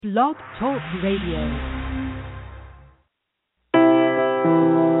Blog Talk Radio.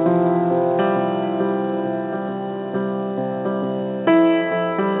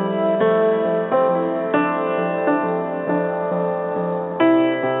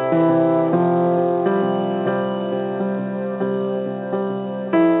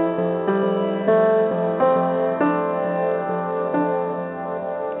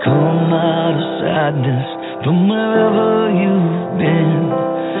 Come out of sadness from wherever you've been.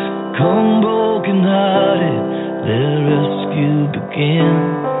 Come broken hearted, let rescue begin.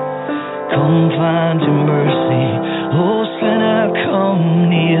 Come find your mercy, oh sinner, come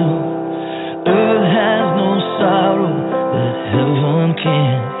kneel. Earth has no sorrow that heaven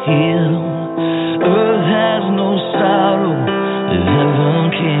can't heal. Earth has no sorrow that heaven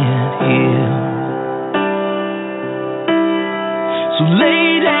can't heal. So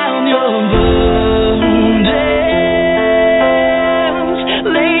lay down your burdens,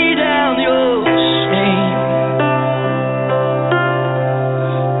 lay down your shame.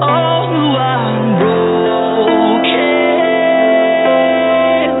 All who are broken,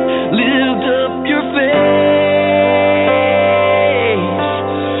 lift up your face.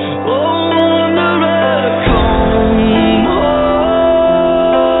 Oh, wanderer, come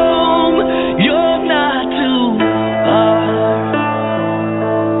home. You're not too far.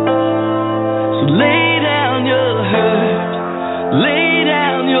 So lay down your hurt, lay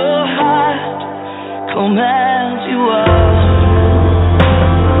down your heart, come as you are.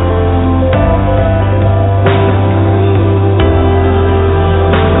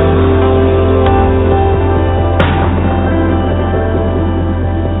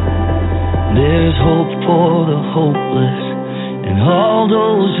 There's hope for the hopeless and all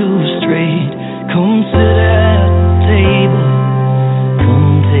those who've strayed. Come sit at the table,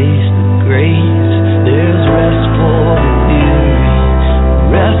 come taste the grace. There's rest for the weary,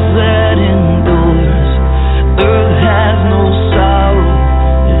 rest that endures. Earth has no sorrow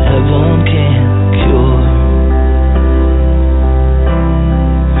that heaven can't cure.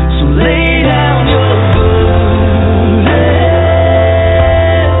 So lay down your burdens,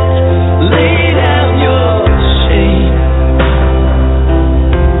 lay down your shame.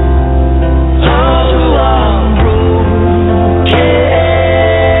 All who are broken,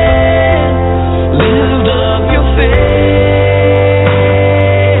 lift up your face.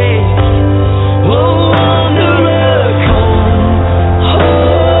 Oh, wanderer, come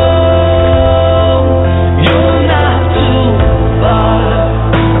home. You're not too far.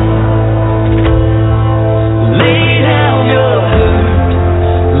 Lay down your hurt,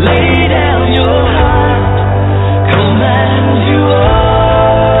 lay down your heart, come as you are,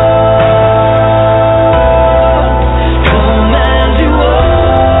 come as you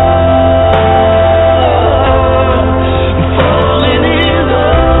are, fall in His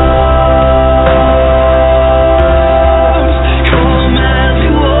arms, come as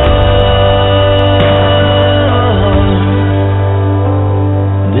you are.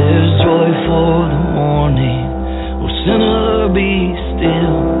 There's joy for the morning, oh sinner, be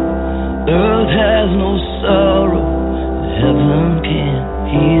still. Earth has no sorrow that heaven can't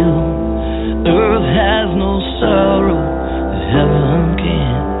heal. Earth has no sorrow that heaven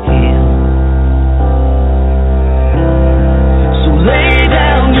can't heal. So lay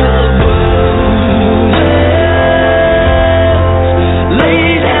down your burdens, lay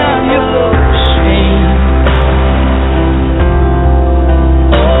down your shame.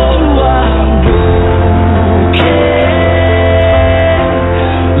 All who are broken,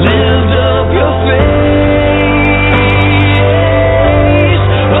 lift up your face.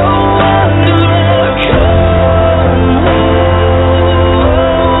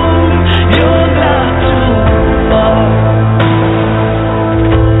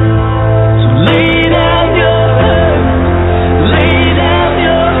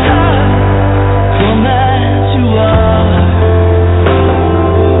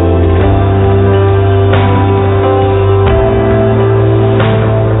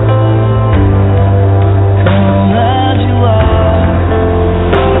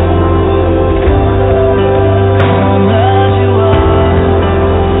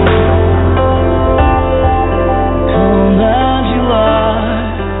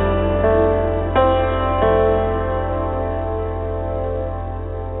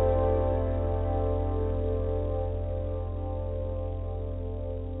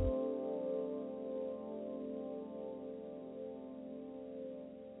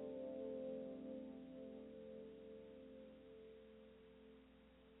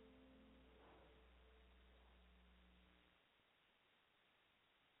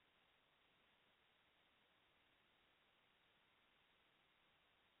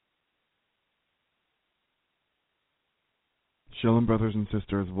 Shalom, brothers and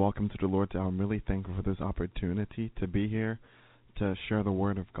sisters. Welcome to the Lord's Hour. I'm really thankful for this opportunity to be here, to share the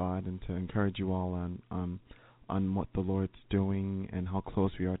Word of God, and to encourage you all on what the Lord's doing and how close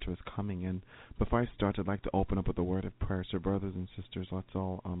we are to His coming. And before I start, I'd like to open up with a word of prayer. So, brothers and sisters, let's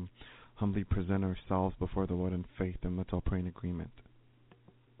all humbly present ourselves before the Lord in faith, and let's all pray in agreement.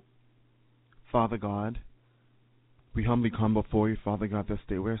 Father God, we humbly come before you, Father God, this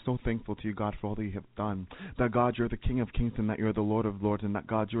day. We are so thankful to you, God, for all that you have done. That, God, you're the King of kings and that you're the Lord of lords, and that,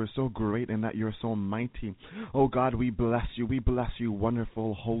 God, you are so great and that you're so mighty. Oh, God, we bless you. We bless you,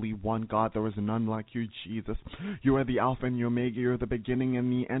 wonderful, holy one, God. There is none like you, Jesus. You are the Alpha and the Omega. You're the beginning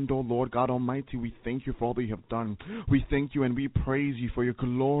and the end, oh Lord God Almighty. We thank you for all that you have done. We thank you and we praise you for your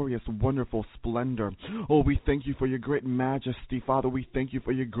glorious, wonderful splendor. Oh, we thank you for your great majesty, Father. We thank you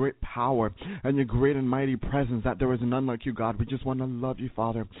for your great power and your great and mighty presence, that there is none like you, God. We just want to love you,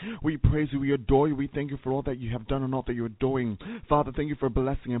 Father. We praise you, we adore you, we thank you for all that you have done and all that you're doing. Father, thank you for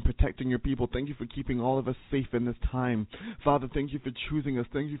blessing and protecting your people. Thank you for keeping all of us safe in this time. Father, thank you for choosing us.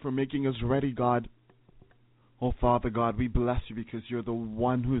 Thank you for making us ready, God. Oh, Father God, we bless you because you're the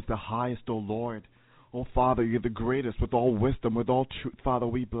one who's the highest, oh Lord. Oh, Father, you're the greatest with all wisdom, with all truth. Father,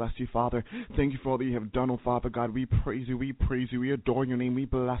 we bless you, Father. Thank you for all that you have done, oh, Father God. We praise you, we adore your name, we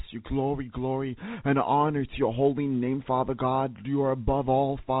bless you. Glory, glory, and honor to your holy name, Father God. You are above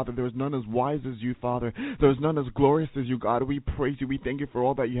all, Father. There is none as wise as you, Father. There is none as glorious as you, God. We praise you. We thank you for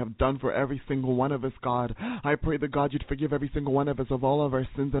all that you have done for every single one of us, God. I pray that, God, you'd forgive every single one of us of all of our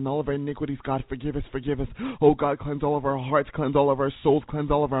sins and all of our iniquities, God. Forgive us, forgive us. Oh, God, cleanse all of our hearts, cleanse all of our souls,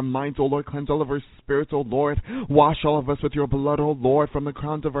 cleanse all of our minds, oh, Lord, cleanse all of our spirits, oh Lord. Wash all of us with your blood, oh Lord, from the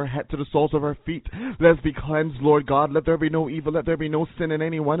crowns of our head to the soles of our feet. Let us be cleansed, Lord God. Let there be no evil, let there be no sin in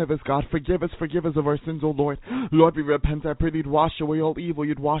any one of us, God. Forgive us of our sins, oh Lord. Lord, we repent. I pray that you'd wash away all evil,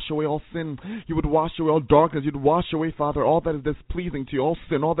 you'd wash away all sin, you would wash away all darkness, you'd wash away, Father, all that is displeasing to you, all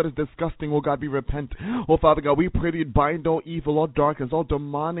sin, all that is disgusting, oh God, we repent. Oh Father God, we pray that you'd bind all evil, all darkness, all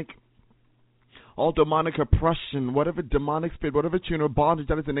demonic oppression, whatever demonic spirit, whatever chain or bondage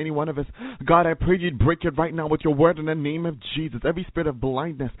that is in any one of us. God, I pray you'd break it right now with your word in the name of Jesus. Every spirit of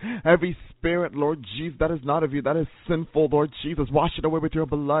blindness, every spirit, Lord Jesus, that is not of you, that is sinful, Lord Jesus. Wash it away with your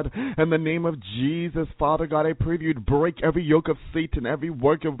blood in the name of Jesus. Father God, I pray you'd break every yoke of Satan, every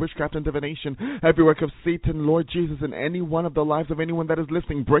work of witchcraft and divination, every work of Satan, Lord Jesus, in any one of the lives of anyone that is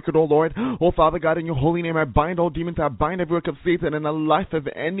listening. Break it, oh Lord. Oh Father God, in your holy name, I bind all demons, I bind every work of Satan in the life of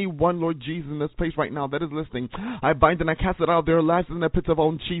anyone, Lord Jesus, in this place right now that is listening. I bind and I cast it out of their lives in the pits of all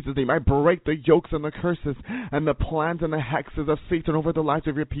in Jesus' name. I break the yokes and the curses and the plans and the hexes of Satan over the lives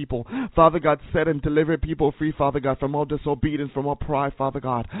of your people. Father God, set and deliver people free, Father God, from all disobedience, from all pride, Father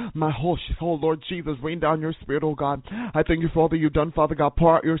God. My whole Lord Jesus, rain down your spirit, oh God. I thank you for all that you've done, Father God.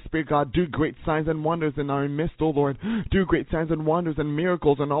 Pour out your spirit, God. Do great signs and wonders in our midst, oh Lord. Do great signs and wonders and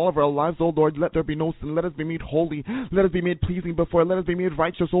miracles in all of our lives, oh Lord. Let there be no sin. Let us be made holy. Let us be made pleasing before. Let us be made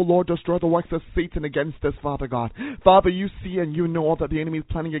righteous, oh Lord. Destroy the works of Satan against us, Father God. Father, you see and you know all that the enemy is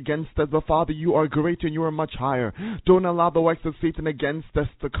planning against us, but Father, you are great and you are much higher. Don't allow the works of Satan against us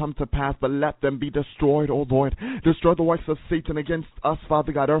to come to pass, but let them be destroyed, oh Lord. Destroy the works of Satan against us,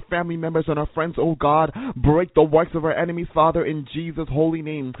 Father God, our family members and our friends, oh God. Break the works of our enemies, Father, in Jesus' holy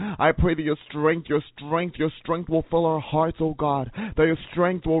name. I pray that your strength will fill our hearts, oh God. That your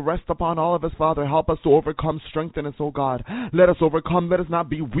strength will rest upon all of us, Father. Help us to overcome. Strengthen us, oh God. Let us overcome. Let us not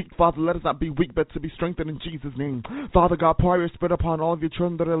be weak, Father. Let us not be weak, but to be strengthened in Jesus' name. Father God, pour out your spirit upon all of your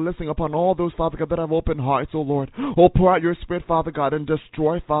children that are listening, upon all those, Father God, that have open hearts, oh Lord. Oh, pour out your spirit, Father God, and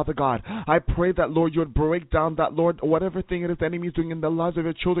destroy, Father God. I pray that, Lord, you would break down that, Lord, whatever thing it is the enemy is doing in the lives of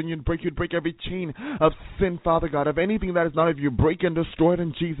your children, you'd break every chain of sin, Father God, of anything that is not of you. Break and destroy it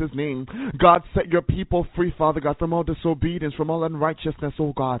in Jesus' name. God, set your people free, Father God, from all disobedience, from all unrighteousness,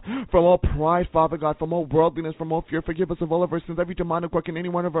 oh God, from all pride, Father God, from all worldliness, from all fear. Forgive us of all of our sins, every demonic work in any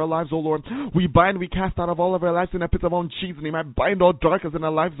one of our lives, oh Lord. We bind, we cast out of all of our lives in the pits of our own Jesus' name. I bind all darkness in the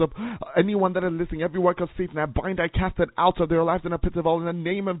lives of anyone that is listening, every work of Satan. I bind, I cast it out of their lives in the pits of all in the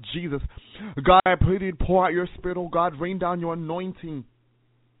name of Jesus. God, I pray that you'd pour out your spirit, oh God, rain down your anointing.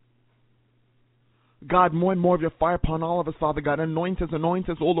 God, more and more of your fire upon all of us, Father God. Anoint us, oh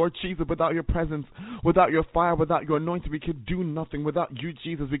Lord Jesus. Without your presence, without your fire, without your anointing, we could do nothing. Without you,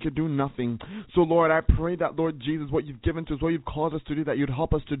 Jesus, we could do nothing. So, Lord, I pray that, Lord Jesus, what you've given to us, what you've called us to do, that you'd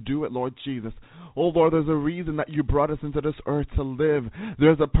help us to do it, Lord Jesus. Oh, Lord, there's a reason that you brought us into this earth to live.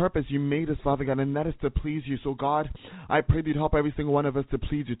 There's a purpose you made us, Father God, and that is to please you. So, God, I pray that you'd help every single one of us to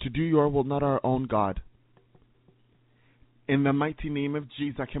please you, to do your will, not our own, God. In the mighty name of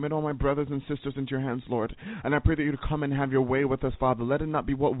Jesus, I commit all my brothers and sisters into your hands, Lord. And I pray that you would come and have your way with us, Father. Let it not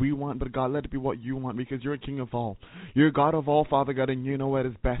be what we want, but God, let it be what you want, because you're King of all. You're God of all, Father God, and you know what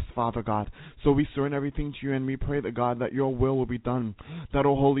is best, Father God. So we surrender everything to you, and we pray that, God, that your will be done. That,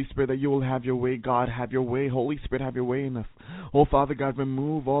 oh Holy Spirit, that you will have your way, God, have your way. Holy Spirit, have your way in us. Oh, Father God,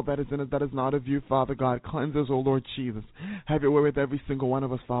 remove all that is in us that is not of you, Father God. Cleanse us, oh Lord Jesus. Have your way with every single one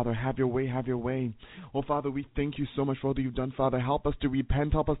of us, Father. Have your way, have your way. Oh, Father, we thank you so much for all that you've done, Father. Help us to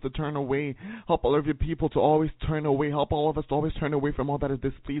repent. Help us to turn away. Help all of your people to always turn away. Help all of us to always turn away from all that is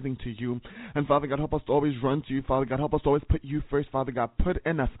displeasing to you. And, Father God, help us to always run to you, Father God. Help us to always put you first, Father God. Put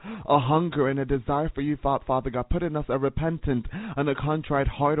in us a hunger and a desire for you, Father God. Put in us a repentant and a contrite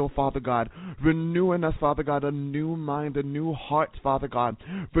heart, oh, Father God. Renew in us, Father God, a new mind, a new heart, Father God.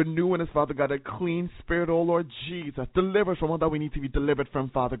 Renew in us, Father God, a clean spirit, oh Lord Jesus. Deliver us from all that we need to be delivered from,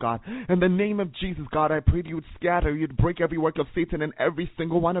 Father God. In the name of Jesus, God, I pray that you would scatter, you'd break every work of Satan in every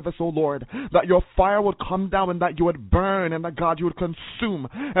single one of us, oh Lord. That your fire would come down and that you would burn and that, God, you would consume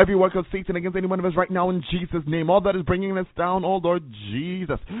every work of Satan against any one of us right now in Jesus' name. All that is bringing us down, oh Lord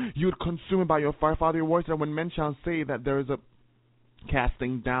Jesus, you would consume it by your fire, Father. Your words that when men shall say that there is a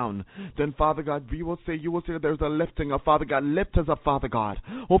casting down, then Father God, you will say that there's a lifting up, Father God. Lift us up, Father God.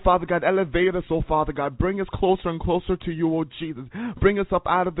 Oh, Father God, elevate us, oh, Father God. Bring us closer and closer to you, oh Jesus. Bring us up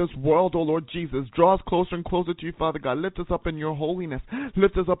out of this world, oh Lord Jesus. Draw us closer and closer to you, Father God. Lift us up in your holiness.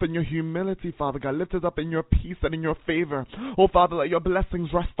 Lift us up in your humility, Father God. Lift us up in your peace and in your favor. Oh, Father, let your blessings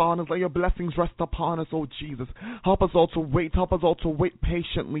rest on us. Let your blessings rest upon us, oh Jesus. Help us all to wait. Help us all to wait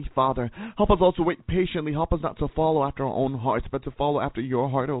patiently, Father. Help us all to wait patiently. Help us not to follow after our own hearts, but to follow after your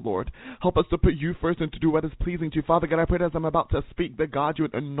heart, oh Lord. Help us to put you first and to do what is pleasing to you. Father God, I pray that as I'm about to speak, that, God, you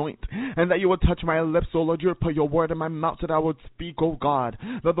would anoint and that you would touch my lips, oh Lord. You would put your word in my mouth that I would speak, oh God.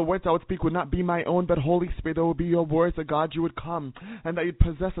 That the words I would speak would not be my own, but Holy Spirit, there would be your words, that, God, you would come and that you'd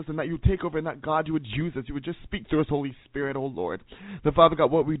possess us and that you'd take over and that, God, you would use us. You would just speak through us, Holy Spirit, oh Lord. That, Father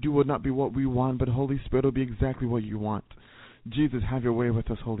God, what we do would not be what we want, but Holy Spirit will be exactly what you want. Jesus, have your way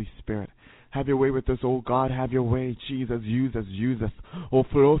with us, Holy Spirit. Have your way with us, oh God, have your way. Jesus, use us. Oh,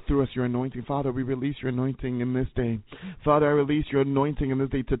 flow through us your anointing. Father, we release your anointing in this day. Father, I release your anointing in this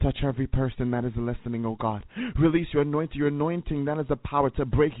day to touch every person that is listening, oh God. Release your anointing that is the power to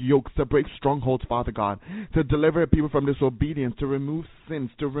break yokes, to break strongholds, Father God. To deliver people from disobedience, to remove sins,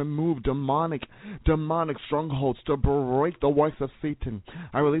 to remove demonic strongholds, to break the works of Satan.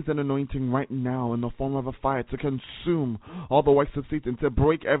 I release an anointing right now in the form of a fire to consume all the works of Satan, to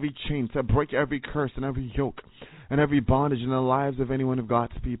break every chain, to break every curse and every yoke and every bondage in the lives of any one of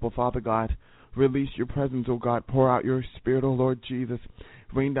God's people. Father God, release your presence, oh God. Pour out your Spirit, oh Lord Jesus.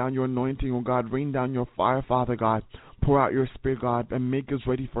 Rain down your anointing, oh God. Rain down your fire, Father God. Pour out your Spirit, God, and make us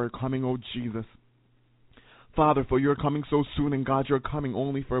ready for your coming, oh Jesus. Father, for you're coming so soon, and God, you're coming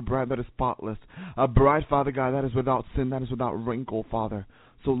only for a bride that is spotless. A bride, Father God, that is without sin, that is without wrinkle, Father.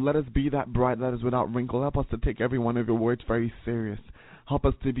 So let us be that bride that is without wrinkle. Help us to take every one of your words very serious. Help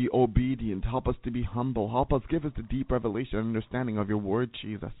us to be obedient. Help us to be humble. Help us, give us the deep revelation and understanding of your word,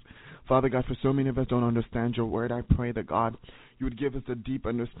 Jesus. Father God, for so many of us don't understand your word, I pray that, God, you would give us a deep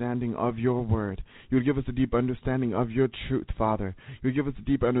understanding of your word. You would give us a deep understanding of your truth, Father. You would give us a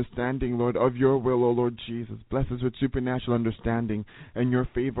deep understanding, Lord, of your will, O Lord Jesus. Bless us with supernatural understanding and your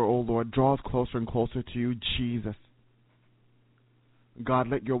favor, O Lord. Draw us closer and closer to you, Jesus. God,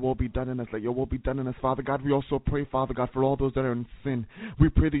 let your will be done in us. Let your will be done in us, Father God. We also pray, Father God, for all those that are in sin. We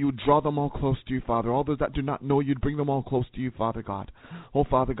pray that you draw them all close to you, Father. All those that do not know, you'd bring them all close to you, Father God. Oh,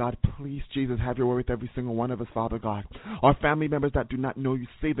 Father God, please, Jesus, have your way with every single one of us, Father God. Our family members that do not know you,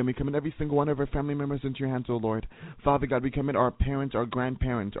 save them. We commit every single one of our family members into your hands, oh Lord. Father God, we commit our parents, our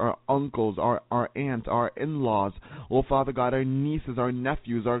grandparents, our uncles, our aunts, our in-laws. Oh, Father God, our nieces, our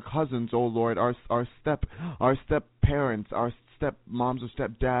nephews, our cousins, oh Lord, our step parents, our step moms or step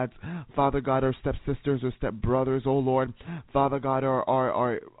dads, Father God, our step sisters or step brothers, oh Lord, Father God,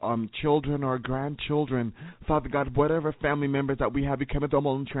 our children, our grandchildren, Father God, whatever family members that we have, we commit them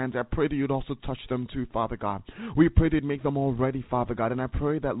all in trans. I pray that you'd also touch them too, Father God. We pray that you'd make them all ready, Father God, and I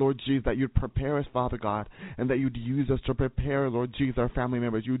pray that, Lord Jesus, that you'd prepare us, Father God, and that you'd use us to prepare, Lord Jesus, our family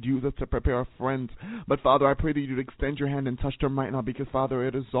members. You'd use us to prepare our friends. But Father, I pray that you'd extend your hand and touch them right now, because Father,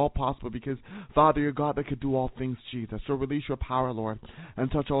 it is all possible, because Father, you're God that could do all things, Jesus. So release your power, Lord, and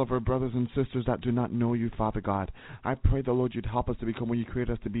touch all of our brothers and sisters that do not know you, Father God. I pray that, Lord, you'd help us to become what you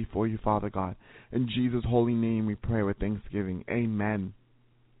created us to be for you, Father God. In Jesus' holy name we pray with thanksgiving. Amen.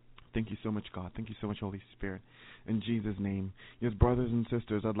 Thank you so much, God. Thank you so much, Holy Spirit. in Jesus' name. Yes, brothers and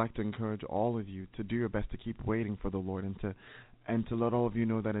sisters, I'd like to encourage all of you to do your best to keep waiting for the Lord, and to let all of you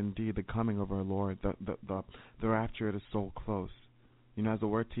know that indeed the coming of our Lord, the rapture, it is so close. You know, as the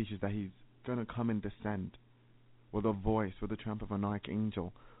word teaches that He's going to come and descend with a voice, with the trump of an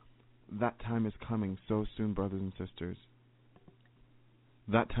archangel. That time is coming so soon, brothers and sisters.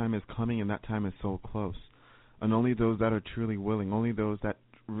 That time is coming, and that time is so close. And only those that are truly willing, only those that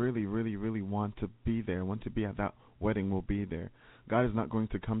really, really, really want to be there, want to be at that wedding will be there. God is not going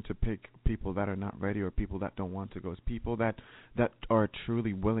to come to pick people that are not ready or people that don't want to go. It's people that are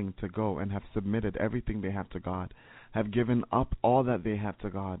truly willing to go and have submitted everything they have to God, have given up all that they have to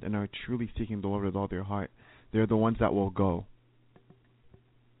God, and are truly seeking the Lord with all their heart. They're the ones that will go.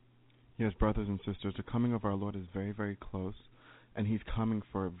 Yes, brothers and sisters, the coming of our Lord is very, very close, and He's coming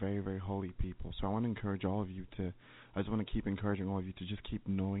for very, very holy people. So I want to encourage all of you I just want to keep encouraging all of you to just keep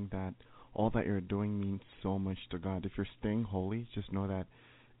knowing that all that you're doing means so much to God. If you're staying holy, just know that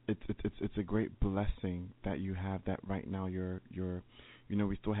it's a great blessing that you have, that right now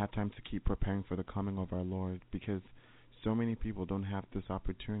we still have time to keep preparing for the coming of our Lord, because so many people don't have this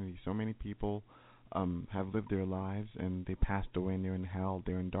opportunity. So many people have lived their lives and they passed away and they're in hell,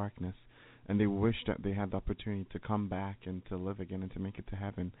 they're in darkness, and they wish that they had the opportunity to come back and to live again and to make it to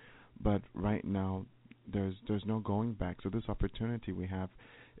heaven. But right now there's no going back. So this opportunity we have,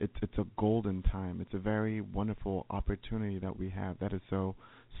 it's a golden time. It's a very wonderful opportunity that we have that is so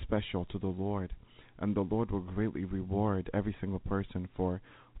special to the Lord, and the Lord will greatly reward every single person for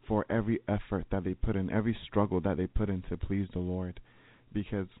every effort that they put in, every struggle that they put in to please the Lord.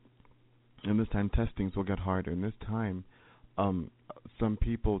 Because in this time, testings will get harder. In this time, some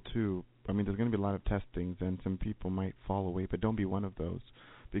people too, there's going to be a lot of testings, and some people might fall away, but don't be one of those,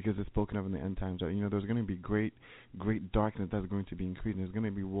 because it's spoken of in the end times that, there's going to be great darkness that's going to be increasing. There's going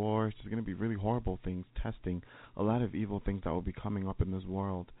to be wars. There's going to be really horrible things, testing, a lot of evil things that will be coming up in this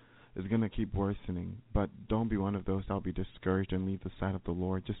world. Is going to keep worsening, but don't be one of those that will be discouraged and leave the side of the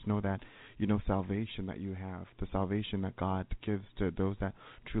Lord. Just know that, salvation that you have, the salvation that God gives to those that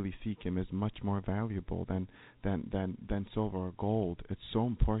truly seek Him, is much more valuable than silver or gold. It's so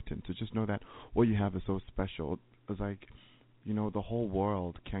important to just know that what you have is so special. It's like, the whole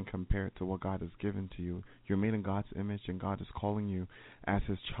world can't compare it to what God has given to you. You're made in God's image, and God is calling you as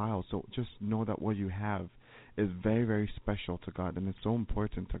His child. So just know that what you have is very, very special to God, and it's so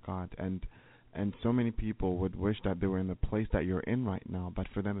important to God. And so many people would wish that they were in the place that you're in right now, but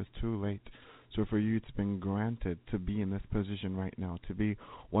for them it's too late. So for you, it's been granted to be in this position right now, to be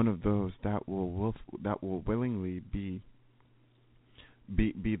one of those that will willingly be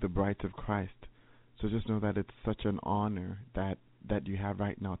the brides of Christ. So just know that it's such an honor that you have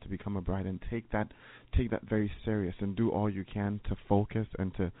right now to become a bride, and take that very serious, and do all you can to focus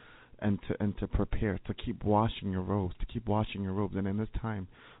and to prepare, to keep washing your robes, And in this time,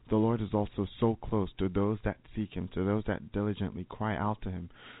 the Lord is also so close to those that seek Him, to those that diligently cry out to Him,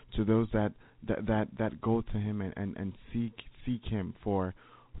 to those that go to Him and seek Him for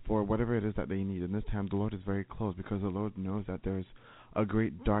whatever it is that they need. In this time, the Lord is very close, because the Lord knows that there's a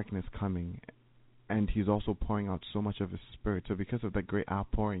great darkness coming, and He's also pouring out so much of His Spirit. So because of that great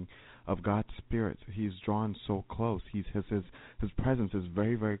outpouring of God's Spirit, He's drawn so close. His presence is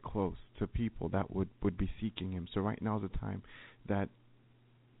very, very close to people that would be seeking Him. So right now is the time that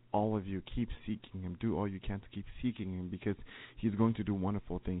all of you keep seeking Him. Do all you can to keep seeking Him, because He's going to do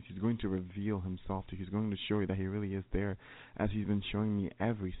wonderful things. He's going to reveal Himself to you. He's going to show you that He really is there, as He's been showing me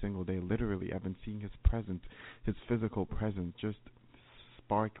every single day. Literally, I've been seeing His presence, His physical presence, just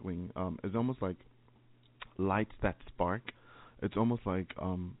sparkling. It's almost like lights that spark. It's almost like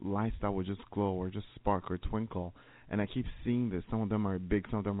lights that would just glow or just spark or twinkle. And I keep seeing this. Some of them are big,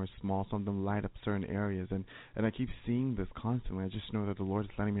 some of them are small, some of them light up certain areas. And I keep seeing this constantly. I just know that the Lord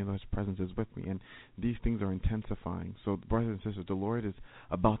is letting me know His presence is with me. And these things are intensifying. So, brothers and sisters, the Lord is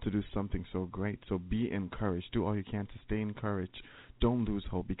about to do something so great. So be encouraged. Do all you can to stay encouraged. Don't lose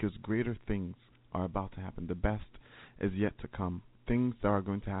hope, because greater things are about to happen. The best is yet to come. Things that are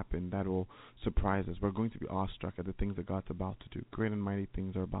going to happen that will surprise us. We're going to be awestruck at the things that God's about to do. Great and mighty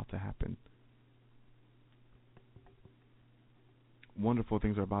things are about to happen. Wonderful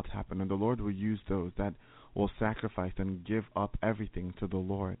things are about to happen, and the Lord will use those that will sacrifice and give up everything to the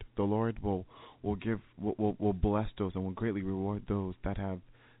Lord. The Lord will bless those and will greatly reward those that have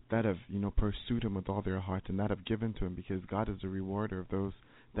pursued Him with all their hearts, and that have given to Him, because God is a rewarder of those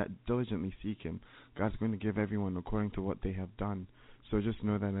that diligently seek Him. God's going to give everyone according to what they have done. So just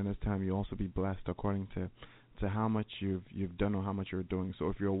know that in this time you'll also be blessed according to how much you've done or how much you're doing. So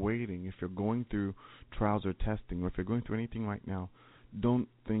if you're waiting, if you're going through trials or testing, or if you're going through anything right now, don't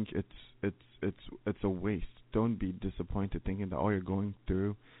think it's a waste. Don't be disappointed thinking that all you're going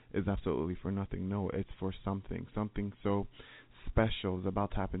through is absolutely for nothing. No, it's for something. Something so special is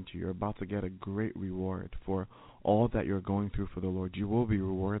about to happen to you. You're about to get a great reward for all that you're going through for the Lord. You will be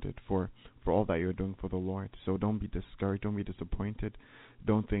rewarded for all that you're doing for the Lord. So don't be discouraged. Don't be disappointed.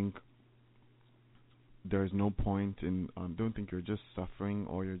 Don't think there's no point in. Don't think you're just suffering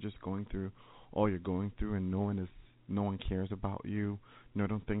or you're just going through all you're going through and no one cares about you. No,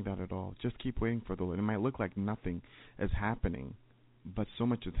 don't think that at all. Just keep waiting for the Lord. It might look like nothing is happening, but so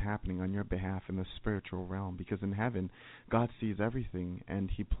much is happening on your behalf in the spiritual realm, because in heaven, God sees everything and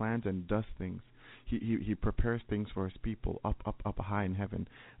He plans and does things. He prepares things for His people up high in heaven.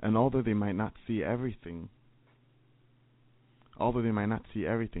 And although they might not see everything,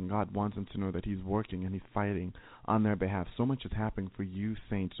 God wants them to know that He's working and He's fighting on their behalf. So much is happening for you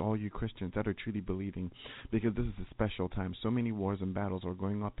saints, all you Christians that are truly believing, because this is a special time. So many wars and battles are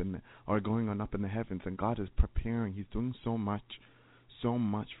going on up in the heavens, and God is preparing. He's doing so much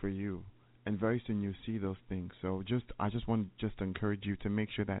for you, and very soon you see those things. So I just want to encourage you to make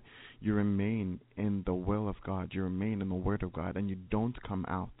sure that you remain in the will of God, you remain in the Word of God, and you don't come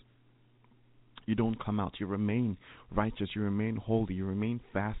out. You remain righteous, you remain holy, you remain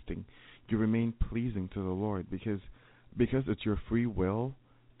fasting, you remain pleasing to the Lord, because it's your free will,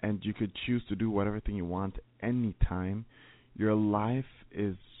 and you could choose to do whatever thing you want anytime. Your life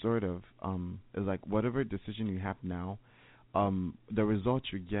is sort of is like whatever decision you have now. The result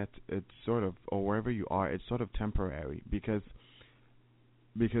you get, it's sort of, or wherever you are, it's sort of temporary, because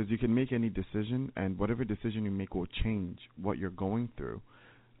you can make any decision, and whatever decision you make will change what you're going through.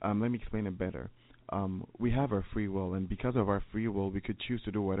 Let me explain it better. We have our free will, and because of our free will, we could choose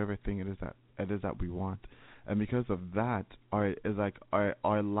to do whatever thing it is that we want. And because of that, our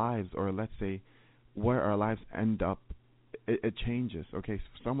lives, or let's say where our lives end up, it changes. Okay,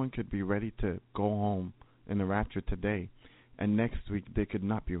 so someone could be ready to go home in the rapture today, and next week they could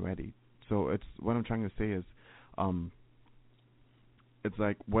not be ready. So it's what I'm trying to say is, it's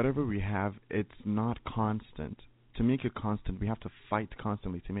like whatever we have, it's not constant. To make it constant, we have to fight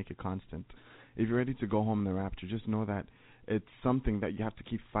constantly to make it constant. If you're ready to go home in the rapture, just know that it's something that you have to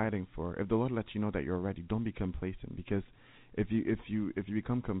keep fighting for. If the Lord lets you know that you're ready, don't be complacent, because if you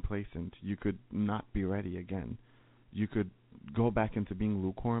become complacent, you could not be ready again. You could go back into being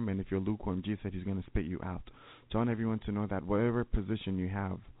lukewarm, and if you're lukewarm, Jesus said He's going to spit you out. So I want everyone to know that whatever position you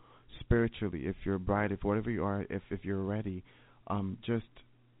have spiritually, if you're a bride, if whatever you are, if you're ready, just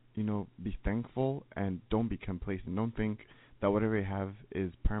be thankful and don't be complacent. Don't think that whatever you have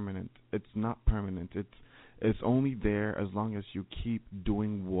is permanent. It's not permanent. It's only there as long as you keep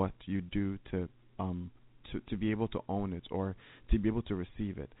doing what you do to be able to own it, or to be able to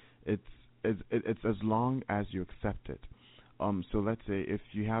receive it. It's as long as you accept it. So let's say if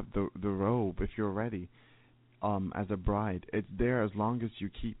you have the robe, if you're ready, as a bride, it's there as long as you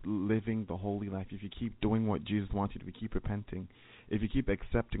keep living the holy life. If you keep doing what Jesus wants you to, if you keep repenting, if you keep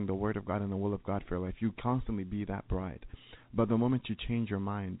accepting the Word of God and the will of God for your life, you constantly be that bride. But the moment you change your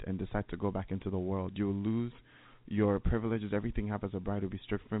mind and decide to go back into the world, you will lose your privileges. Everything you have as a bride will be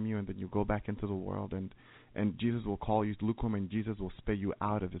stripped from you, and then you go back into the world, and Jesus will call you lukewarm, and Jesus will spit you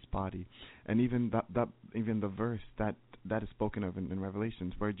out of His body. And even even the verse that is spoken of in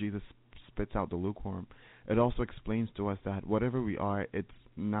Revelations, where Jesus spits out the lukewarm, it also explains to us that whatever we are, it's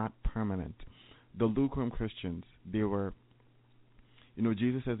not permanent. The lukewarm Christians, they were,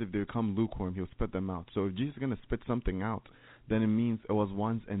 Jesus says if they become lukewarm, He'll spit them out. So if Jesus is going to spit something out, then it means it was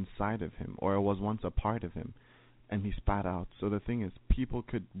once inside of Him, or it was once a part of Him, and He spat out. So the thing is, people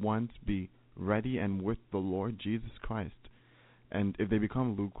could once be ready and with the Lord Jesus Christ, and if they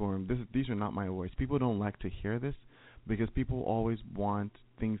become lukewarm, these are not my words. People don't like to hear this, because people always want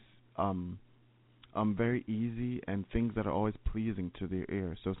things very easy and things that are always pleasing to their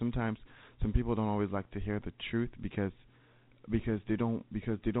ear. So sometimes some people don't always like to hear the truth because they don't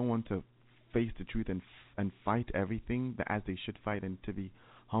want to face the truth and fight everything as they should fight, and to be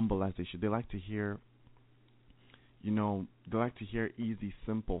humble as they should. They like to hear easy,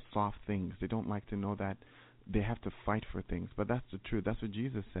 simple, soft things. They don't like to know that they have to fight for things. But that's the truth. That's what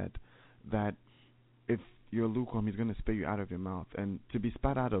Jesus said, that if you're lukewarm, He's going to spit you out of your mouth. And to be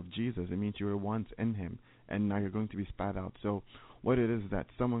spat out of Jesus, it means you were once in Him, and now you're going to be spat out. So what it is that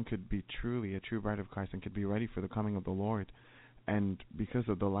someone could be truly a true bride of Christ and could be ready for the coming of the Lord, and because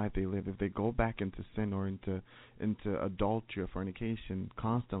of the life they live, if they go back into sin or into adultery or fornication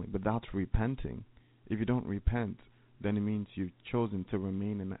constantly without repenting, if you don't repent, then it means you've chosen to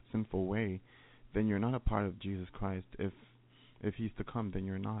remain in that sinful way. Then you're not a part of Jesus Christ. If He's to come, then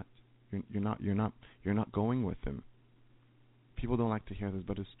you're not. You're not going with Him. People don't like to hear this,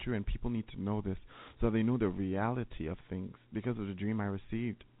 but it's true, and people need to know this so they know the reality of things. Because of the dream I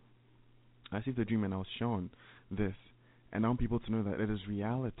received the dream and I was shown this, and I want people to know that it is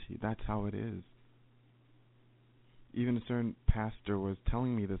reality. That's how it is. Even a certain pastor was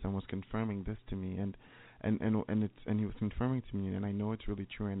telling me this and was confirming this to me, and he was confirming to me, and I know it's really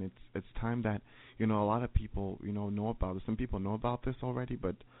true. And it's time that a lot of people know about this. Some people know about this already,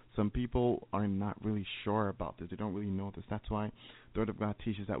 but some people are not really sure about this. They don't really know this. That's why the Word of God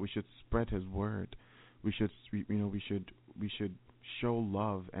teaches that we should spread His word. We should show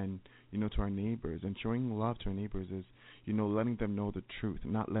love and to our neighbors. And showing love to our neighbors is letting them know the truth,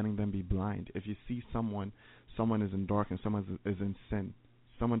 not letting them be blind. If you see someone is in darkness, someone is in sin,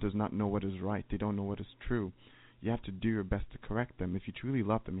 someone does not know what is right, they don't know what is true, you have to do your best to correct them. If you truly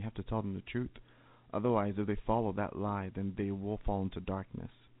love them, you have to tell them the truth. Otherwise, if they follow that lie, then they will fall into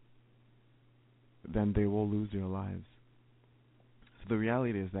darkness. Then they will lose their lives. So the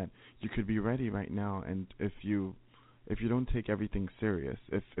reality is that you could be ready right now, and if you don't take everything serious,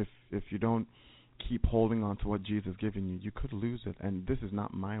 if you don't keep holding on to what Jesus has given you, you could lose it. And this is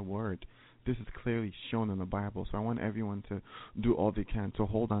not my word. This is clearly shown in the Bible. So I want everyone to do all they can to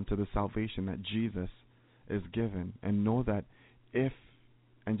hold on to the salvation that Jesus is given, and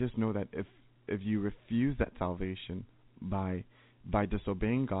just know that if you refuse that salvation by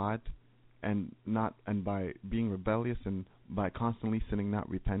disobeying God and by being rebellious and by constantly sinning, not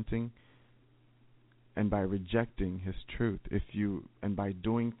repenting, and by rejecting His truth, and by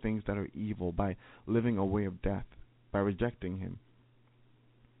doing things that are evil, by living a way of death, by rejecting Him,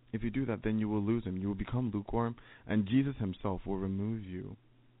 if you do that, then you will lose Him. You will become lukewarm, and Jesus Himself will remove you.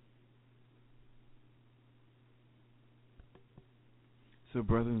 So,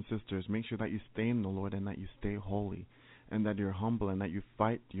 brothers and sisters, make sure that you stay in the Lord and that you stay holy, and that you're humble, and that you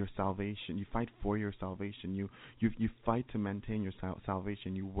fight your salvation. You fight for your salvation. You fight to maintain your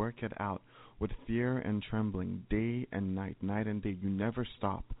salvation. You work it out with fear and trembling, day and night, night and day. You never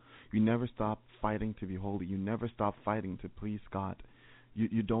stop. You never stop fighting to be holy. You never stop fighting to please God.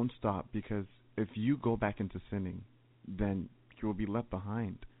 You don't stop, because if you go back into sinning, then you will be left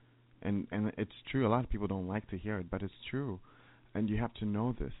behind. And it's true. A lot of people don't like to hear it, but it's true. And you have to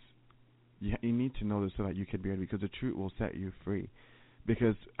know this. You need to know this so that you can be ready, because the truth will set you free.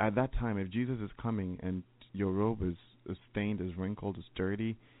 Because at that time, if Jesus is coming and your robe is stained, is wrinkled, is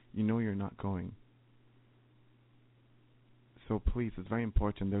dirty, you're not going. So please, it's very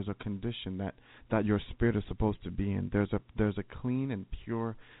important. There's a condition that your spirit is supposed to be in. There's a clean and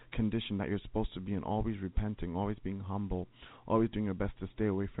pure condition that you're supposed to be in. Always repenting, always being humble, always doing your best to stay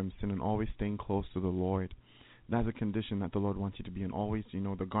away from sin, and always staying close to the Lord. That's a condition that the Lord wants you to be in. Always,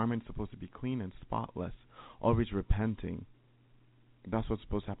 the garment's supposed to be clean and spotless. Always repenting. That's what's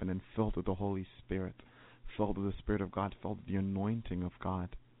supposed to happen. And filled with the Holy Spirit, filled with the Spirit of God, filled with the anointing of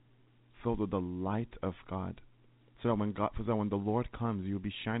God, filled with the light of God. So that when the Lord comes, you'll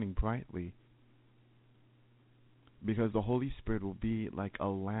be shining brightly. Because the Holy Spirit will be like a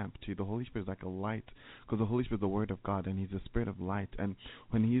lamp to you. The Holy Spirit is like a light. Because the Holy Spirit is the Word of God, and He's the Spirit of light. And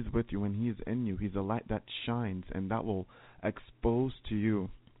when He's with you, when He is in you, He's a light that shines, and that will expose to you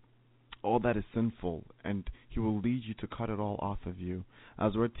all that is sinful, and He will lead you to cut it all off of you.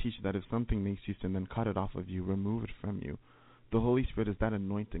 As the Word teaches that if something makes you sin, then cut it off of you, remove it from you. The Holy Spirit is that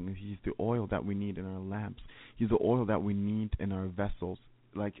anointing. He's the oil that we need in our lamps. He's the oil that we need in our vessels.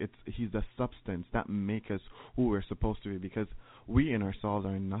 He's the substance that makes us who we're supposed to be, because we in ourselves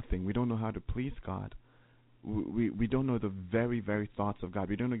are nothing. We don't know how to please God. We don't know the very, very thoughts of God.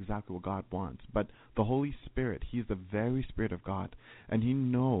 We don't know exactly what God wants. But the Holy Spirit, He's the very Spirit of God, and He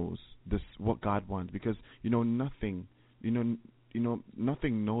knows what God wants, because nothing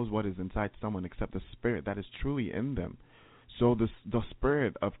knows what is inside someone except the Spirit that is truly in them. So the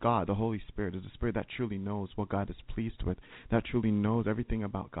Spirit of God, the Holy Spirit, is the Spirit that truly knows what God is pleased with, that truly knows everything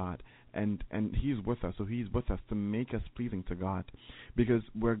about God, and He's with us. So He's with us to make us pleasing to God, because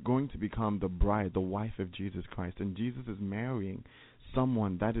we're going to become the bride, the wife of Jesus Christ, and Jesus is marrying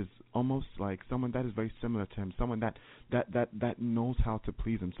someone that is almost like someone that is very similar to Him, someone that knows how to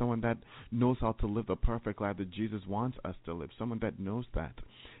please Him, someone that knows how to live the perfect life that Jesus wants us to live, someone that knows that.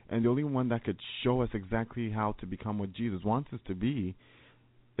 And the only one that could show us exactly how to become what Jesus wants us to be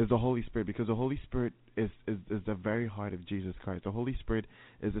is the Holy Spirit, because the Holy Spirit is the very heart of Jesus Christ. The Holy Spirit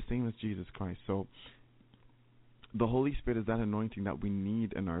is the same as Jesus Christ. So the Holy Spirit is that anointing that we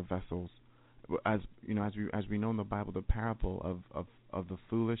need in our vessels. As we know in the Bible, the parable of the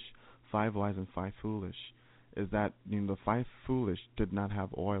foolish, 5 wise and 5 foolish, is that the 5 foolish did not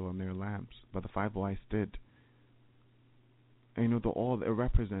have oil in their lamps, but the 5 wise did. And the oil, it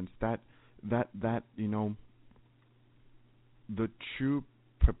represents that the true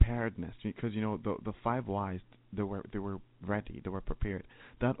preparedness, because the five wise, they were ready, they were prepared.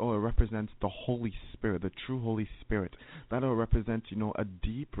 That oil represents the Holy Spirit, the true Holy Spirit. That oil represents a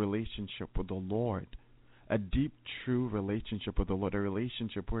deep relationship with the Lord, a deep true relationship with the Lord, a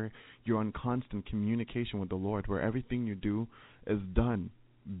relationship where you're in constant communication with the Lord, where everything you do is done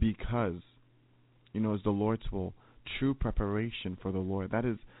because it's the Lord's will. True preparation for the Lord. That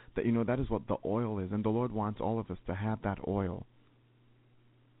is what the oil is, and the Lord wants all of us to have that oil.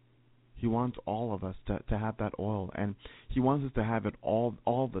 He wants all of us to have that oil, and He wants us to have it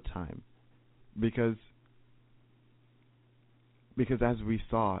all the time, because as we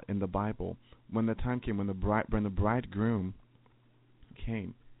saw in the Bible, when the time came, when the bridegroom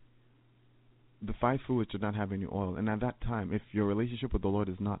came, the five foolish did not have any oil, and at that time, if your relationship with the Lord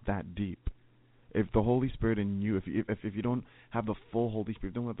is not that deep, if the Holy Spirit in you, if you don't have the full Holy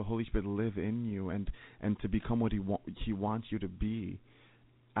Spirit, don't let the Holy Spirit live in you and to become what He wants you to be,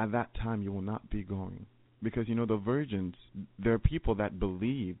 at that time you will not be going. Because the virgins, there are people that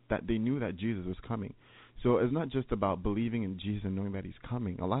believe that they knew that Jesus was coming. So it's not just about believing in Jesus and knowing that He's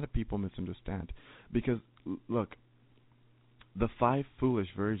coming. A lot of people misunderstand. Because look, the five foolish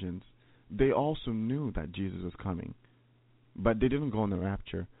virgins, they also knew that Jesus was coming, but they didn't go in the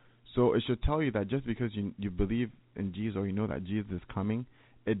rapture. So it should tell you that just because you believe in Jesus, or you know that Jesus is coming,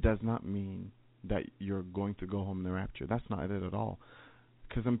 it does not mean that you're going to go home in the rapture. That's not it at all.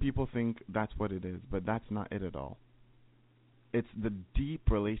 Because some people think that's what it is, but that's not it at all. It's the deep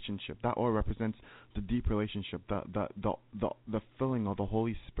relationship. That oil represents the deep relationship, the filling of the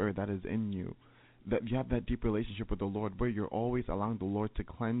Holy Spirit that is in you. That you have that deep relationship with the Lord, where you're always allowing the Lord to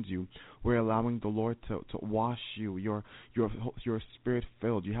cleanse you, where you're allowing the Lord to wash you. You're spirit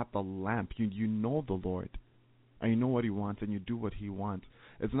filled. You have the lamp. You know the Lord, and you know what He wants, and you do what He wants.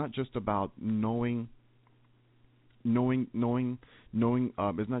 It's not just about knowing.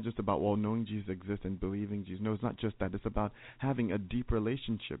 It's not just about knowing Jesus exists and believing Jesus. No, it's not just that. It's about having a deep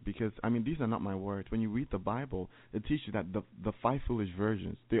relationship. Because these are not my words. When you read the Bible, it teaches you that the five foolish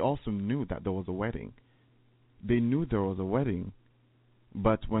virgins, they also knew that there was a wedding. They knew there was a wedding,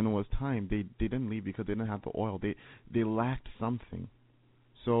 but when it was time, they didn't leave because they didn't have the oil. They lacked something.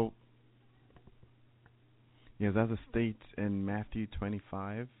 So yes, as it states in Matthew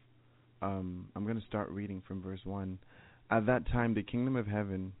 25. I'm going to start reading from verse 1. At that time, the kingdom of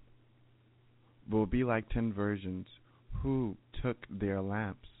heaven will be like 10 virgins who took their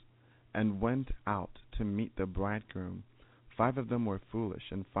lamps and went out to meet the bridegroom. 5 of them were foolish,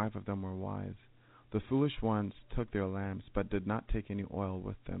 and 5 of them were wise. The foolish ones took their lamps, but did not take any oil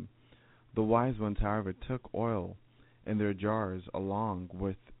with them. The wise ones, however, took oil in their jars along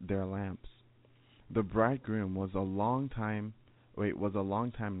with their lamps. The bridegroom was a long time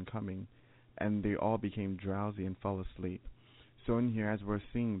in coming, and they all became drowsy and fell asleep. So in here, as we're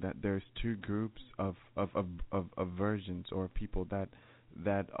seeing that there's two groups of virgins, or people that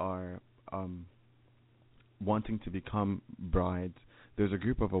are wanting to become brides. There's a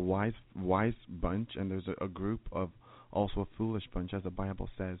group of a wise bunch, and there's a group of also a foolish bunch, as the Bible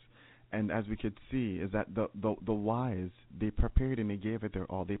says. And as we could see, is that the wise, they prepared and they gave it their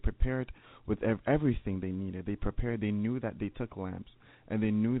all. They prepared with everything they needed. They prepared. They knew that they took lamps, and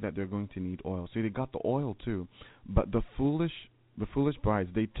they knew that they're going to need oil. So they got the oil too. But the foolish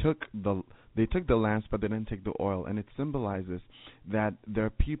brides, they took the lamps, but they didn't take the oil. And it symbolizes that there are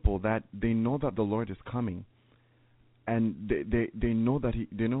people that they know that the Lord is coming, and they know that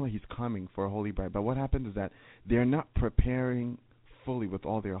He's coming for a holy bride. But what happens is that they're not preparing fully with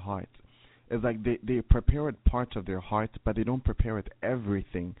all their heart. It's like they prepare with parts of their heart, but they don't prepare with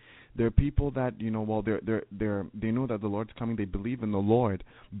everything. There are people that they know that the Lord's coming. They believe in the Lord,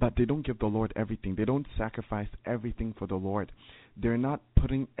 but they don't give the Lord everything. They don't sacrifice everything for the Lord. They're not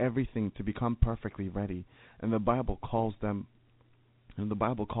putting everything to become perfectly ready. And the Bible calls them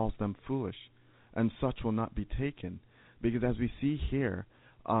foolish, and such will not be taken. Because as we see here,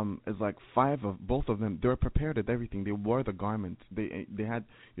 it's like both of them. They were prepared with everything. They wore the garments. They had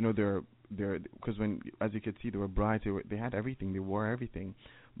their because when, as you could see, they were brides. They had everything. They wore everything,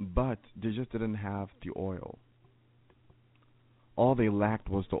 but they just didn't have the oil. All they lacked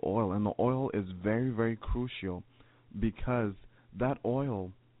was the oil, and the oil is very, very crucial, because that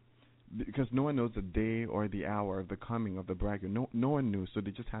oil, because no one knows the day or the hour of the coming of the bridegroom. No one knew, so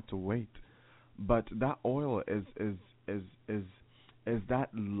they just had to wait. But that oil is that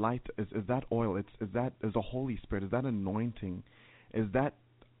light, is that oil, is the Holy Spirit, is that anointing, is that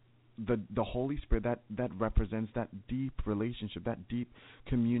the Holy Spirit that represents that deep relationship, that deep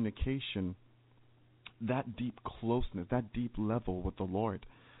communication, that deep closeness, that deep level with the Lord.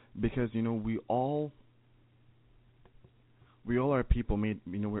 Because we all we all are people made,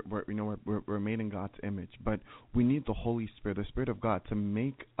 we're made in God's image, but we need the Holy Spirit, the Spirit of God, to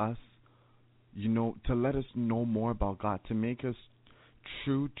make us, to let us know more about God, to make us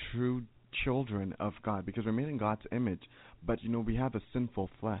true children of God, because we're made in God's image, but we have a sinful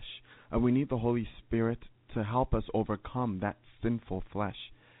flesh, and we need the Holy Spirit to help us overcome that sinful flesh.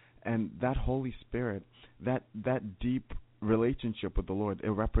 And that Holy Spirit, that deep relationship with the Lord,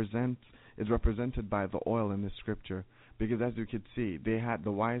 is represented by the oil in this scripture. Because as you could see, they had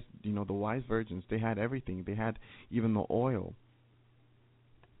the wise virgins, they had everything. They had even the oil.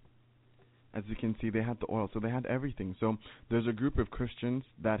 As you can see, they had the oil, so they had everything. So there's a group of Christians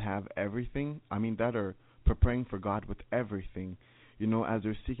that have everything, that are preparing for God with everything. As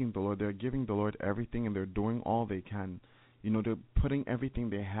they're seeking the Lord, they're giving the Lord everything, and they're doing all they can. They're putting everything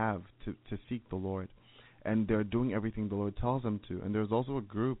they have to seek the Lord. And they're doing everything the Lord tells them to. And there's also a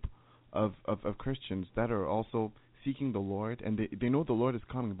group of Christians that are also seeking the Lord, and they know the Lord is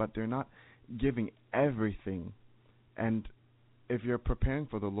coming, but they're not giving everything. And if you're preparing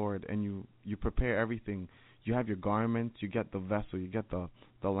for the Lord and you prepare everything, you have your garments, you get the vessel, you get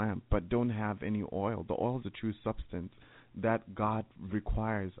the lamp, but don't have any oil. The oil is the true substance that God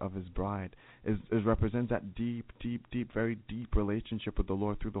requires of His bride. It represents that deep, very deep relationship with the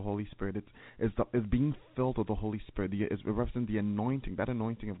Lord through the Holy Spirit. It's being filled with the Holy Spirit. It represents the anointing, that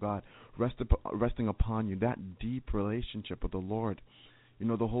anointing of God resting upon you, that deep relationship with the Lord.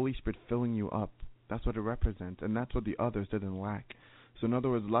 The Holy Spirit filling you up. That's what it represents, and that's what the others didn't lack. So in other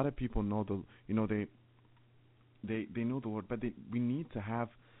words, a lot of people know they know the Lord, but we need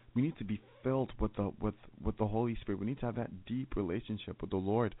to be filled with the Holy Spirit. We need to have that deep relationship with the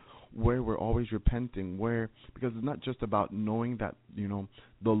Lord, where we're always repenting. Because it's not just about knowing that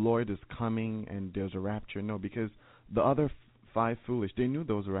the Lord is coming and there's a rapture. No, because the other five foolish, they knew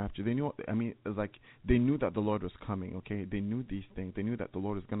there was a rapture. They knew. It's like they knew that the Lord was coming. Okay, they knew these things. They knew that the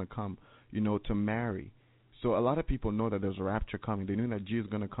Lord is going to come. To marry. So a lot of people know that there's a rapture coming. They knew that Jesus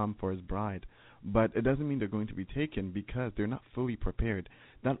is going to come for His bride. But it doesn't mean they're going to be taken, because they're not fully prepared.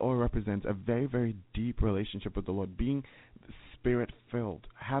 That all represents a very, very deep relationship with the Lord, being Spirit-filled,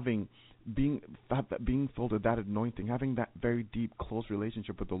 being filled with that anointing, having that very deep, close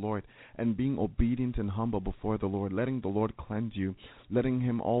relationship with the Lord, and being obedient and humble before the Lord, letting the Lord cleanse you, letting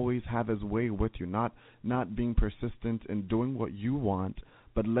Him always have His way with you, not being persistent in doing what you want,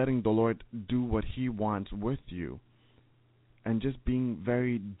 but letting the Lord do what He wants with you. And just being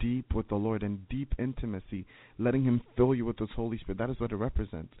very deep with the Lord, and deep intimacy, letting Him fill you with His Holy Spirit. That is what it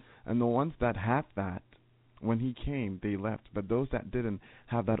represents. And the ones that had that, when He came, they left. But those that didn't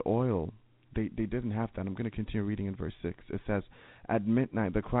have that oil, they didn't have that. I'm going to continue reading in verse 6. It says, "At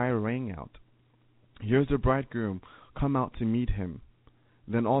midnight the cry rang out, 'Here's the bridegroom, come out to meet him.'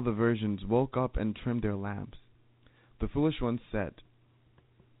 Then all the virgins woke up and trimmed their lamps. The foolish ones said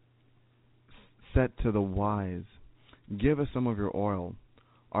to the wise, 'Give us some of your oil.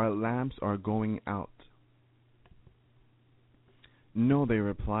 Our lamps are going out.' 'No,' they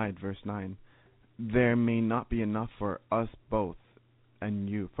replied, verse 9, 'there may not be enough for us both and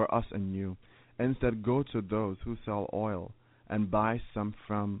you, for us and you. Instead, go to those who sell oil and buy some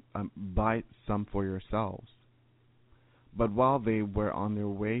for yourselves.' But while they were on their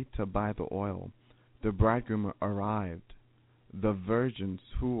way to buy the oil, the bridegroom arrived. The virgins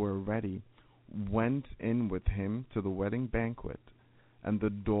who were ready went in with him to the wedding banquet, and the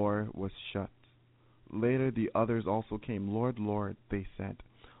door was shut. Later the others also came. 'Lord, Lord,' they said,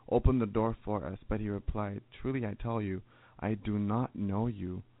 'open the door for us.' But he replied, 'Truly I tell you, I do not know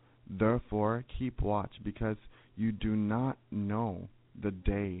you. Therefore keep watch, because you do not know the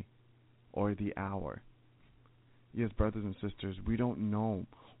day or the hour.'" Yes, brothers and sisters, we don't know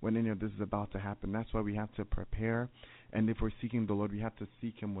when any of this is about to happen. That's why we have to prepare. And if we're seeking the Lord, we have to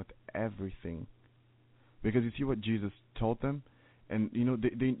seek Him with everything. Because you see what Jesus told them? And,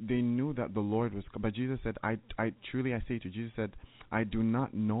 they knew that the Lord was... But Jesus said, I truly I say to you, Jesus said, "I do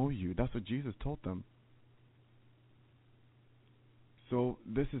not know you." That's what Jesus told them. So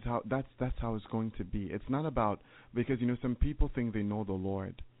this is how... That's how it's going to be. It's not about... Because, some people think they know the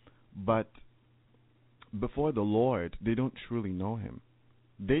Lord. But before the Lord, they don't truly know Him.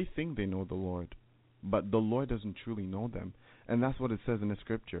 They think they know the Lord, but the Lord doesn't truly know them. And that's what it says in the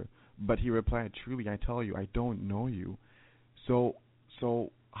scripture. But he replied, "Truly I tell you, I don't know you." So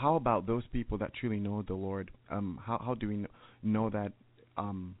how about those people that truly know the Lord? How do we know that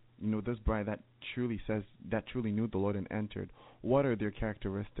this bride that truly knew the Lord and entered? What are their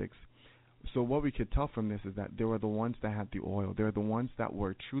characteristics? So what we could tell from this is that they were the ones that had the oil. They were the ones that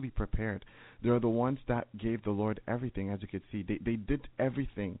were truly prepared. They are the ones that gave the Lord everything, as you could see. They did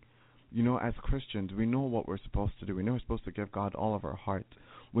everything as Christians, we know what we're supposed to do. We know we're supposed to give God all of our heart.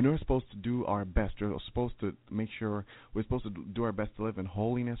 We know we're supposed to do our best. We're supposed to make sure we're supposed to do our best to live in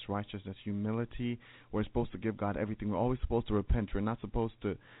holiness, righteousness, humility. We're supposed to give God everything. We're always supposed to repent. We're not supposed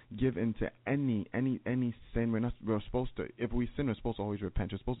to give into any sin. We're supposed to, if we sin, we're supposed to always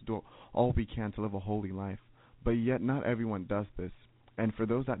repent. We're supposed to do all we can to live a holy life. But yet, not everyone does this. And for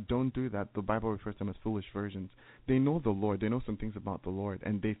those that don't do that, the Bible refers to them as foolish virgins. They know the Lord. They know some things about the Lord,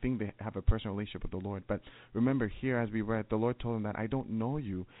 and they think they have a personal relationship with the Lord. But remember, here as we read, the Lord told them that I don't know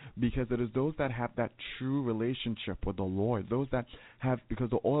you, because it is those that have that true relationship with the Lord, those that have, because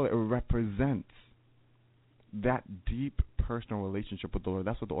the oil, it represents that deep personal relationship with the Lord.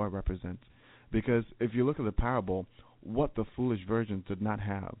 That's what the oil represents. Because if you look at the parable, what the foolish virgins did not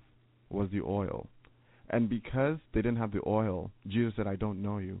have was the oil. And because they didn't have the oil, Jesus said, I don't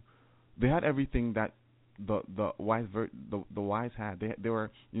know you. They had everything that the wise had. They were,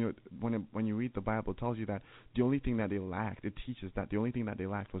 when you read the Bible, it tells you that the only thing that they lacked, it teaches that the only thing that they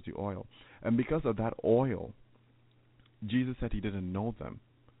lacked was the oil. And because of that oil, Jesus said he didn't know them.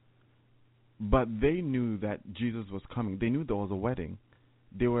 But they knew that Jesus was coming. They knew there was a wedding.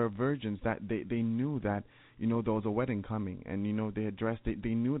 They were virgins that they knew that, there was a wedding coming. And, they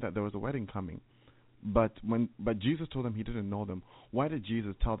knew that there was a wedding coming. But Jesus told them he didn't know them. Why did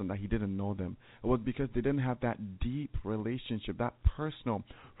Jesus tell them that he didn't know them? It was because they didn't have that deep relationship, that personal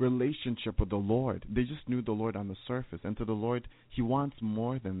relationship with the Lord. They just knew the Lord on the surface. And to the Lord, he wants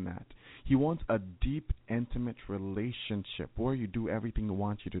more than that. He wants a deep, intimate relationship where you do everything he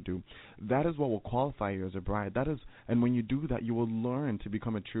wants you to do. That is what will qualify you as a bride. And when you do that, you will learn to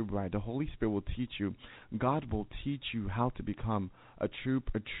become a true bride. The Holy Spirit will teach you. God will teach you how to become a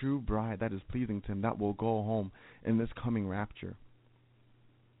true bride that is pleasing to him, that will go home in this coming rapture.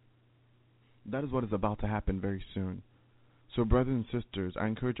 That is what is about to happen very soon. So brothers and sisters, I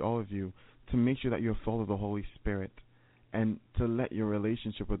encourage all of you to make sure that you're full of the Holy Spirit, and to let your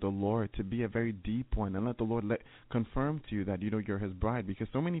relationship with the Lord to be a very deep one, and let the Lord confirm to you that you're his bride, because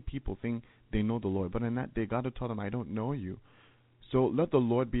so many people think they know the Lord, but in that day God will tell them, I don't know you. So let the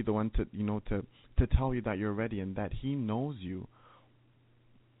Lord be the one to tell you that you're ready and that he knows you.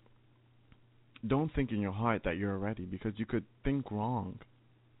 Don't think in your heart that you're ready, because you could think wrong.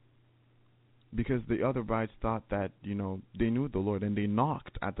 Because the other brides thought that, they knew the Lord, and they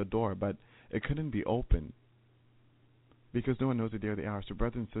knocked at the door, but it couldn't be opened, because no one knows the day or the hour. So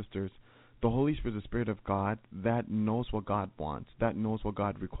brothers and sisters, the Holy Spirit is the Spirit of God that knows what God wants, that knows what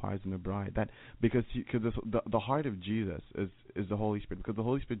God requires in a bride. Because the heart of Jesus is the Holy Spirit, because the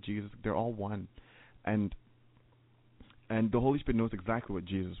Holy Spirit, Jesus, they're all one, and the Holy Spirit knows exactly what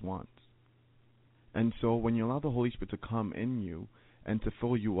Jesus wants. And so when you allow the Holy Spirit to come in you and to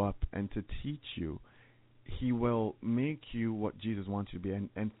fill you up and to teach you, he will make you what Jesus wants you to be.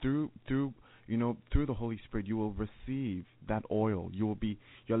 And through the Holy Spirit, you will receive that oil.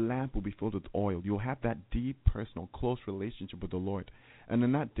 Your lamp will be filled with oil. You'll have that deep, personal, close relationship with the Lord. And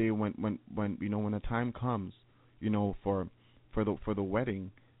in that day, when the time comes, for the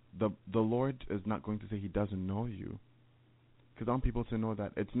wedding, the Lord is not going to say he doesn't know you. Because I want people to know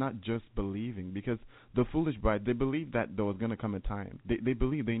that it's not just believing. Because the foolish bride, they believed that there was going to come a time. They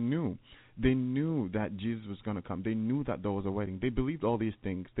believed, they knew that Jesus was going to come. They knew that there was a wedding. They believed all these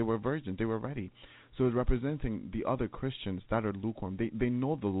things. They were virgins. They were ready. So it's representing the other Christians that are lukewarm. They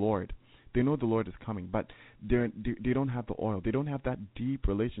know the Lord. They know the Lord is coming, but they don't have the oil. They don't have that deep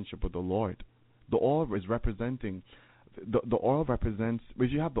relationship with the Lord. The oil is representing. The oil represents,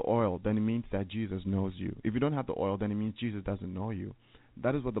 if you have the oil, then it means that Jesus knows you. If you don't have the oil, then it means Jesus doesn't know you.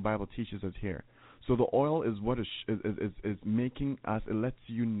 That is what the Bible teaches us here. So the oil is what is making us, it lets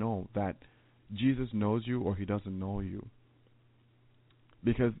you know that Jesus knows you or he doesn't know you.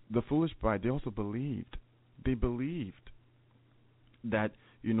 Because the foolish bride, they also believed. They believed that,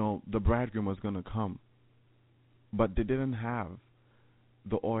 the bridegroom was going to come. But they didn't have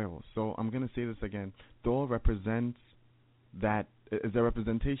the oil. So I'm going to say this again. The oil represents that is a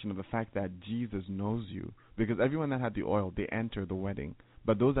representation of the fact that Jesus knows you. Because everyone that had the oil, they entered the wedding.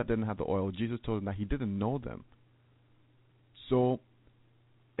 But those that didn't have the oil, Jesus told them that he didn't know them. So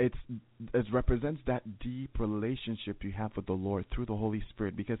it represents that deep relationship you have with the Lord through the Holy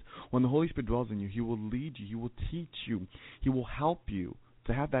Spirit. Because when the Holy Spirit dwells in you, he will lead you, he will teach you, he will help you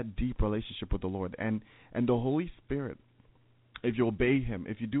to have that deep relationship with the Lord. And the Holy Spirit, if you obey him,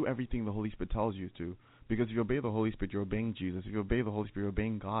 if you do everything the Holy Spirit tells you to, because if you obey the Holy Spirit, you're obeying Jesus. If you obey the Holy Spirit, you're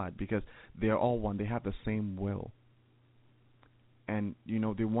obeying God, because they are all one. They have the same will. And,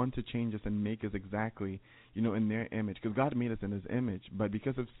 they want to change us and make us exactly, in their image. Because God made us in his image. But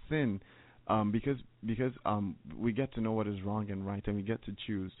because of sin, Because we get to know what is wrong and right, and we get to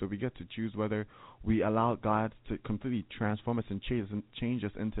choose. So we get to choose whether we allow God to completely transform us and change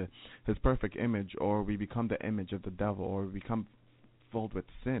us into His perfect image, or we become the image of the devil, or we become filled with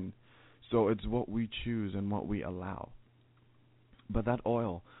sin. So it's what we choose and what we allow. But that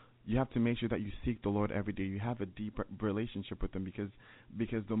oil, you have to make sure that you seek the Lord every day. You have a deep relationship with Him,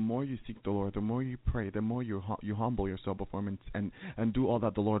 because the more you seek the Lord, the more you pray, the more you humble yourself before Him and do all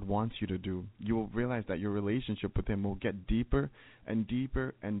that the Lord wants you to do. You will realize that your relationship with Him will get deeper and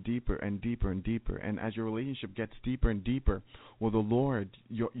deeper and deeper and deeper and deeper. And as your relationship gets deeper and deeper with the Lord,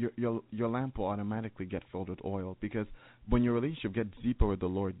 your lamp will automatically get filled with oil. Because when your relationship gets deeper with the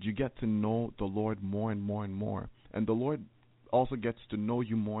Lord, you get to know the Lord more and more and more, and the Lord also gets to know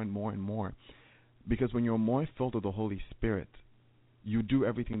you more and more and more. Because when you're more filled with the Holy Spirit, you do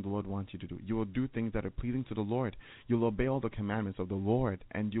everything the Lord wants you to do. You will do things that are pleasing to the Lord. You'll obey all the commandments of the Lord,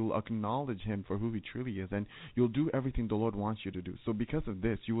 and you'll acknowledge Him for who He truly is, and you'll do everything the Lord wants you to do. So because of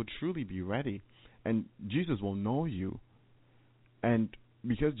this, you will truly be ready, and Jesus will know you. And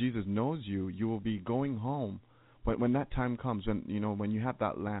because Jesus knows you, you will be going home when that time comes, when you have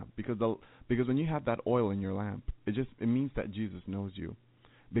that lamp, because when you have that oil in your lamp, it means that Jesus knows you,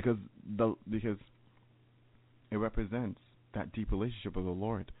 because it represents that deep relationship with the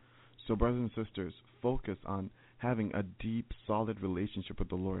Lord. So brothers and sisters, focus on having a deep, solid relationship with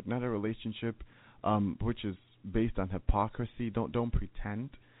the Lord, not a relationship which is based on hypocrisy. Don't pretend,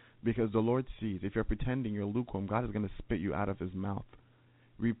 because the Lord sees. If you're pretending, you're lukewarm, God is going to spit you out of His mouth.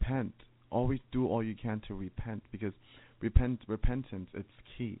 Repent. Always do all you can to repent, because repentance, it's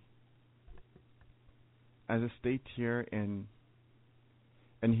key. As it states here in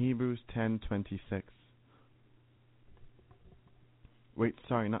Hebrews 10:26. Wait,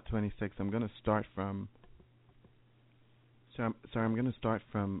 sorry, not 26. I'm going to start from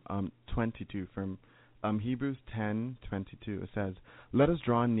 22, from Hebrews 10:22. It says, "Let us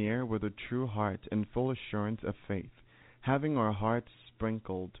draw near with a true heart and full assurance of faith, having our hearts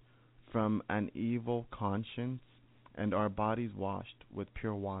sprinkled from an evil conscience and our bodies washed with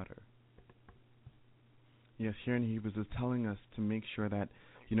pure water." Yes, here in Hebrews is telling us to make sure that,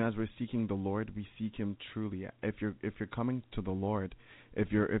 as we're seeking the Lord, we seek Him truly. If you're coming to the Lord,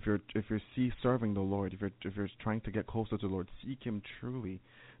 if you're serving the Lord, if you're trying to get closer to the Lord, seek Him truly,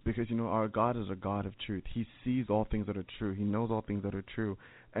 because our God is a God of truth. He sees all things that are true. He knows all things that are true,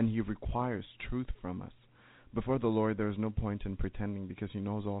 and He requires truth from us. Before the Lord, there is no point in pretending, because He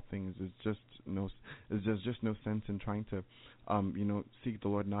knows all things. There's just no sense in trying to, seek the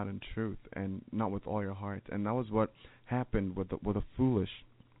Lord not in truth and not with all your heart. And that was what happened with the foolish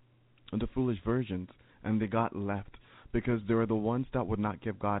virgins, and they got left, because they were the ones that would not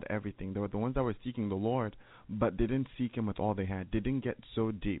give God everything. They were the ones that were seeking the Lord, but they didn't seek Him with all they had. They didn't get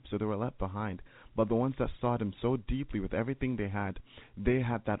so deep, so they were left behind. But the ones that sought Him so deeply with everything they had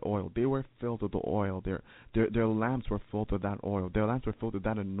that oil. They were filled with the oil. Their lamps were filled with that oil. Their lamps were filled with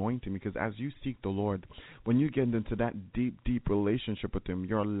that anointing, because as you seek the Lord, when you get into that deep relationship with Him,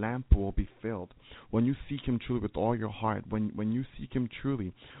 your lamp will be filled. When you seek Him truly with all your heart, when you seek Him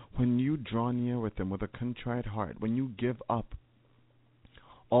truly, when you draw near with Him with a contrite heart, when you give up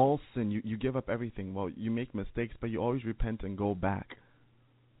all sin, you give up everything. Well, you make mistakes, but you always repent and go back.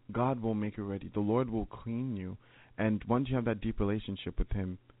 God will make you ready. The Lord will clean you, and once you have that deep relationship with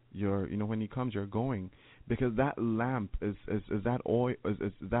Him, when He comes, you're going, because that lamp is that oil,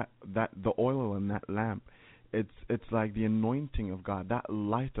 is that the oil in that lamp. It's like the anointing of God, that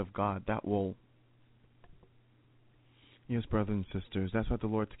light of God that will. Yes, brothers and sisters, that's what the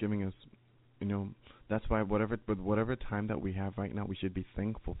Lord's giving us. That's why whatever time that we have right now, we should be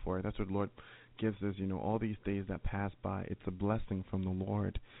thankful for it. That's what the Lord gives us, all these days that pass by. It's a blessing from the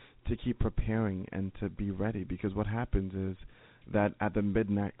Lord to keep preparing and to be ready, because what happens is that at the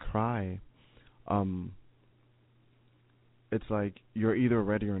midnight cry, it's like you're either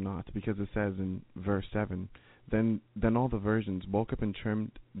ready or not, because it says in verse 7, then all the virgins woke up and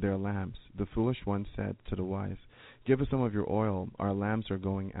trimmed their lamps. The foolish one said to the wise, "Give us some of your oil, our lamps are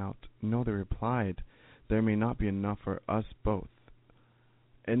going out." No, they replied, "There may not be enough for us both.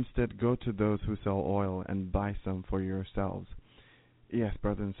 Instead, go to those who sell oil and buy some for yourselves." Yes,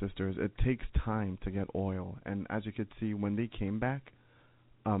 brothers and sisters, it takes time to get oil. And as you could see, when they came back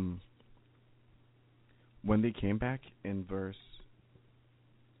in verse,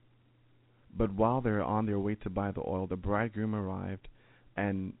 but while they were on their way to buy the oil, the bridegroom arrived,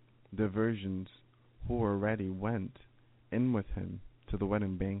 and the virgins who were ready went in with him to the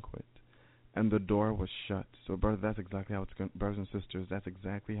wedding banquet, and the door was shut. So, brothers, that's exactly how it's going. Brothers and sisters, that's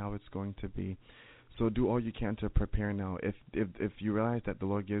exactly how it's going to be. So do all you can to prepare now. If you realize that the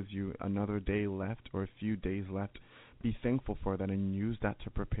Lord gives you another day left or a few days left, be thankful for that and use that to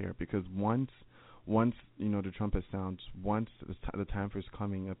prepare. Because once the trumpet sounds, once the time for His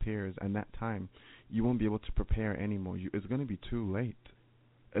coming appears, and that time, you won't be able to prepare anymore. It's going to be too late.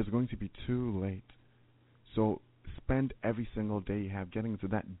 It's going to be too late. So spend every single day you have getting into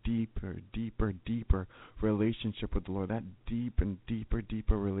that deeper relationship with the Lord, that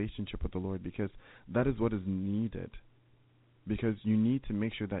deeper relationship with the Lord, because that is what is needed. Because you need to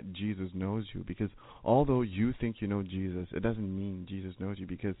make sure that Jesus knows you. Because although you think you know Jesus, it doesn't mean Jesus knows you.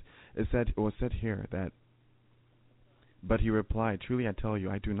 Because it was said here that, but He replied, "Truly I tell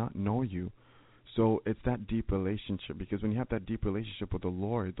you, I do not know you." So it's that deep relationship, because when you have that deep relationship with the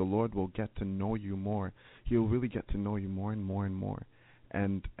Lord will get to know you more. He'll really get to know you more and more and more.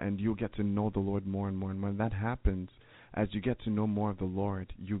 And you'll get to know the Lord more and more. And when that happens, as you get to know more of the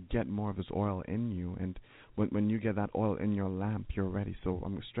Lord, you get more of His oil in you. And when you get that oil in your lamp, you're ready. So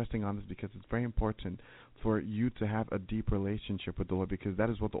I'm stressing on this because it's very important for you to have a deep relationship with the Lord, because that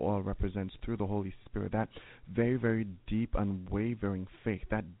is what the oil represents through the Holy Spirit. That very, very deep, unwavering faith,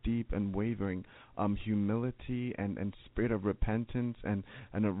 that deep, unwavering humility and spirit of repentance and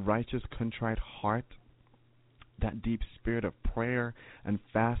a righteous, contrite heart. That deep spirit of prayer and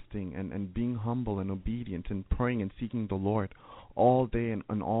fasting and being humble and obedient and praying and seeking the Lord all day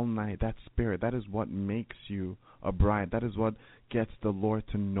and all night. That spirit, that is what makes you a bride. That is what gets the Lord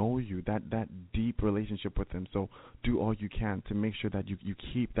to know you, that deep relationship with Him. So do all you can to make sure that you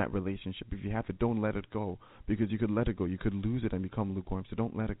keep that relationship. If you have it, don't let it go, because you could let it go. You could lose it and become lukewarm. So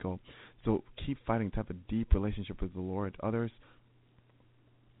don't let it go. So keep fighting to have a deep relationship with the Lord.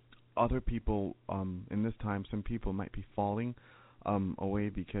 Other people in this time, some people might be falling away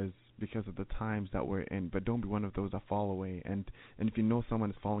because of the times that we're in, but don't be one of those that fall away. And if you know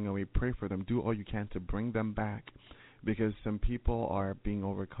someone is falling away, pray for them. Do all you can to bring them back, because some people are being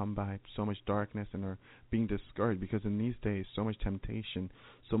overcome by so much darkness and are being discouraged, because in these days so much temptation,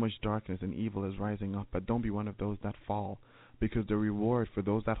 so much darkness and evil is rising up. But don't be one of those that fall, because the reward for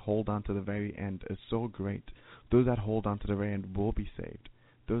those that hold on to the very end is so great. Those that hold on to the very end will be saved.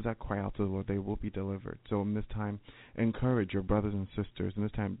 Those that cry out to the Lord, they will be delivered. So in this time, encourage your brothers and sisters. In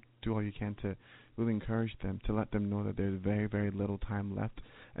this time, do all you can to really encourage them, to let them know that there's very, very little time left,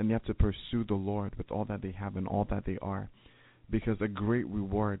 and they have to pursue the Lord with all that they have and all that they are, because a great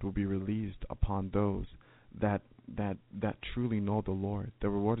reward will be released upon those that truly know the Lord. The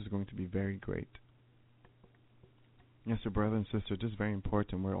reward is going to be very great. Yes, so brother and sister, just very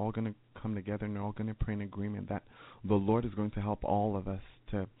important. We're all going to come together and we're all going to pray in agreement that the Lord is going to help all of us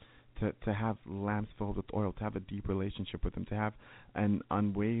to have lamps filled with oil, to have a deep relationship with Him, to have an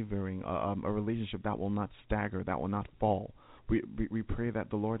unwavering, a relationship that will not stagger, that will not fall. We pray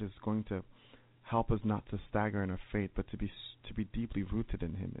that the Lord is going to help us not to stagger in our faith, but to be deeply rooted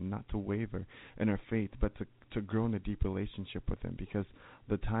in Him, and not to waver in our faith, but to grow in a deep relationship with Him, because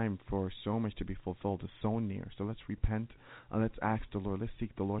the time for so much to be fulfilled is so near. So let's repent and let's ask the Lord. Let's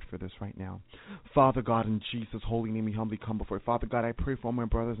seek the Lord for this right now. Father God, in Jesus' holy name, we humbly come before you. Father God, I pray for all my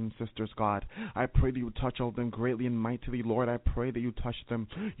brothers and sisters, God. I pray that you would touch all of them greatly and mightily, Lord. I pray that you touch them.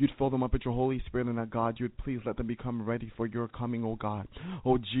 You'd fill them up with your Holy Spirit, and that, God, you'd please let them become ready for your coming, oh God.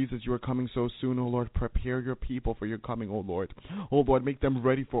 Oh Jesus, you are coming so soon, oh Lord. Prepare your people for your coming, oh Lord. Oh Lord, make them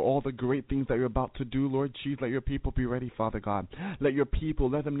ready for all the great things that you're about to do, Lord. Jesus, let your people be ready, Father God. Let your people,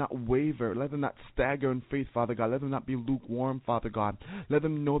 let them not waver, let them not stagger in faith, Father God. Let them not be lukewarm, Father God. Let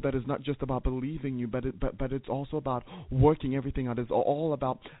them know that it's not just about believing you, but it's also about working everything out. It's all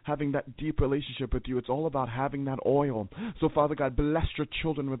about having that deep relationship with you. It's all about having that oil. So, Father God, bless your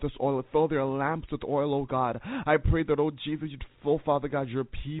children with this oil. Fill their lamps with oil, oh God. I pray that, oh Jesus, you'd fill, Father God, your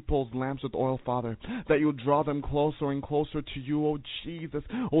people's lamps with oil, Father, that you'll draw them closer and closer to you, oh Jesus.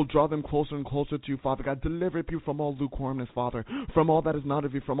 Oh, draw them closer and closer to you, Father God. Deliver people from all lukewarmness, Father, from all that is not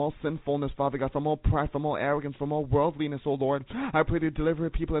of you, from all sinfulness, Father God, from all pride, from all arrogance, from all worldliness, oh Lord. I pray that you deliver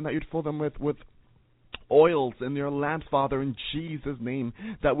people and that you'd fill them with oils in their lamps, Father, in Jesus' name,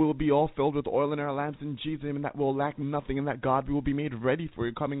 that we will be all filled with oil in our lamps in Jesus' name, and that we'll lack nothing, and that, God, we will be made ready for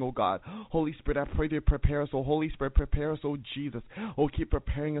your coming, oh God. Holy Spirit, I pray that you prepare us, oh Holy Spirit, prepare us, oh Jesus. Oh, keep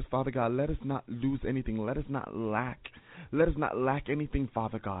preparing us, Father God. Let us not lose anything. Let us not lack. Let us not lack anything,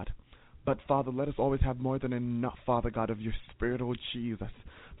 Father God. But Father, let us always have more than enough, Father God, of your Spirit, oh Jesus.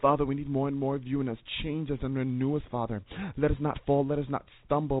 Father, we need more and more of you in us. Change us and renew us, Father. Let us not fall, let us not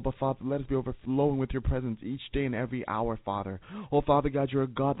stumble, but Father, let us be overflowing with your presence each day and every hour, Father. Oh, Father God, you're a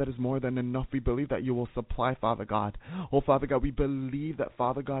God that is more than enough. We believe that you will supply, Father God. Oh, Father God, we believe that,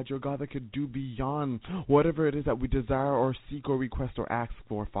 Father God, you're a God that could do beyond whatever it is that we desire or seek or request or ask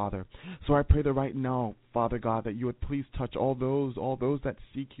for, Father. So I pray that right now, Father God, that you would please touch all those that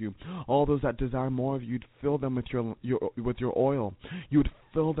seek you, all those that desire more of you. You'd fill them with your oil. You would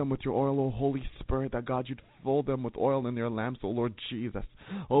fill them with your oil, O Holy Spirit, that God, you'd fill them with oil in their lamps, O Lord Jesus.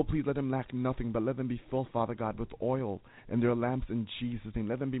 Oh, please let them lack nothing, but let them be filled, Father God, with oil in their lamps in Jesus' name.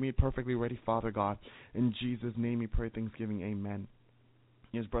 Let them be made perfectly ready, Father God. In Jesus' name we pray thanksgiving. Amen.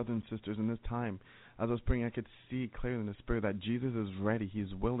 Yes, brothers and sisters, in this time, as I was praying, I could see clearly in the Spirit that Jesus is ready.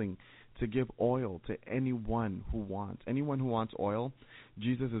 He's willing to give oil to anyone who wants. Anyone who wants oil,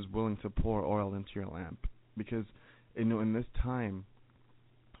 Jesus is willing to pour oil into your lamp. Because, in this time,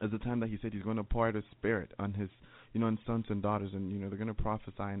 is the time that he said he's going to pour out his Spirit on his, on sons and daughters, and, they're going to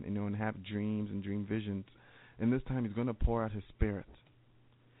prophesy and, and have dreams and dream visions. In this time, he's going to pour out his Spirit.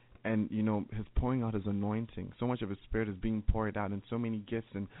 And, his pouring out his anointing. So much of his Spirit is being poured out in so many gifts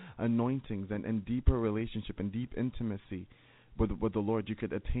and anointings and deeper relationship and deep intimacy with the Lord you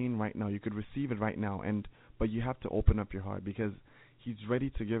could attain right now. You could receive it right now. But you have to open up your heart, because he's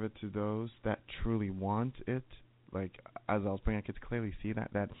ready to give it to those that truly want it. Like, as I was praying, I could clearly see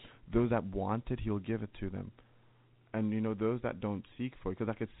that those that want it, he'll give it to them. And, those that don't seek for it,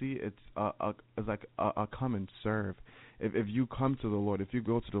 because I could see it's like a come and serve. If you come to the Lord, if you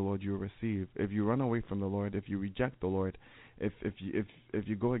go to the Lord, you will receive. If you run away from the Lord, if you reject the Lord, if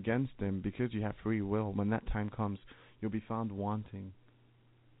you go against him, because you have free will, when that time comes, you'll be found wanting.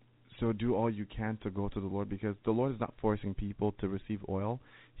 So do all you can to go to the Lord, because the Lord is not forcing people to receive oil.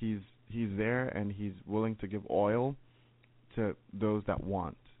 He's there, and he's willing to give oil to those that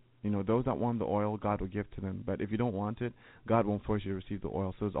want. Those that want the oil, God will give to them. But if you don't want it, God won't force you to receive the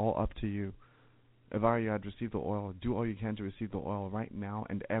oil. So it's all up to you. If I were you, I'd receive the oil. Do all you can to receive the oil right now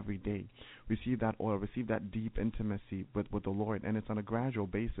and every day. Receive that oil. Receive that deep intimacy with the Lord. And it's on a gradual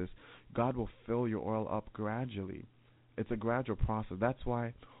basis. God will fill your oil up gradually. It's a gradual process. That's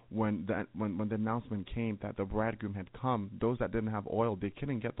why when the announcement came that the bridegroom had come, those that didn't have oil, they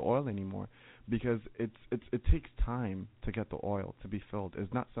couldn't get the oil anymore, because it takes time to get the oil to be filled.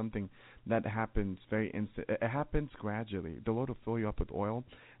 It's not something that happens very instant. It happens gradually. The Lord will fill you up with oil,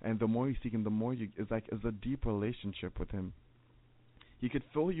 and the more you seek him, the more it's a deep relationship with him. He could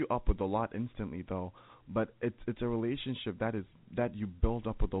fill you up with a lot instantly, though, but it's a relationship that you build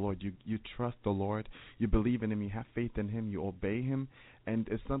up with the Lord. You trust the Lord, you believe in him, you have faith in him, you obey him, and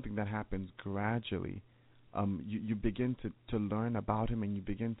it's something that happens gradually. You begin to learn about him, and you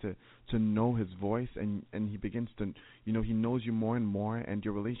begin to know his voice, and he begins to, he knows you more and more, and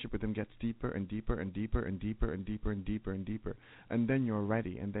your relationship with him gets deeper and deeper and deeper and deeper and deeper and deeper and deeper, and then you're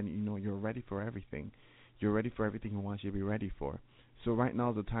ready, and then you're ready for everything. You're ready for everything he wants you to be ready for. So right now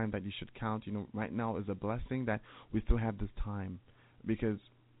is the time that you should count. Right now is a blessing that we still have this time, because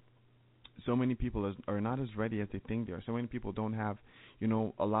so many people are not as ready as they think they are. So many people don't have,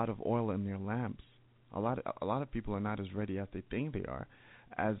 a lot of oil in their lamps. A lot of people are not as ready as they think they are.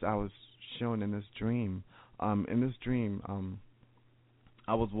 As I was shown in this dream, I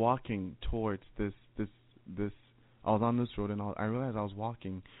was walking towards this. I was on this road, and I realized I was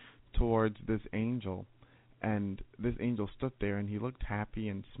walking towards this angel. And this angel stood there, and he looked happy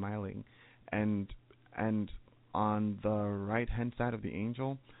and smiling. And on the right-hand side of the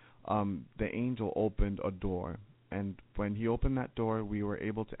angel opened a door. And when he opened that door, we were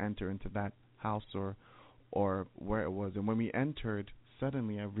able to enter into that house or where it was. And when we entered,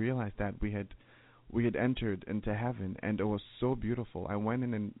 suddenly I realized that we had entered into heaven, and it was so beautiful. I went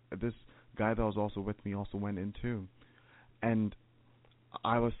in, and this guy that was also with me also went in too. And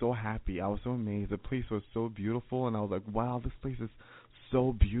I was so happy. I was so amazed. The place was so beautiful, and I was like, wow, this place is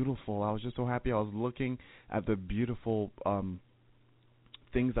so beautiful. I was just so happy. I was looking at the beautiful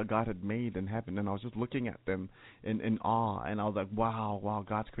things that God had made in heaven, and I was just looking at them in awe, and I was like, wow,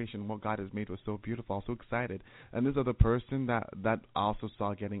 God's creation, what God has made was so beautiful. I was so excited. And this other person that I also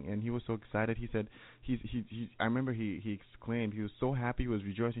saw getting in, he was so excited. He said, I remember he exclaimed, he was so happy, he was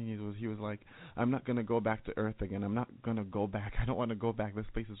rejoicing. He was like, I'm not going to go back to earth again. I'm not going to go back. I don't want to go back. This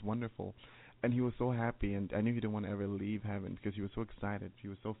place is wonderful. And he was so happy, and I knew he didn't want to ever leave heaven, because he was so excited. He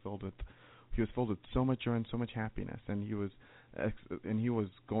was filled with so much joy and so much happiness, and he was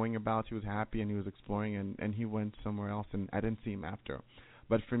going about, he was happy, and he was exploring, and he went somewhere else, and I didn't see him after.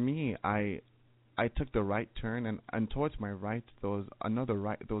 But for me, I I took the right turn, and towards my right there was another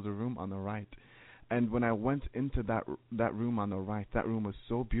right. There was a room on the right, and when I went into that room on the right, that room was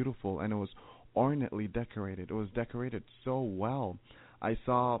so beautiful, and it was ornately decorated. It was decorated so well. I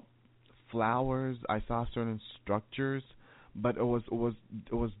saw flowers. I saw certain structures, but it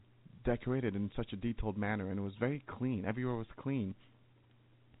was decorated in such a detailed manner, and it was very clean. Everywhere was clean,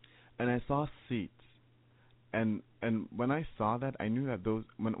 and I saw seats. And when I saw that, I knew that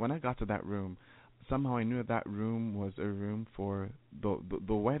when I got to that room, somehow I knew that room was a room for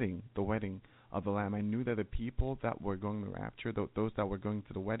the wedding of the Lamb. I knew that the people that were going to rapture, those that were going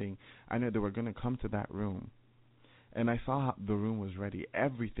to the wedding, I knew they were going to come to that room. And I saw how the room was ready.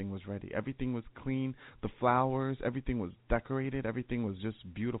 Everything was ready. Everything was clean. The flowers, everything was decorated. Everything was just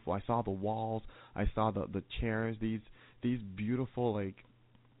beautiful. I saw the walls. I saw the chairs. These beautiful, like,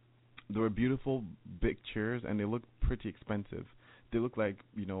 they were beautiful big chairs, and they looked pretty expensive. They looked like,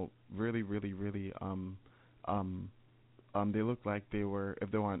 really, really, really they looked like they were,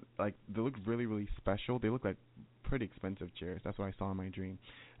 if they weren't, like, they looked really, really special. They looked like pretty expensive chairs. That's what I saw in my dream.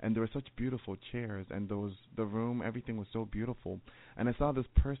 And there were such beautiful chairs, and the room, everything was so beautiful. And I saw this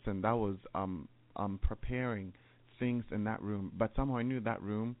person that was preparing things in that room, but somehow I knew that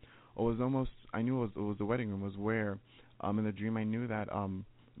room, I knew it was the wedding room, was where, in the dream I knew that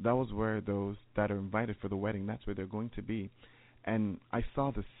that was where those that are invited for the wedding, that's where they're going to be. And I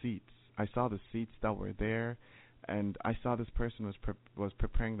saw the seats. I saw the seats that were there, and I saw this person was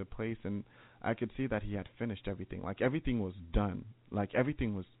preparing the place, and I could see that he had finished everything. Like, everything was done.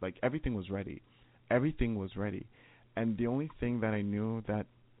 Everything was ready. Everything was ready. And the only thing that I knew that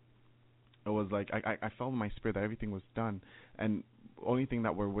it was like, I felt in my spirit that everything was done, and only thing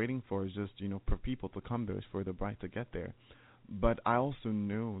that we're waiting for is just, for people to come there, for the bride to get there. But I also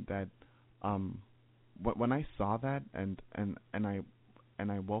knew that when I saw that, and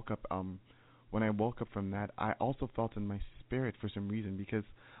I woke up, when I woke up from that, I also felt in my spirit for some reason, because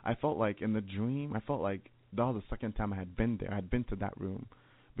I felt like in the dream, I felt like that was the second time I had been there. I had been to that room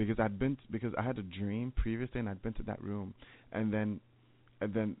because I had a dream previously, and I'd been to that room, and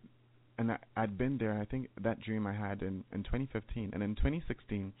I'd been there. I think that dream I had in 2015, and in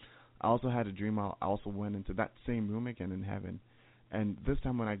 2016. I also had a dream. I also went into that same room again in heaven, and this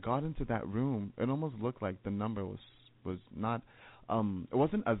time when I got into that room, it almost looked like the number was not. It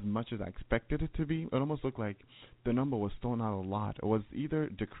wasn't as much as I expected it to be. It almost looked like the number was still not a lot. It was either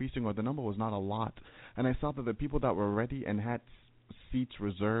decreasing or the number was not a lot. And I saw that the people that were ready and had seats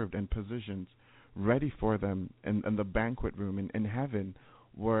reserved and positions ready for them in the banquet room in heaven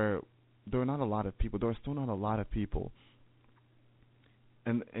there were not a lot of people. There were still not a lot of people.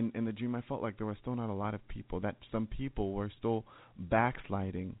 And in the dream, I felt like there were still not a lot of people. That some people were still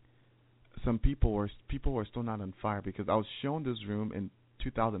backsliding. Some people were still not on fire, because I was shown this room in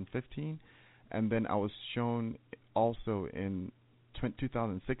 2015, and then I was shown also in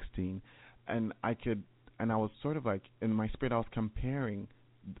 2016, and I was sort of like in my spirit I was comparing,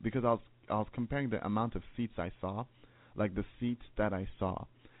 because I was comparing the amount of seats I saw, like the seats that I saw,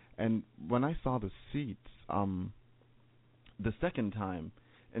 and when I saw the seats, the second time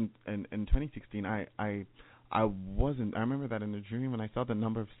in 2016, I remember that in the dream when I saw the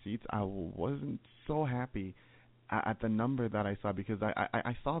number of seats, I wasn't so happy at the number that I saw, because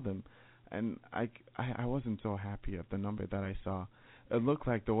I saw them, and I wasn't so happy at the number that I saw. It looked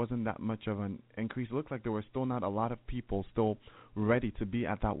like there wasn't that much of an increase. It looked like there were still not a lot of people still ready to be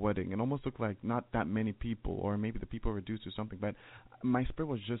at that wedding. It almost looked like not that many people, or maybe the people reduced or something, but my spirit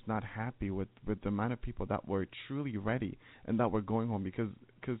was just not happy with the amount of people that were truly ready and that were going home, because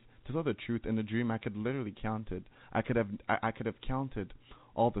to tell the truth, in the dream I could literally count it. I could have counted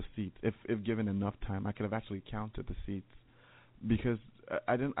all the seats if given enough time. I could have actually counted the seats, because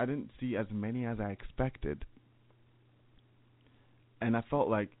I didn't see as many as I expected. And I felt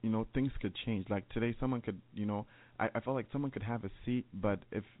like, things could change. Like today, someone could, I felt like someone could have a seat, but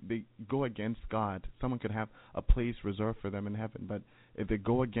if they go against God, someone could have a place reserved for them in heaven. But if they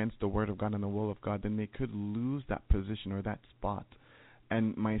go against the Word of God and the will of God, then they could lose that position or that spot.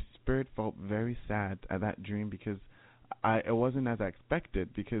 And my spirit felt very sad at that dream, because it wasn't as I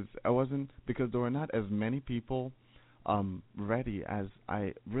expected, because there were not as many people ready as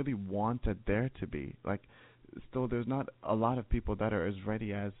I really wanted there to be. Like, still there's not a lot of people that are as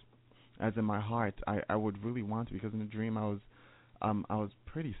ready as in my heart I would really want to, because in the dream I was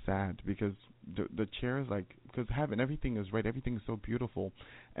pretty sad, because the chairs, like, because heaven, everything is right, everything is so beautiful,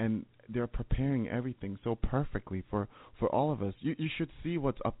 and they're preparing everything so perfectly for all of us. You should see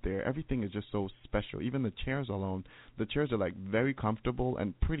what's up there. Everything is just so special. Even the chairs alone, the chairs are like very comfortable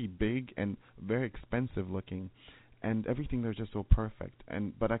and pretty big and very expensive looking, and everything there's just so perfect.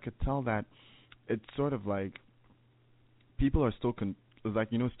 But I could tell that it's sort of like people are still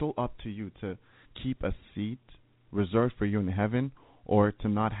it's still up to you to keep a seat reserved for you in heaven, or to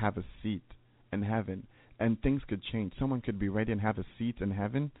not have a seat in heaven. And things could change. Someone could be ready and have a seat in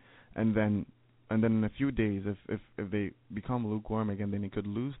heaven, and then in a few days, if they become lukewarm again, then they could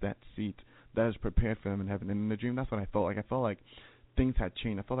lose that seat that is prepared for them in heaven. And in the dream, that's what I felt like. I felt like things had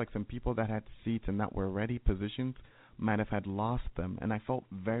changed. I felt like some people that had seats and that were ready positions might have had lost them, and I felt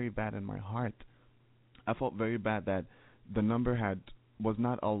very bad in my heart. I felt very bad that the number was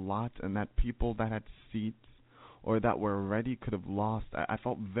not a lot, and that people that had seats or that were ready could have lost. I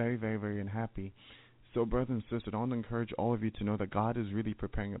felt very, very, very unhappy. So, brothers and sisters, I want to encourage all of you to know that God is really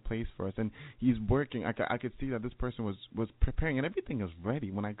preparing a place for us, and He's working. I could see that this person was preparing, and everything is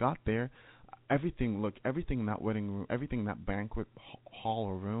ready. When I got there, everything in that wedding room, everything in that banquet hall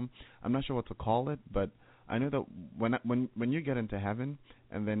or room, I'm not sure what to call it, but I know that when you get into heaven,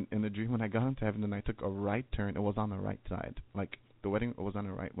 and then in the dream when I got into heaven and I took a right turn, it was on the right side. Like, the wedding was on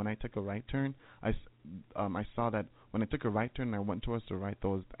the right. When I took a right turn, I saw that when I took a right turn and I went towards the right,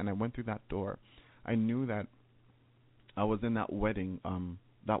 and I went through that door, I knew that I was in that wedding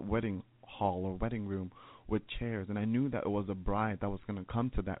hall or wedding room with chairs, and I knew that it was a bride that was going to come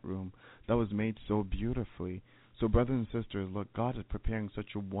to that room that was made so beautifully. So, brothers and sisters, look, God is preparing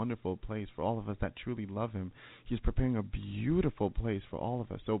such a wonderful place for all of us that truly love Him. He's preparing a beautiful place for all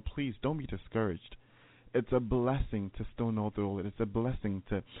of us. So please don't be discouraged. It's a blessing to still know the Lord. It's a blessing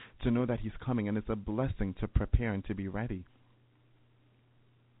to know that He's coming, and it's a blessing to prepare and to be ready.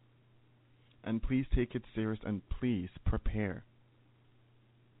 And please take it serious, and please prepare.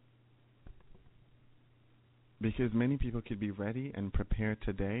 Because many people could be ready and prepared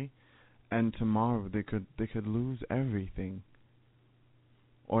today, and tomorrow they could lose everything.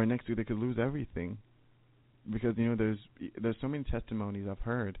 Or next week they could lose everything. Because there's so many testimonies I've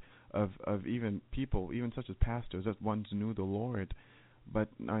heard of even people, even such as pastors, that once knew the Lord but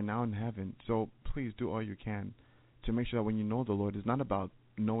are now in heaven. So please do all you can to make sure that when you know the Lord, it's not about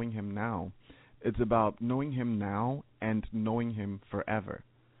knowing Him now. It's about knowing Him now and knowing Him forever.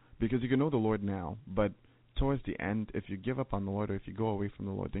 Because you can know the Lord now, but towards the end, if you give up on the Lord or if you go away from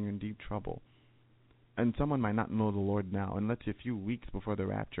the Lord, then you're in deep trouble. And someone might not know the Lord now, and let's say a few weeks before the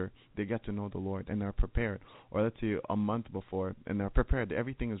rapture, they get to know the Lord and they're prepared. Or let's say a month before, and they're prepared.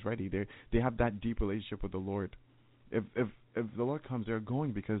 Everything is ready. They have that deep relationship with the Lord. If the Lord comes, they're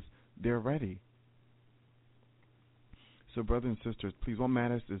going because they're ready. So, brothers and sisters, please, what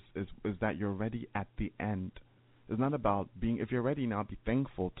matters is that you're ready at the end. It's not about if you're ready now, be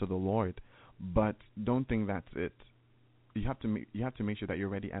thankful to the Lord, but don't think that's it. You have to make sure that you're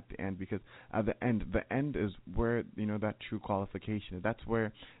ready at the end, because at the end is where that true qualification is. That's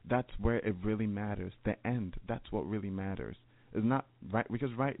where it really matters. The end, that's what really matters. It's not right,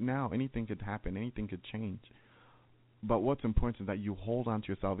 because right now anything could happen, anything could change. But what's important is that you hold on to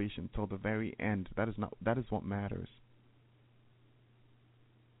your salvation till the very end. That is what matters.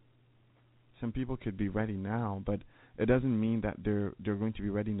 Some people could be ready now, but it doesn't mean that they're going to be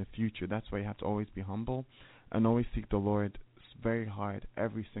ready in the future. That's why you have to always be humble and always seek the Lord very hard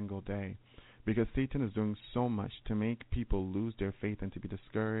every single day, because Satan is doing so much to make people lose their faith and to be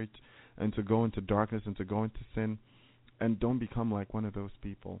discouraged and to go into darkness and to go into sin. And don't become like one of those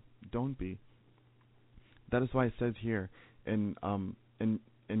people. Don't be. That is why it says here in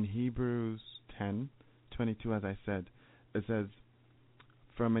Hebrews 10:22, as I said, it says,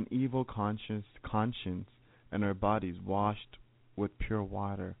 "From an evil conscience and our bodies washed with pure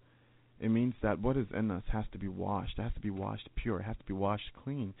water." It means that what is in us has to be washed. It has to be washed pure. It has to be washed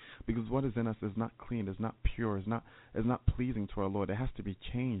clean. Because what is in us is not clean, is not pure, is not pleasing to our Lord. It has to be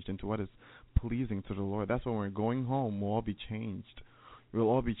changed into what is pleasing to the Lord. That's when we're going home, we'll all be changed. We'll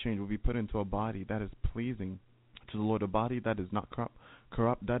all be changed. We'll be put into a body that is pleasing to the Lord, a body that is not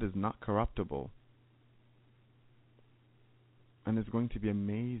corrupt, that is not corruptible. And it's going to be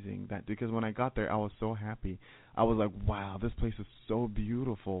amazing, because when I got there, I was so happy. I was like, wow, this place is so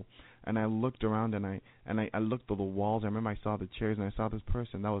beautiful. And I looked around and I looked at the walls. I remember I saw the chairs and I saw this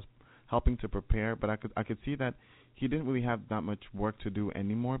person that was helping to prepare, but I could see that he didn't really have that much work to do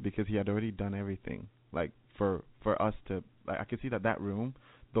anymore, because he had already done everything. Like for us to, I could see that room,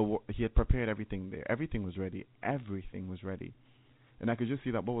 he had prepared everything there. Everything was ready. Everything was ready. And I could just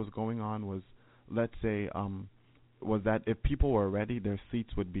see that what was going on was, let's say, was that if people were ready, their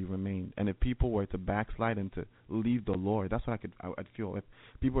seats would be remained, and if people were to backslide and to leave the Lord, that's what I'd feel. If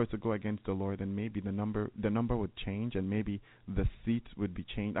people were to go against the Lord, then maybe the number would change, and maybe the seats would be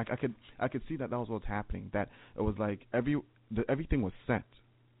changed. I could see that was what's happening. That it was like everything was set.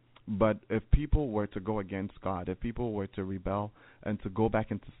 But if people were to go against God, if people were to rebel and to go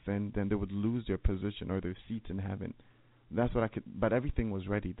back into sin, then they would lose their position or their seat in heaven. That's what I could. But everything was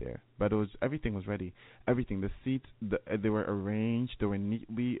ready there. But everything was ready. Everything. The seats. They were arranged. They were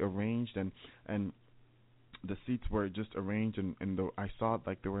neatly arranged, and the seats were just arranged. And I saw it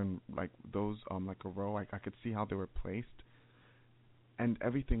like they were in like those like a row. I could see how they were placed, and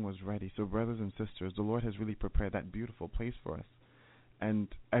everything was ready. So brothers and sisters, the Lord has really prepared that beautiful place for us. And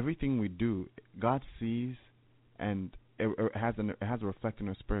everything we do, God sees, and it has a reflect in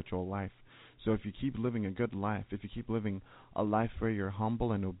our spiritual life. So if you keep living a good life, if you keep living a life where you're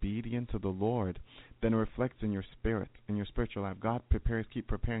humble and obedient to the Lord, then it reflects in your spirit, in your spiritual life. God keep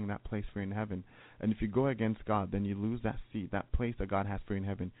preparing that place for you in heaven. And if you go against God, then you lose that seat, that place that God has for you in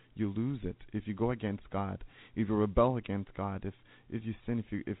heaven. You lose it. If you go against God, if you rebel against God, if you sin,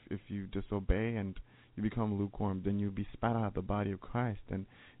 if you disobey and you become lukewarm, then you'll be spat out of the body of Christ. And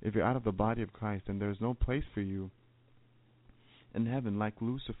if you're out of the body of Christ, then there's no place for you in heaven. Like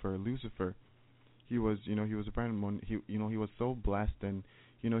Lucifer, he was a friend. He was so blessed, and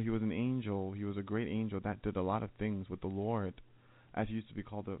he was an angel. He was a great angel that did a lot of things with the Lord, as he used to be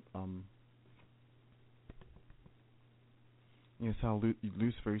called Yes, how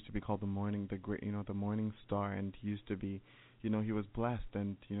Lucifer used to be called the morning star, and he used to be, he was blessed,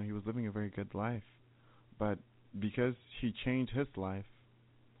 and he was living a very good life. But because he changed his life,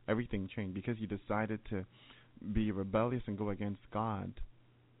 everything changed. Because he decided to be rebellious and go against God,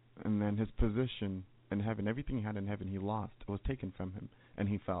 and then his position in heaven, everything he had in heaven, he lost. It was taken from him, and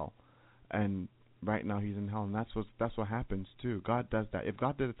he fell. And right now he's in hell, and that's what happens too. God does that. If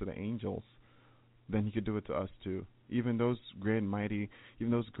God did it to the angels, then he could do it to us too. Even those great and mighty,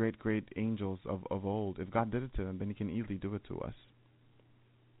 even those great angels of old, if God did it to them, then he can easily do it to us.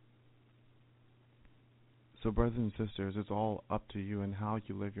 So brothers and sisters, it's all up to you and how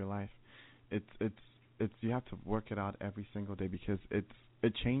you live your life. It's you have to work it out every single day, because it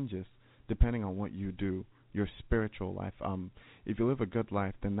changes depending on what you do, your spiritual life. If you live a good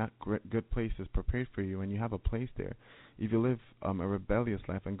life, then that good place is prepared for you, and you have a place there. If you live a rebellious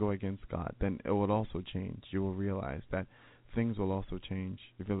life and go against God, then it will also change. You will realize that things will also change.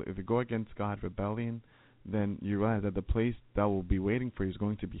 If you go against God, rebellion, then you realize that the place that will be waiting for you is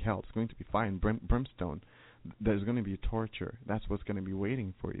going to be hell. It's going to be fire and brimstone. There's going to be torture. That's what's going to be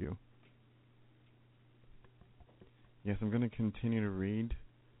waiting for you. Yes, I'm going to continue to read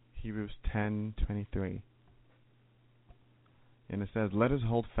Hebrews 10:23. And it says, "Let us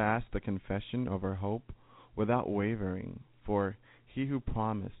hold fast the confession of our hope without wavering, for he who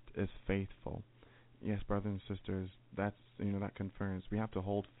promised is faithful." Yes, brothers and sisters, that confirms we have to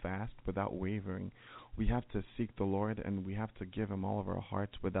hold fast without wavering. We have to seek the Lord, and we have to give him all of our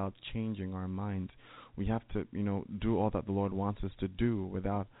hearts without changing our minds. We have to, do all that the Lord wants us to do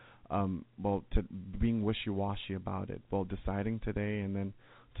without, to being wishy-washy about it. Deciding today and then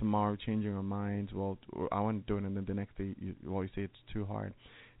tomorrow changing our minds. I want to do it, and then the next day, you say it's too hard.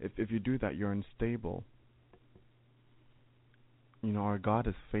 If you do that, you're unstable. Our God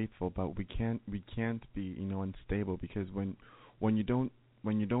is faithful, but we can't be, unstable, because when you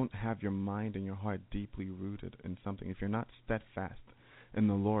don't have your mind and your heart deeply rooted in something, if you're not steadfast in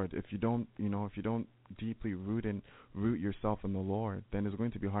the Lord, if you don't deeply root yourself in the Lord, then it's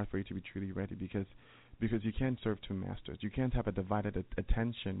going to be hard for you to be truly ready, because you can't serve two masters. You can't have a divided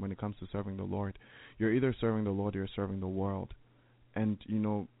attention when it comes to serving the Lord. You're either serving the Lord or you're serving the world. And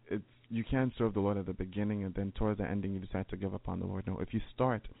you can't serve the Lord at the beginning and then towards the ending you decide to give up on the Lord. No, if you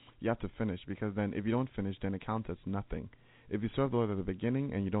start, you have to finish, because then if you don't finish, then it counts as nothing. If you serve the Lord at the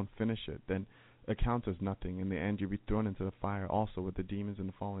beginning and you don't finish it, then it counts as nothing. In the end, you'll be thrown into the fire also with the demons and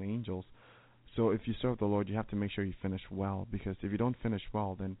the fallen angels. So if you serve the Lord, you have to make sure you finish well, because if you don't finish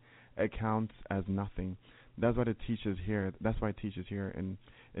well, then it counts as nothing. That's what it teaches here. That's why it teaches here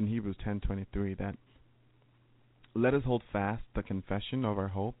in Hebrews 10:23 that let us hold fast the confession of our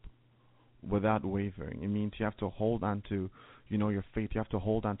hope without wavering. It means you have to hold on to, your faith. You have to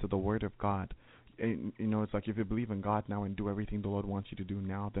hold on to the Word of God. It's like if you believe in God now and do everything the Lord wants you to do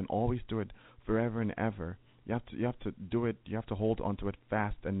now, then always do it forever and ever. You have to do it. You have to hold on to it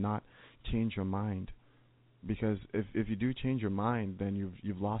fast and not change your mind. Because if you do change your mind, then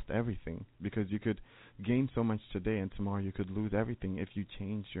you've lost everything. Because you could gain so much today, and tomorrow you could lose everything if you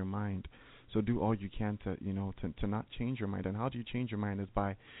change your mind. So do all you can to not change your mind. And how do you change your mind? Is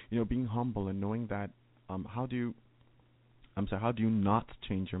by being humble and knowing that. How do you not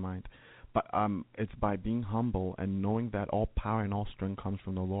change your mind? But it's by being humble and knowing that all power and all strength comes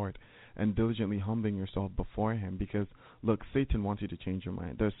from the Lord, and diligently humbling yourself before Him, because Look, Satan wants you to change your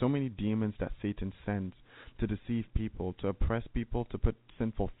mind. There's so many demons that Satan sends to deceive people, to oppress people, to put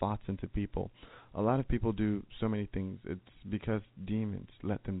sinful thoughts into people. A lot of people do so many things. It's because demons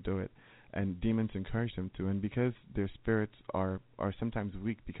let them do it, and demons encourage them to. And because their spirits are sometimes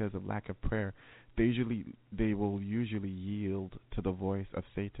weak because of lack of prayer, they will usually yield to the voice of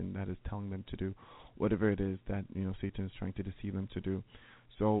Satan that is telling them to do whatever it is that Satan is trying to deceive them to do.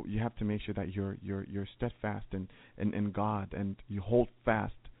 So you have to make sure that you're steadfast in God, and you hold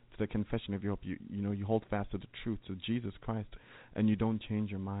fast to the confession of your hope. You hold fast to the truth, to Jesus Christ, and you don't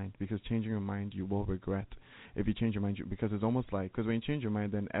change your mind, because changing your mind you will regret. If you change your mind, because it's almost like, because when you change your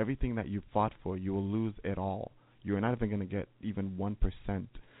mind, then everything that you fought for, you will lose it all. You're not even going to get even 1%.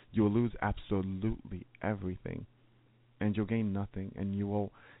 You will lose absolutely everything, and you'll gain nothing, and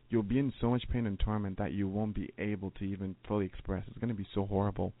you'll be in so much pain and torment that you won't be able to even fully express. It's going to be so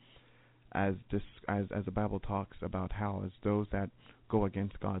horrible, as the Bible talks about how, as those that go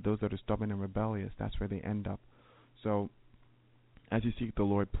against God, those that are stubborn and rebellious, that's where they end up. So as you seek the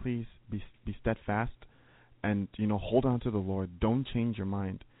Lord, please be steadfast, and hold on to the Lord. Don't change your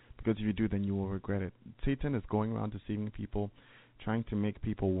mind, because if you do, then you will regret it. Satan is going around deceiving people, trying to make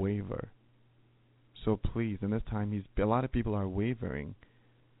people waver. So please, in this time, a lot of people are wavering.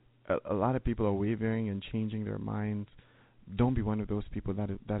 A lot of people are wavering and changing their minds. Don't be one of those people that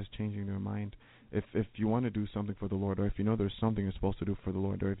is changing their mind. If you want to do something for the Lord, or if you know there's something you're supposed to do for the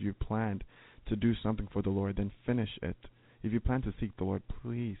Lord, or if you planned to do something for the Lord, then finish it. If you plan to seek the Lord,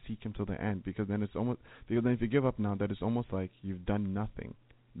 please seek Him till the end, because then if you give up now, that it's almost like you've done nothing.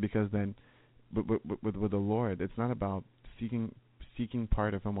 Because then, with the Lord, it's not about seeking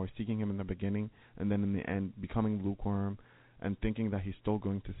part of Him, or seeking Him in the beginning and then in the end becoming lukewarm and thinking that He's still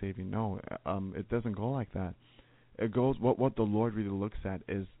going to save you. No, it doesn't go like that. It goes, what the Lord really looks at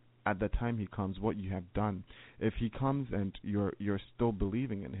is, at the time He comes, what you have done. If He comes and you're still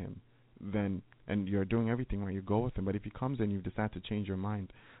believing in Him, then, and you're doing everything right, you go with Him. But if He comes and you decide to change your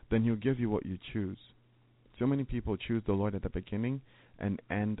mind, then He'll give you what you choose. So many people choose the Lord at the beginning and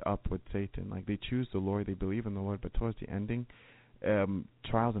end up with Satan. Like, they choose the Lord, they believe in the Lord, but towards the ending,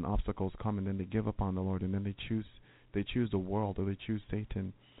 trials and obstacles come, and then they give up on the Lord, and then they choose the world, or they choose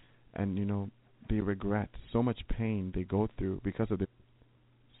Satan, and they regret so much pain they go through because of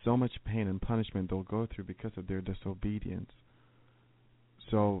so much pain and punishment they'll go through because of their disobedience.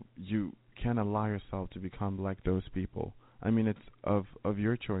 So you can't allow yourself to become like those people. I mean, it's of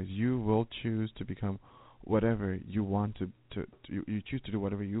your choice. You will choose to become whatever you want you choose to do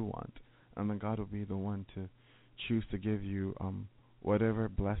whatever you want, and then God will be the one to choose to give you whatever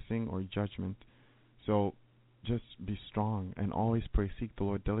blessing or judgment. So just be strong and always pray, seek the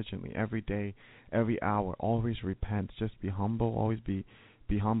Lord diligently every day, every hour. Always repent. Just be humble. Always be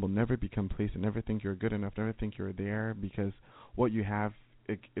humble. Never be complacent. Never think you're good enough. Never think you're there, because what you have,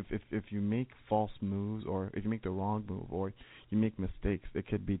 if you make false moves, or if you make the wrong move, or you make mistakes, it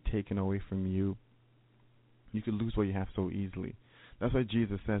could be taken away from you. You could lose what you have so easily. That's why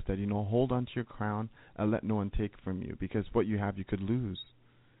Jesus says that, hold on to your crown and let no one take from you, because what you have you could lose.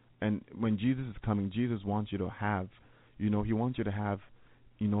 And when Jesus is coming, Jesus wants you to have, He wants you to have,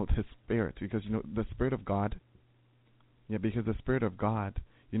 His Spirit, because, the Spirit of God, because the Spirit of God,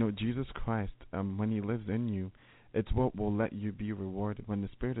 Jesus Christ, when He lives in you, it's what will let you be rewarded. When the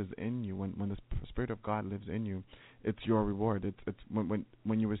Spirit is in you, when the Spirit of God lives in you, it's your reward. It's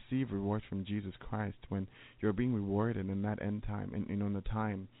when you receive reward from Jesus Christ, when you're being rewarded in that end time, and in the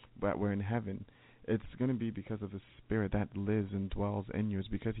time that we're in heaven, it's going to be because of the Spirit that lives and dwells in you. It's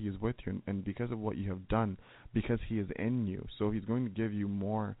because He is with you, and because of what you have done, because He is in you. So He's going to give you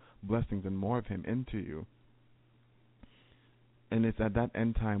more blessings and more of Him into you. And it's at that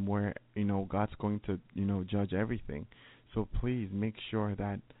end time where, God's going to, judge everything. So please make sure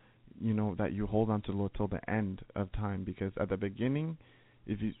that, that you hold on to the Lord till the end of time, because at the beginning,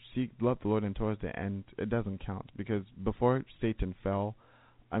 if you love the Lord, and towards the end, it doesn't count. Because before Satan fell,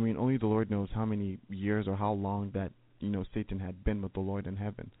 only the Lord knows how many years or how long that, Satan had been with the Lord in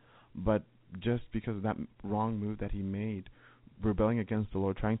heaven. But just because of that wrong move that he made, rebelling against the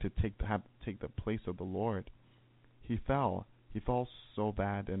Lord, trying to take the place of the Lord, he fell. He fell so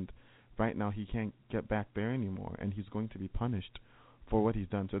bad, and right now he can't get back there anymore, and he's going to be punished for what he's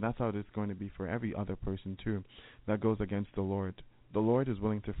done. So that's how it is going to be for every other person too that goes against the Lord. The Lord is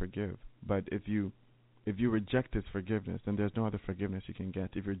willing to forgive, but if you reject His forgiveness, then there's no other forgiveness you can get.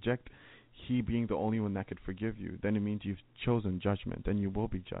 If you reject He being the only one that could forgive you, then it means you've chosen judgment, and you will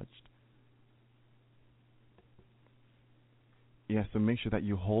be judged. So make sure that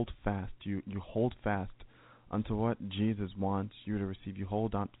you hold fast. You hold fast unto what Jesus wants you to receive. You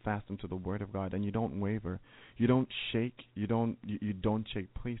hold on fast unto the Word of God, and you don't waver. You don't shake. You don't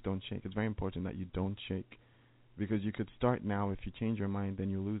shake. Please don't shake. It's very important that you don't shake, because you could start now. If you change your mind, then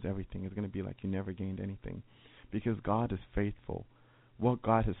you lose everything. It's going to be like you never gained anything, because God is faithful. What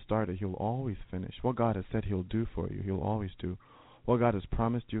God has started, He'll always finish. What God has said He'll do for you, He'll always do. What God has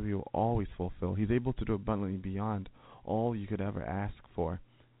promised you, He'll always fulfill. He's able to do abundantly beyond all you could ever ask for.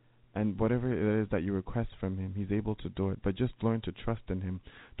 And whatever it is that you request from Him, He's able to do it. But just learn to trust in Him.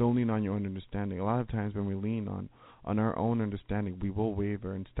 Don't lean on your own understanding. A lot of times when we lean on our own understanding, we will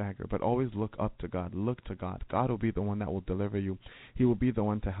waver and stagger. But always look up to God. Look to God. God will be the one that will deliver you. He will be the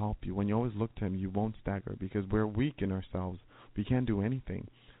one to help you. When you always look to Him, you won't stagger, because we're weak in ourselves. We can't do anything.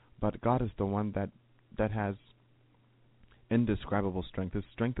 But God is the one that has indescribable strength. His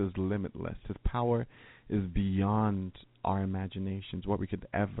strength is limitless. His power is beyond our imaginations, what we could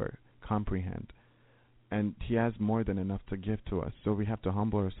ever comprehend. And He has more than enough to give to us. So we have to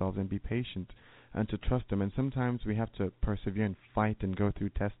humble ourselves and be patient and to trust Him. And sometimes we have to persevere and fight and go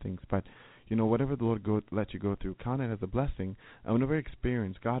through testings. But, whatever the Lord let you go through, count it as a blessing. And whenever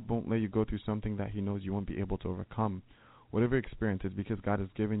experience, God won't let you go through something that He knows you won't be able to overcome. Whatever experience is because God has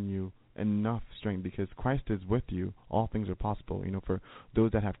given you enough strength, because Christ is with you. All things are possible, for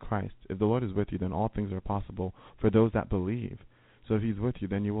those that have Christ. If the Lord is with you, then all things are possible for those that believe. So if He's with you,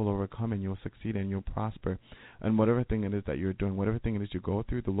 then you will overcome and you'll succeed and you'll prosper. And whatever thing it is that you're doing, whatever thing it is you go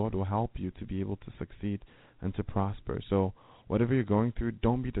through, the Lord will help you to be able to succeed and to prosper. So whatever you're going through,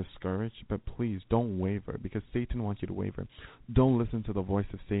 don't be discouraged, but please don't waver, because Satan wants you to waver. Don't listen to the voice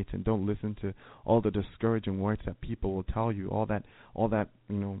of Satan. Don't listen to all the discouraging words that people will tell you, all that,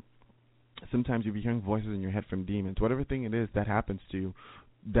 sometimes you'll be hearing voices in your head from demons. Whatever thing it is that happens to you,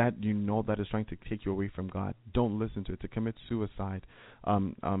 that that is trying to take you away from God, don't listen to it. To commit suicide,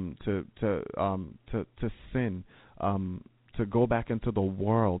 to sin, to go back into the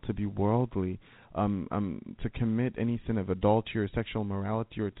world, to be worldly, to commit any sin of adultery or sexual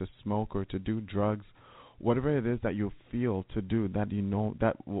immorality, or to smoke or to do drugs, whatever it is that you feel to do,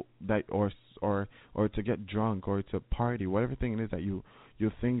 or to get drunk or to party, whatever thing it is that you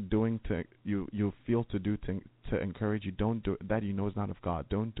think doing you feel to do to encourage you, don't do it. That is not of God,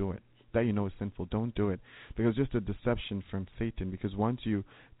 don't do it. That is sinful, don't do it, because it's just a deception from Satan. Because once you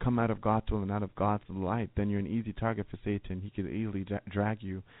come out of God's will and out of God's light, then you're an easy target for Satan. He could easily drag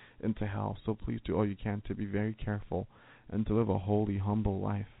you into hell. So please do all you can to be very careful and to live a holy, humble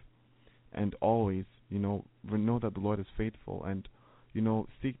life. And always, know that the Lord is faithful, and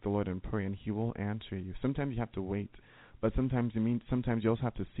seek the Lord and pray, and He will answer you. Sometimes you have to wait, but sometimes you also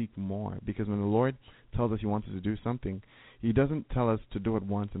have to seek more, because when the Lord tells us He wants us to do something, He doesn't tell us to do it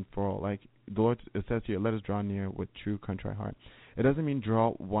once and for all. Like the Lord, it says here, let us draw near with true contrite heart. It doesn't mean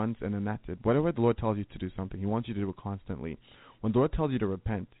draw once and then that's it. Whatever the Lord tells you to do something, He wants you to do it constantly. When the Lord tells you to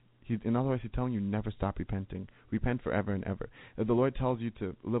repent, in other words, He's telling you never stop repenting. Repent forever and ever. If the Lord tells you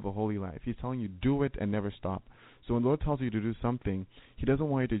to live a holy life, He's telling you do it and never stop. So when the Lord tells you to do something, He doesn't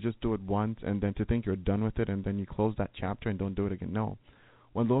want you to just do it once and then to think you're done with it and then you close that chapter and don't do it again. No.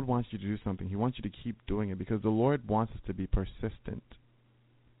 When the Lord wants you to do something, He wants you to keep doing it, because the Lord wants us to be persistent.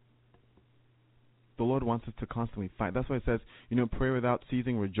 The Lord wants us to constantly fight. That's why it says, pray without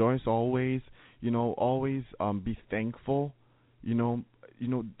ceasing, rejoice always, always be thankful.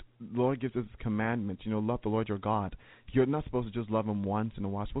 The Lord gives us commandments. Love the Lord your God. You're not supposed to just love Him once in a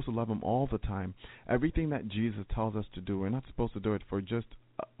while. You're supposed to love Him all the time. Everything that Jesus tells us to do, we're not supposed to do it for just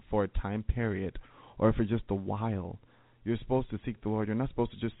for a time period or for just a while. You're supposed to seek the Lord. You're not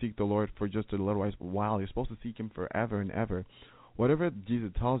supposed to just seek the Lord for just a little while. You're supposed to seek Him forever and ever. Whatever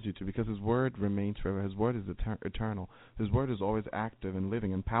Jesus tells you to, because His word remains forever. His word is eternal. His word is always active and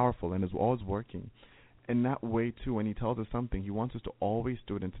living and powerful and is always working. In that way, too, when He tells us something, He wants us to always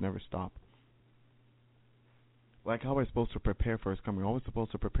do it and to never stop. Like how we're supposed to prepare for His coming. We're always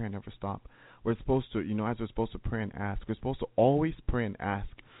supposed to prepare and never stop. We're supposed to, as we're supposed to pray and ask, we're supposed to always pray and ask.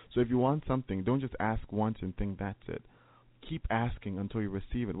 So if you want something, don't just ask once and think that's it. Keep asking until you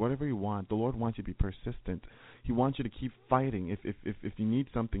receive it. Whatever you want, the Lord wants you to be persistent. He wants you to keep fighting. If you need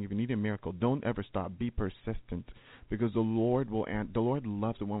something, if you need a miracle, don't ever stop. Be persistent, because the Lord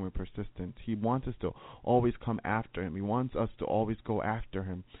loves it when we're persistent. He wants us to always come after Him. He wants us to always go after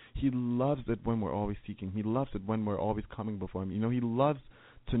Him. He loves it when we're always seeking. He loves it when we're always coming before Him. He loves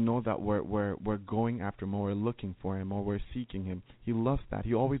to know that we're going after Him, or we're looking for Him, or we're seeking Him. He loves that.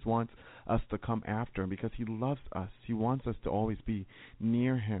 He always wants us to come after Him because He loves us. He wants us to always be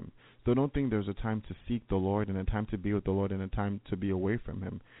near Him. So don't think there's a time to seek the Lord and a time to be with the Lord and a time to be away from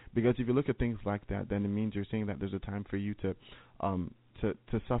Him. Because if you look at things like that, then it means you're saying that there's a time for you to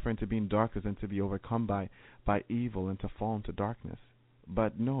to suffer and to be in darkness and to be overcome by evil and to fall into darkness.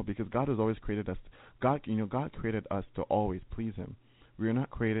 But no, because God has always created us. God created us to always please Him. We are not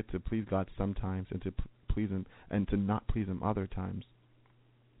created to please God sometimes and to please Him and to not please Him other times.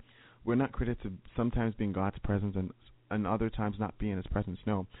 We're not created to sometimes be in God's presence and other times not be in His presence.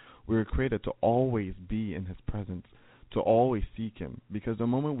 No, we were created to always be in His presence, to always seek Him. Because the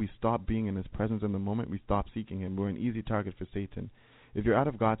moment we stop being in His presence and the moment we stop seeking Him, we're an easy target for Satan. If you're out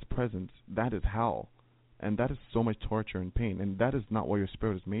of God's presence, that is hell. And that is so much torture and pain. And that is not what your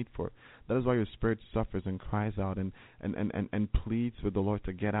spirit is made for. That is why your spirit suffers and cries out and pleads with the Lord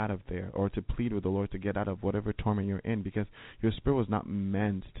to get out of there, or to plead with the Lord to get out of whatever torment you're in, because your spirit was not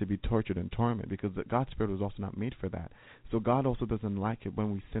meant to be tortured and tormented, because God's spirit was also not made for that. So God also doesn't like it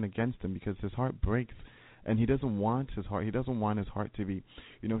when we sin against Him, because His heart breaks. And He doesn't want His heart. He doesn't want His heart to be,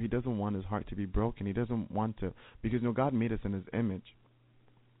 He doesn't want His heart to be broken. He doesn't want to, because God made us in His image.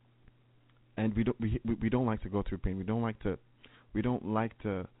 And we don't like to go through pain. We don't like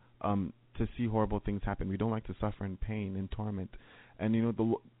to see horrible things happen. We don't like to suffer in pain and torment. And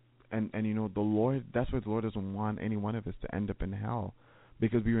the Lord, that's why the Lord doesn't want any one of us to end up in hell,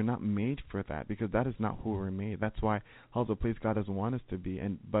 because we were not made for that. Because that is not who we're made. That's why hell's a place God doesn't want us to be.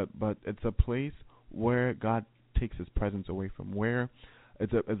 But it's a place where God takes His presence away from. Where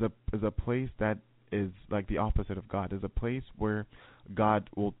it's a place that is like the opposite of God. It's a place where God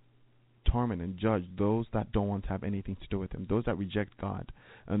will torment and judge those that don't want to have anything to do with Him, those that reject God,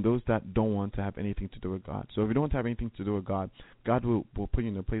 and those that don't want to have anything to do with God. So if you don't want to have anything to do with God, God will put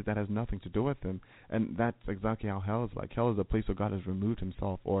you in a place that has nothing to do with Him, and that's exactly how hell is like. Hell is a place where God has removed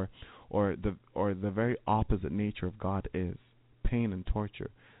Himself, or the very opposite nature of God is pain and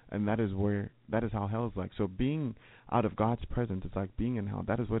torture, and that is how hell is like. So being out of God's presence is like being in hell.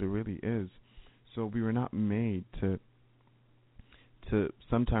 That is what it really is. So we were not made to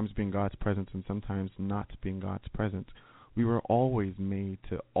sometimes be in God's presence and sometimes not be in God's presence. We were always made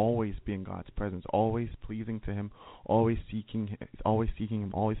to always be in God's presence, always pleasing to Him, always seeking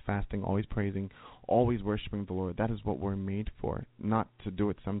Him, always fasting, always praising, always worshiping the Lord. That is what we're made for, not to do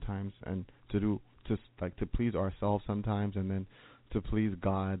it sometimes and to please ourselves sometimes, and then to please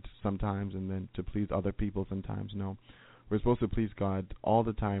God sometimes, and then to please other people sometimes. No, we're supposed to please God all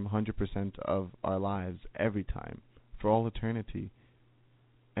the time, 100% of our lives, every time, for all eternity.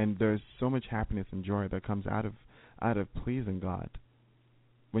 And there's so much happiness and joy that comes out of pleasing God.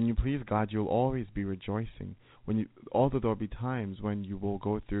 When you please God, you'll always be rejoicing. Although there'll be times when you will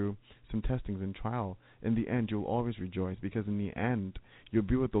go through some testings and trial, in the end you'll always rejoice, because in the end you'll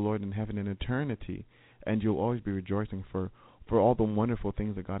be with the Lord in heaven in eternity, and you'll always be rejoicing for all the wonderful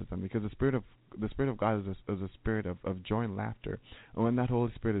things that God has done. Because the Spirit of God is a spirit of joy and laughter, and when that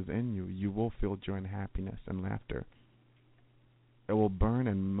Holy Spirit is in you, you will feel joy and happiness and laughter. It will burn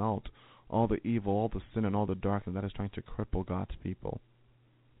and melt all the evil, all the sin, and all the darkness that is trying to cripple God's people.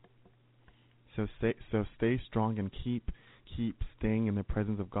 So stay strong and keep staying in the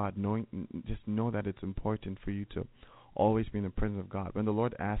presence of God. Just know that it's important for you to always be in the presence of God. When the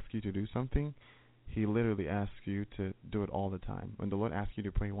Lord asks you to do something, He literally asks you to do it all the time. When the Lord asks you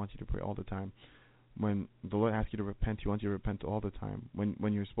to pray, He wants you to pray all the time. When the Lord asks you to repent, He wants you to repent all the time.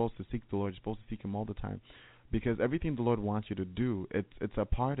 When you're supposed to seek the Lord, you're supposed to seek Him all the time. Because everything the Lord wants you to do, it's a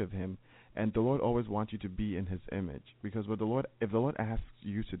part of Him, and the Lord always wants you to be in His image. Because if the Lord asks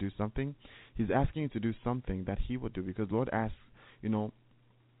you to do something, He's asking you to do something that He would do. Because the Lord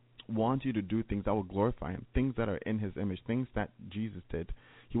wants you to do things that will glorify Him, things that are in His image, things that Jesus did.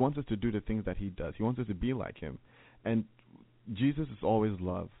 He wants us to do the things that He does. He wants us to be like Him. And Jesus is always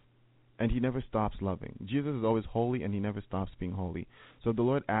love, and He never stops loving. Jesus is always holy, and He never stops being holy. So if the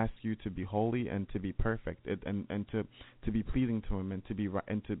Lord asks you to be holy and to be perfect, and to be pleasing to Him, and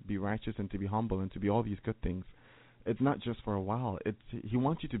to be righteous, and to be humble, and to be all these good things, it's not just for a while. He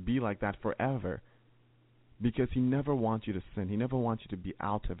wants you to be like that forever, because He never wants you to sin. He never wants you to be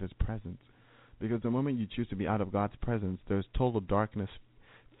out of His presence. Because the moment you choose to be out of God's presence, there's total darkness,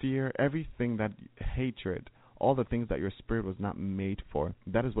 fear, everything that hatred, all the things that your spirit was not made for.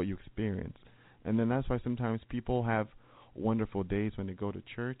 That is what you experience. And then that's why sometimes people have wonderful days when they go to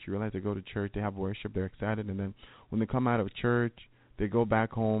church. You realize they go to church, they have worship, they're excited, and then when they come out of church, they go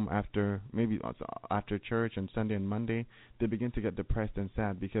back home after church and Sunday and Monday, they begin to get depressed and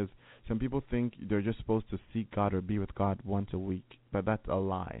sad, because some people think they're just supposed to seek God or be with God once a week. But that's a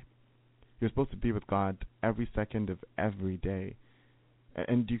lie. You're supposed to be with God every second of every day.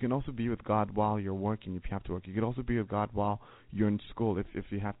 And you can also be with God while you're working, if you have to work. You can also be with God while you're in school, if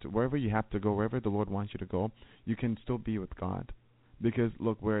you have to. Wherever you have to go, wherever the Lord wants you to go, you can still be with God. Because,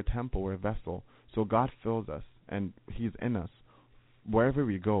 look, we're a temple, we're a vessel. So God fills us, and He's in us wherever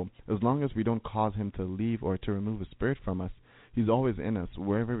we go, as long as we don't cause him to leave or to remove his spirit from us, he's always in us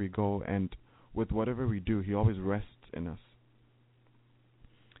wherever we go, and with whatever we do, he always rests in us.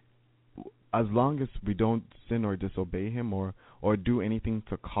 As long as we don't sin or disobey him or do anything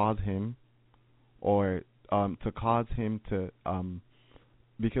to cause him or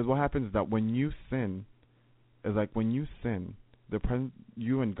because what happens is that when you sin,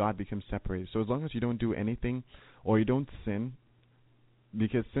 you and God become separated. So as long as you don't do anything or you don't sin,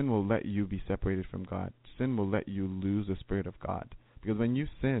 because sin will let you be separated from God. Sin will let you lose the Spirit of God. Because when you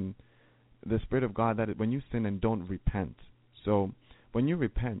sin, the Spirit of God, when you sin and don't repent, so when you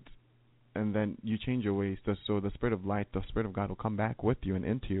repent and then you change your ways, so the Spirit of light, the Spirit of God will come back with you and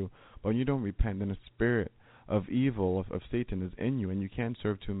into you. But when you don't repent, then the spirit of evil, of Satan is in you, and you can't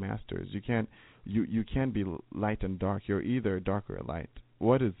serve two masters. You can't be light and dark. You're either dark or light.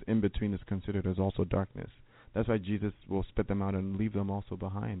 What is in between is considered as also darkness. That's why Jesus will spit them out and leave them also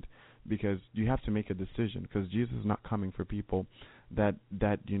behind, because you have to make a decision. Because Jesus is not coming for people that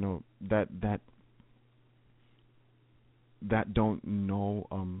don't know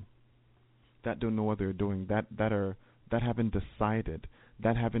what they're doing, that haven't decided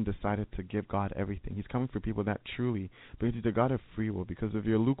to give God everything. He's coming for people that truly, because he's a God of free will. Because if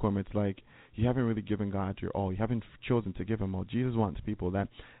you're lukewarm, it's like you haven't really given God your all. You haven't chosen to give him all. Jesus wants people that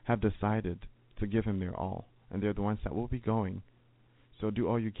have decided to give him their all, and they're the ones that will be going. So do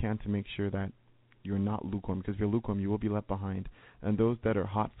all you can to make sure that you're not lukewarm, because if you're lukewarm, you will be left behind. And those that are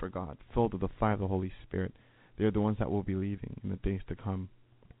hot for God, filled with the fire of the Holy Spirit, they're the ones that will be leaving in the days to come.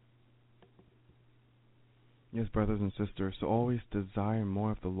 Yes, brothers and sisters, so always desire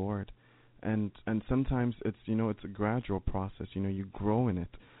more of the Lord. And sometimes it's a gradual process. You grow in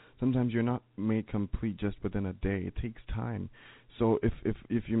it. Sometimes you're not made complete just within a day. It takes time. So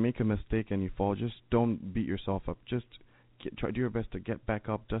if you make a mistake and you fall, just don't beat yourself up. Just do your best to get back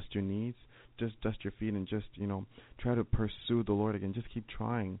up, dust your knees, just dust your feet, and just try to pursue the Lord again. Just keep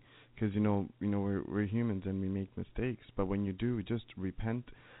trying, because we're humans and we make mistakes. But when you do, just repent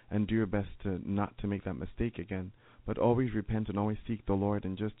and do your best to not to make that mistake again. But always repent and always seek the Lord,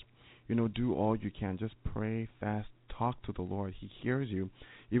 and just do all you can. Just pray, fast, talk to the Lord. He hears you.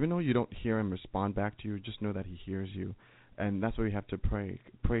 Even though you don't hear him respond back to you, just know that he hears you. And that's why you have to pray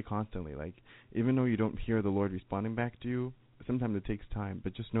constantly. Like, even though you don't hear the Lord responding back to you, sometimes it takes time,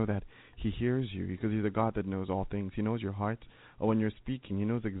 but just know that he hears you, because he's a God that knows all things. He knows your heart. Or when you're speaking, he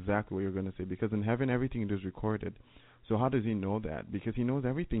knows exactly what you're going to say, because in heaven everything you do is recorded. So how does he know that? Because he knows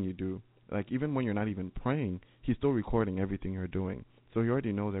everything you do. Like, even when you're not even praying, he's still recording everything you're doing. So he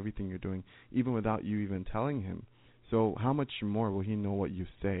already knows everything you're doing, even without you even telling him. So how much more will he know what you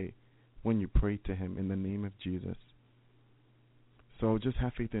say when you pray to him in the name of Jesus? So just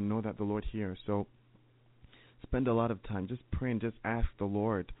have faith and know that the Lord hears. So spend a lot of time, just pray and just ask the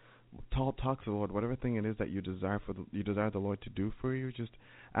Lord. Talk to the Lord, whatever thing it is that you desire the Lord to do for you. Just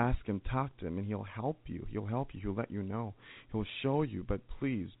ask him, talk to him, and he'll help you. He'll let you know. He'll show you. But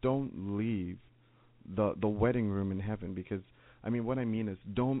please don't leave the wedding room in heaven, because what I mean is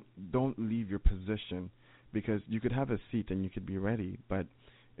don't leave your position, because you could have a seat and you could be ready, but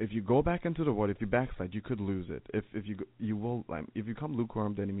if you go back into the world, if you backslide, you could lose it. If you come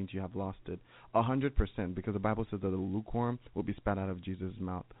lukewarm, then it means you have lost it 100%, because the Bible says that the lukewarm will be spat out of Jesus'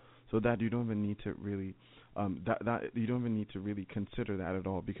 mouth. So that you don't even need to really consider that at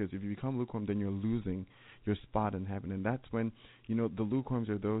all, because if you become lukewarm, then you're losing your spot in heaven. And that's when the lukewarms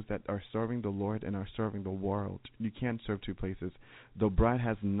are those that are serving the Lord and are serving the world. You can't serve two places. The bride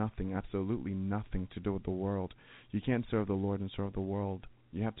has nothing, absolutely nothing to do with the world. You can't serve the Lord and serve the world.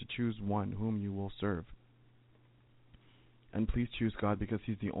 You have to choose one whom you will serve. And please choose God, because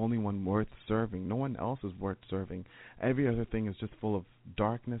he's the only one worth serving. No one else is worth serving. Every other thing is just full of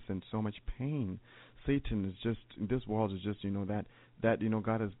darkness and so much pain. Satan is just, this world is just,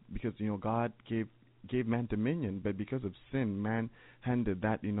 God is, because, God gave man dominion, but because of sin, man handed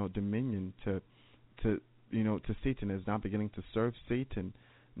that, dominion to Satan, is now beginning to serve Satan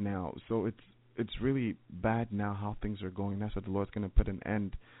now. So it's really bad now how things are going. That's what the Lord's going to put an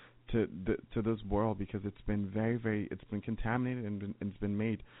end to this world, because it's been it's been contaminated and it's been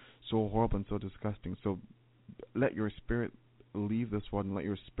made so horrible and so disgusting. So let your spirit leave this world and let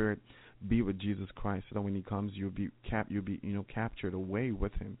your spirit be with Jesus Christ, so that when he comes, you'll be captured away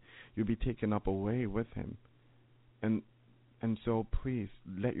with him. You'll be taken up away with him. And so please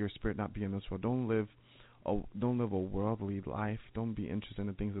let your spirit not be in this world. Don't live a worldly life. Don't be interested in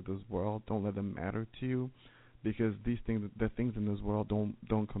the things of this world. Don't let them matter to you, because the things in this world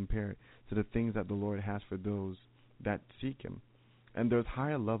don't compare to the things that the Lord has for those that seek him. And there's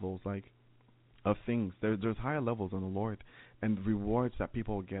higher levels, like of things. There's higher levels on the Lord and rewards that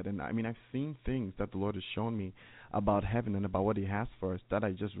people get. And I mean, I've seen things that the Lord has shown me about heaven and about what He has for us that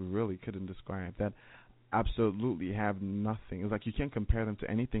I just really couldn't describe. That absolutely have nothing. It's like you can't compare them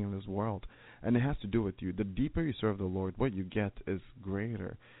to anything in this world. And it has to do with you. The deeper you serve the Lord, what you get is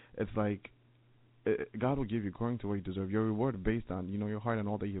greater. It's like God will give you according to what you deserve. Your reward based on, your heart and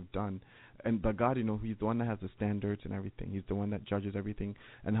all that you've done. But God, He's the one that has the standards and everything. He's the one that judges everything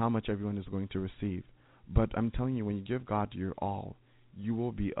and how much everyone is going to receive. But I'm telling you, when you give God your all, you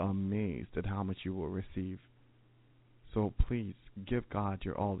will be amazed at how much you will receive. So please give God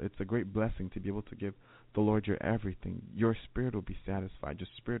your all. It's a great blessing to be able to give the Lord your everything. Your spirit will be satisfied. Your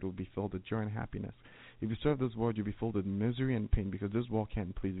spirit will be filled with joy and happiness. If you serve this world, you'll be filled with misery and pain, because this world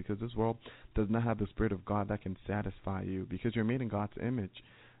can't please, because this world does not have the Spirit of God that can satisfy you, because you're made in God's image.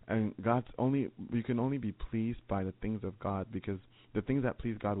 And you can only be pleased by the things of God, because the things that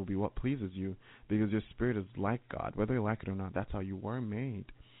please God will be what pleases you, because your spirit is like God. Whether you like it or not, that's how you were made.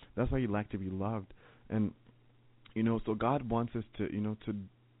 That's why you like to be loved. And so God wants us to, He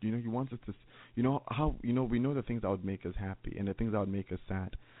wants us to, we know the things that would make us happy and the things that would make us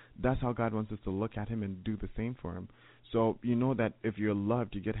sad. That's how God wants us to look at Him and do the same for Him. So you know that if you're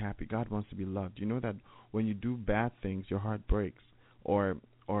loved, you get happy. God wants to be loved. You know that when you do bad things, your heart breaks, or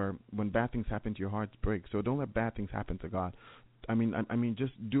when bad things happen to your heart breaks. So don't let bad things happen to God. I mean,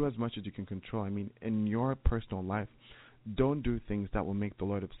 just do as much as you can control. I mean, in your personal life, don't do things that will make the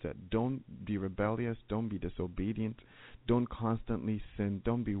Lord upset. Don't be rebellious. Don't be disobedient. Don't constantly sin.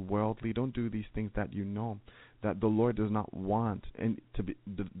 Don't be worldly. Don't do these things that you know that the Lord does not want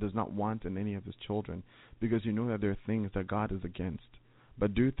does not want in any of His children, because you know that there are things that God is against.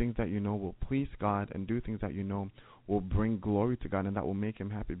 But do things that you know will please God, and do things that you know will bring glory to God, and that will make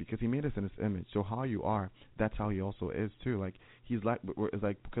Him happy, because He made us in His image. So how you are, that's how He also is too. Like He's like, it's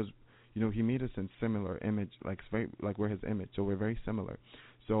like, because He made us in similar image, like we're His image, so we're very similar.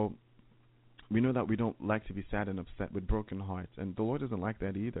 So we know that we don't like to be sad and upset with broken hearts, and the Lord doesn't like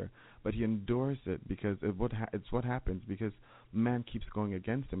that either. But He endures it because it's what happens, because man keeps going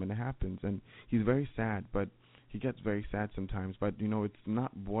against Him, and it happens. And He's very sad, but He gets very sad sometimes. But it's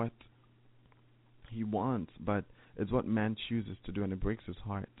not what He wants, but it's what man chooses to do, and it breaks His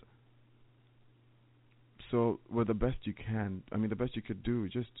heart. So with the best you can, the best you could do,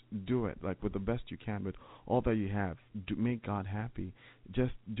 just do it. Like with the best you can, with all that you have, make God happy.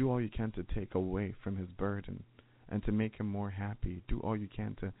 Just do all you can to take away from His burden and to make Him more happy. Do all you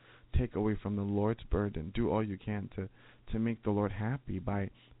can to take away from the Lord's burden. Do all you can to make the Lord happy by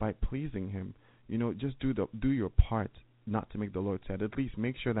pleasing Him. Just do your part, not to make the Lord sad. At least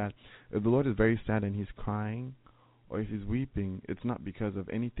make sure that if the Lord is very sad and He's crying, or if He's weeping, it's not because of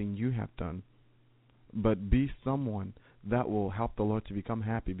anything you have done. But be someone that will help the Lord to become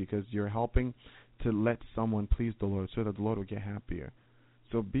happy, because you're helping to let someone please the Lord so that the Lord will get happier.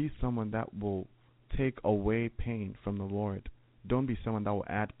 So be someone that will take away pain from the Lord. Don't be someone that will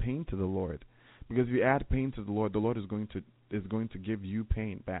add pain to the Lord, because if you add pain to the Lord is going to give you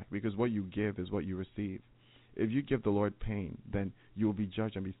pain back, because what you give is what you receive. If you give the Lord pain, then you will be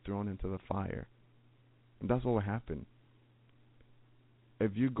judged and be thrown into the fire. And that's what will happen.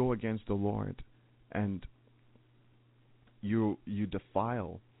 If you go against the Lord and you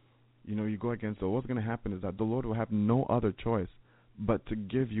defile, you go against it, what's going to happen is that the Lord will have no other choice but to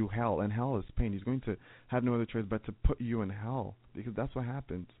give you hell, and hell is pain. He's going to have no other choice but to put you in hell, because that's what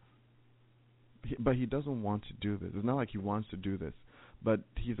happens. But He doesn't want to do this. It's not like He wants to do this, but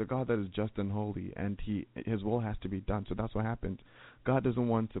He's a God that is just and holy, and His will has to be done. So that's what happens. God doesn't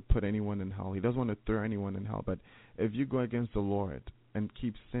want to put anyone in hell. He doesn't want to throw anyone in hell. But if you go against the Lord and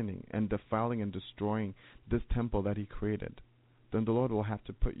keep sinning and defiling and destroying this temple that He created, then the Lord will have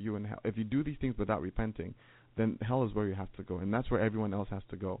to put you in hell. If you do these things without repenting, then hell is where you have to go, and that's where everyone else has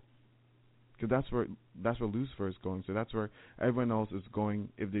to go. Because that's where Lucifer is going. So that's where everyone else is going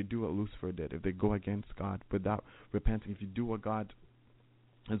if they do what Lucifer did, if they go against God without repenting. If you do what God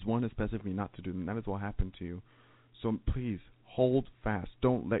has wanted specifically not to do, then that is what will happen to you. So please hold fast.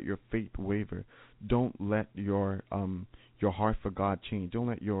 Don't let your faith waver. Don't let your heart for God change. Don't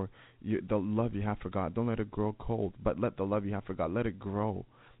let the love you have for God, don't let it grow cold, but let the love you have for God, let it grow.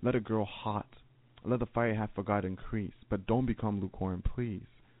 Let it grow hot. Let the fire you have for God increase. But don't become lukewarm, please.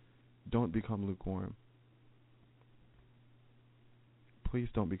 Don't become lukewarm. Please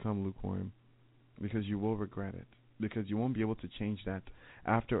don't become lukewarm, because you will regret it. Because you won't be able to change that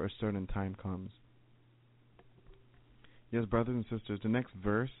after a certain time comes. Yes, brothers and sisters, the next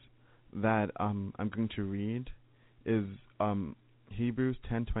verse that I'm going to read is Hebrews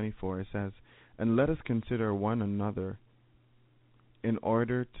 10:24. It says, "And let us consider one another in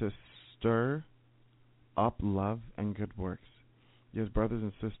order to stir up love and good works. Yes, brothers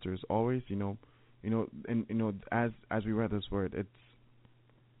and sisters, always, and as we read this word,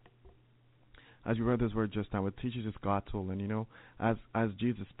 as we read this word just now, it teaches us God's soul, and as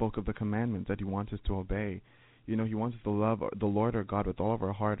Jesus spoke of the commandments that He wants us to obey, He wants us to love the Lord our God with all of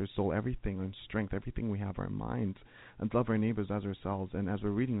our heart, our soul, everything, and strength, everything we have, our minds, and to love our neighbors as ourselves. And as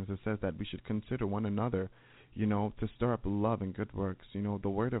we're reading this, it says that we should consider one another, to stir up love and good works. The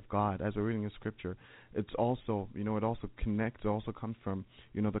Word of God, as we're reading the Scripture, it's also, it also connects, it also comes from,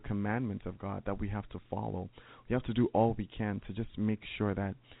 the commandments of God that we have to follow. We have to do all we can to just make sure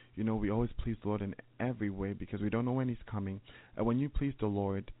that, we always please the Lord in every way, because we don't know when He's coming. And when you please the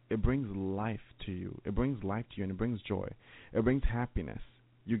Lord, it brings life to you. It brings life to you, and it brings joy. It brings happiness.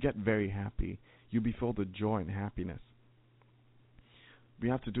 You get very happy. You be filled with joy and happiness. We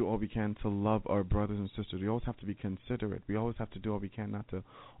have to do all we can to love our brothers and sisters. We always have to be considerate. We always have to do all we can not to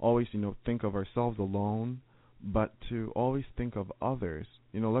always, think of ourselves alone, but to always think of others.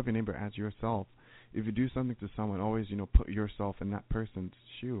 Love your neighbor as yourself. If you do something to someone, always, put yourself in that person's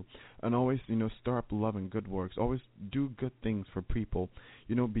shoe. And always, stir up love and good works. Always do good things for people.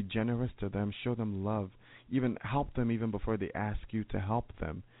 Be generous to them. Show them love. Even help them even before they ask you to help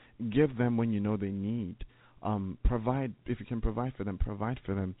them. Give them when they need. Provide, if you can provide for them,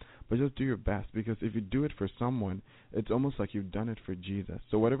 but just do your best, because if you do it for someone, it's almost like you've done it for Jesus.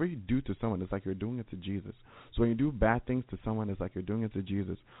 So whatever you do to someone, it's like you're doing it to Jesus. So when you do bad things to someone, it's like you're doing it to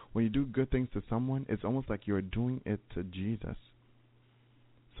Jesus. When you do good things to someone, it's almost like you're doing it to Jesus.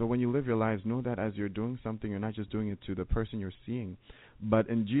 So when you live your lives, know that as you're doing something, you're not just doing it to the person you're seeing, but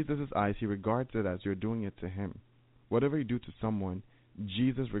in Jesus' eyes, He regards it as you're doing it to Him. Whatever you do to someone,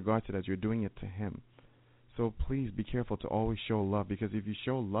 Jesus regards it as you're doing it to Him. So please be careful to always show love, because if you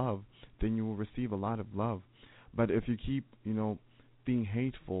show love, then you will receive a lot of love. But if you keep, being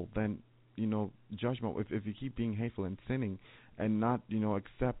hateful, then, judgment, if you keep being hateful and sinning and not,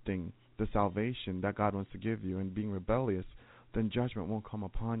 accepting the salvation that God wants to give you and being rebellious, then judgment won't come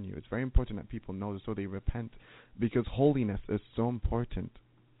upon you. It's very important that people know this so they repent, because holiness is so important.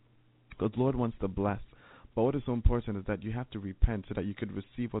 The Lord wants to bless. But what is so important is that you have to repent so that you could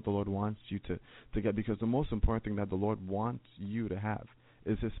receive what the Lord wants you to get. Because the most important thing that the Lord wants you to have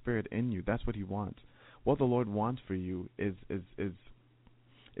is His Spirit in you. That's what He wants. What the Lord wants for you is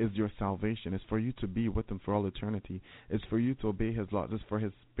your salvation. It's for you to be with Him for all eternity. It's for you to obey His laws. It's for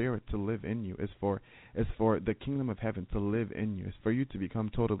His Spirit to live in you. It's for the kingdom of heaven to live in you. It's for you to become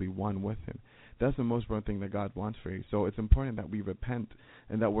totally one with Him. That's the most important thing that God wants for you. So it's important that we repent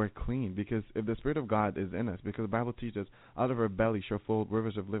and that we're clean, because if the Spirit of God is in us, because the Bible teaches, out of our belly shall flow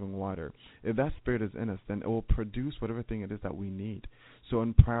rivers of living water. If that Spirit is in us, then it will produce whatever thing it is that we need. So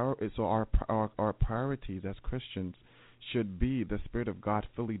our priorities as Christians should be the Spirit of God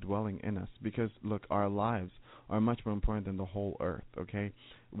fully dwelling in us, because look, our lives are much more important than the whole earth, okay?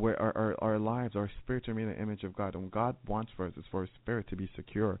 Where our lives, our spirits are made in the image of God, and what God wants for us is for our spirit to be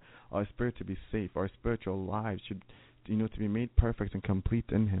secure, our spirit to be safe, our spiritual lives should, to be made perfect and complete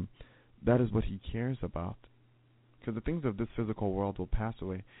in Him. That is what He cares about, because the things of this physical world will pass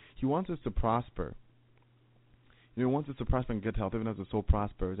away. He wants us to prosper. He wants us to prosper in good health, even as the soul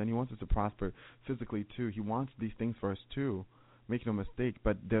prospers, and He wants us to prosper physically too. He wants these things for us too. Make no mistake,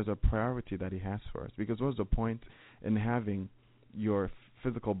 but there's a priority that He has for us. Because what's the point in having your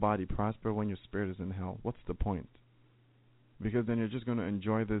physical body prosper when your spirit is in hell? What's the point? Because then you're just going to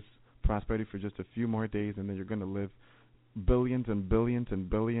enjoy this prosperity for just a few more days, and then you're going to live billions and billions and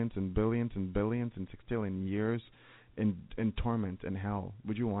billions and billions and billions and sextillion years in torment in hell.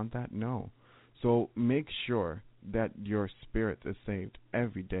 Would you want that? No. So make sure that your spirit is saved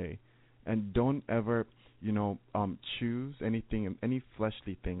every day, and don't ever choose anything, any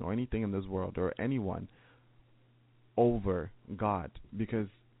fleshly thing or anything in this world or anyone over God, because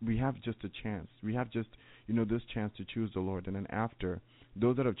we have just a chance. We have just, this chance to choose the Lord, and then after,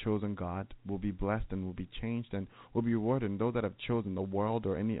 those that have chosen God will be blessed and will be changed and will be rewarded. And those that have chosen the world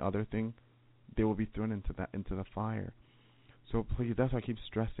or any other thing, they will be thrown into the fire. So please, that's why I keep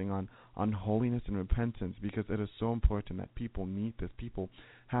stressing on holiness and repentance, because it is so important that people need this. People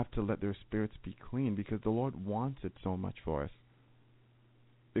have to let their spirits be clean, because the Lord wants it so much for us.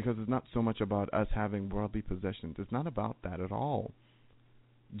 Because it's not so much about us having worldly possessions. It's not about that at all.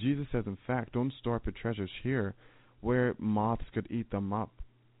 Jesus says, in fact, don't store up your treasures here where moths could eat them up.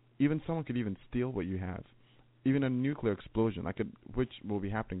 Even someone could even steal what you have. Even a nuclear explosion, which will be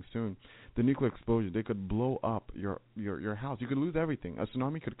happening soon. The nuclear explosion, they could blow up your house. You could lose everything. A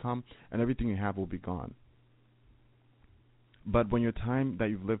tsunami could come, and everything you have will be gone. But when your time that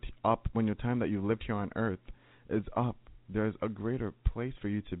you've lived here on earth is up, there's a greater place for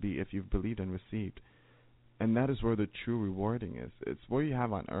you to be if you've believed and received. And that is where the true rewarding is. It's what you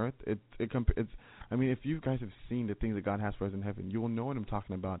have on earth. I mean, if you guys have seen the things that God has for us in heaven, you will know what I'm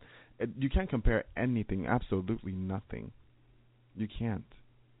talking about. You can't compare anything, absolutely nothing. You can't.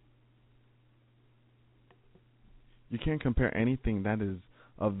 You can't compare anything that is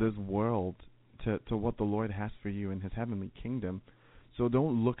of this world to what the Lord has for you in His heavenly kingdom. So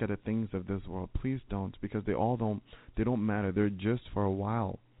don't look at the things of this world. Please don't, because they don't matter. They're just for a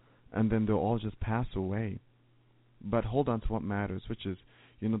while, and then they'll all just pass away. But hold on to what matters, which is,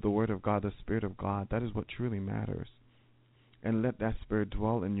 the Word of God, the Spirit of God. That is what truly matters. And let that Spirit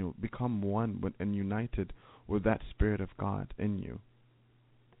dwell in you. Become one and united with that Spirit of God in you.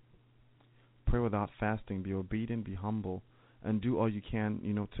 Pray without fasting. Be obedient. Be humble. And do all you can,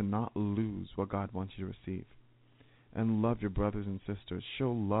 to not lose what God wants you to receive. And love your brothers and sisters.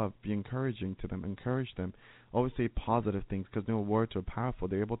 Show love. Be encouraging to them. Encourage them. Always say positive things, because words are powerful.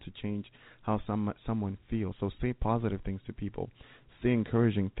 They're able to change how someone feels. So say positive things to people. Say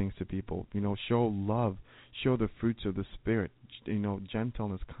encouraging things to people. Show love. Show the fruits of the Spirit.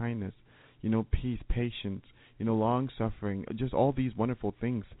 Gentleness, kindness, peace, patience, long suffering. Just all these wonderful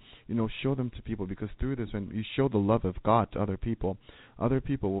things. Show them to people, because through this, when you show the love of God to other people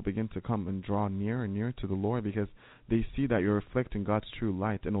will begin to come and draw nearer and nearer to the Lord, because they see that you're reflecting God's true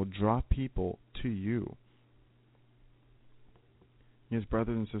light, and will draw people to you. Yes,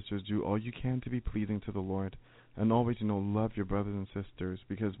 brothers and sisters, do all you can to be pleasing to the Lord, and always, love your brothers and sisters,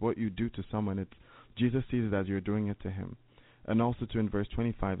 because what you do to someone, Jesus sees it as you're doing it to him. And also, in verse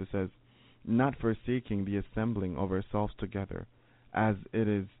 25, it says, not forsaking the assembling of ourselves together, as it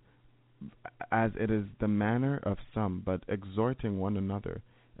is the manner of some, but exhorting one another,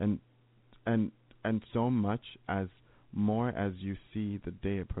 and so much as more as you see the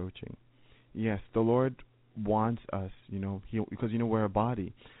day approaching. Yes, the Lord wants us, because we're a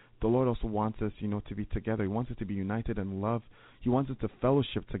body. The Lord also wants us, to be together. He wants us to be united in love. He wants us to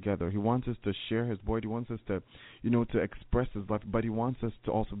fellowship together. He wants us to share His word. He wants us to, to express His love. But He wants us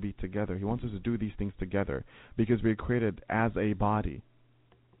to also be together. He wants us to do these things together, because we're created as a body.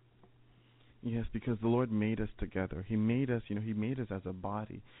 Yes, because the Lord made us together. He made us, He made us as a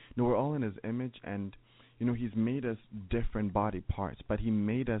body. We're all in His image, and, He's made us different body parts. But He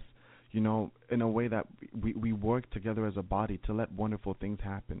made us, in a way that we work together as a body to let wonderful things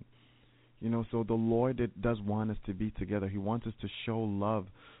happen. So the Lord does want us to be together. He wants us to show love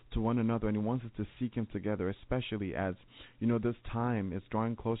to one another, and He wants us to seek Him together, especially as, this time is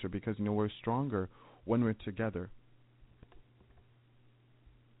drawing closer, because, we're stronger when we're together.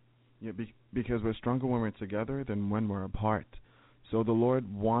 Yeah, because we're stronger when we're together than when we're apart. So the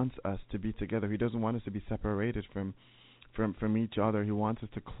Lord wants us to be together. He doesn't want us to be separated from each other. He wants us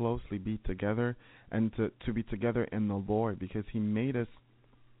to closely be together, and to be together in the Lord, because He made us.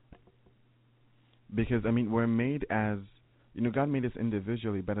 Because we're made as, God made us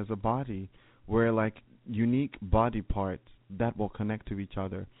individually, but as a body, we're like unique body parts that will connect to each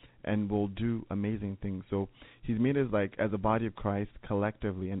other and will do amazing things. So He's made us like as a body of Christ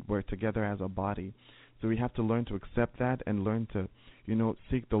collectively, and we're together as a body. So we have to learn to accept that, and learn to,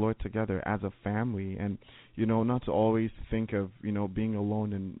 seek the Lord together as a family, and, not to always think of, being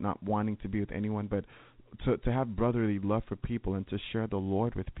alone and not wanting to be with anyone, but to have brotherly love for people, and to share the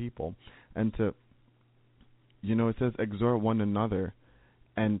Lord with people, and to, it says exhort one another,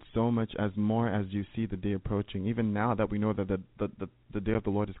 and so much as more as you see the day approaching. Even now that we know that the day of the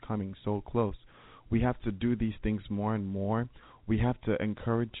Lord is coming so close, we have to do these things more and more. We have to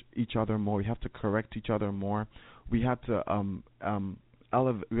encourage each other more. We have to correct each other more. We have to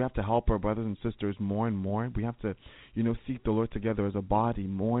we have to help our brothers and sisters more and more. We have to, seek the Lord together as a body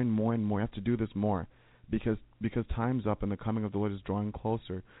more and more and more. We have to do this more, because time's up, and the coming of the Lord is drawing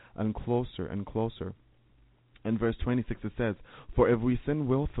closer and closer and closer. In verse 26 it says, for if we sin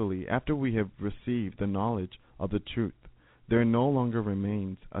willfully after we have received the knowledge of the truth, there no longer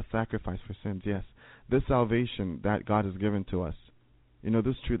remains a sacrifice for sins. Yes, this salvation that God has given to us,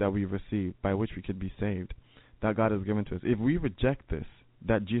 this truth that we've received, by which we could be saved, that God has given to us. If we reject this,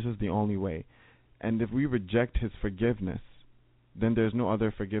 that Jesus is the only way, and if we reject His forgiveness, then there's no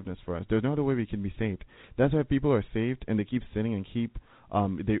other forgiveness for us. There's no other way we can be saved. That's why people are saved, and they keep sinning, and keep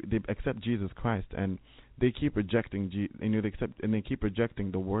they accept Jesus Christ, and they keep rejecting they keep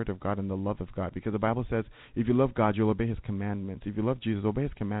rejecting the Word of God and the love of God, because the Bible says, if you love God, you'll obey His commandments. If you love Jesus, obey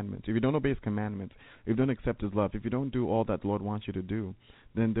His commandments. If you don't obey His commandments, if you don't accept His love, if you don't do all that the Lord wants you to do,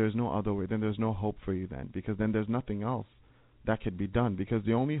 then there's no other way. Then there's no hope for you. Because then there's nothing else that could be done, because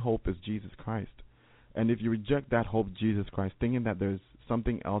the only hope is Jesus Christ. And if you reject that hope, Jesus Christ, thinking that there's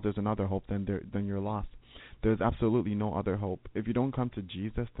something else, there's another hope, then you're lost. There's absolutely no other hope. If you don't come to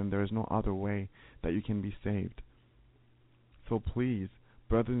Jesus, then there is no other way that you can be saved. So please,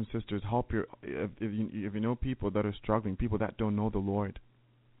 brothers and sisters, help if you know people that are struggling, people that don't know the Lord,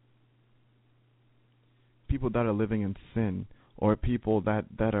 people that are living in sin, or people that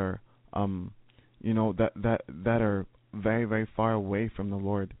are that are very, very far away from the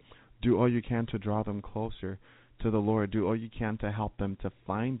Lord. Do all you can to draw them closer to the Lord. Do all you can to help them to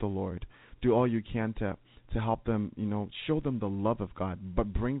find the Lord. Do all you can to help them, show them the love of God,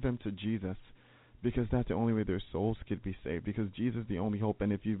 but bring them to Jesus, because that's the only way their souls could be saved, because Jesus is the only hope.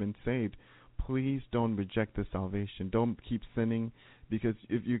 And if you've been saved, please don't reject the salvation. Don't keep sinning, because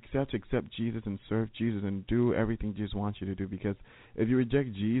if you have to accept Jesus and serve Jesus and do everything Jesus wants you to do, because if you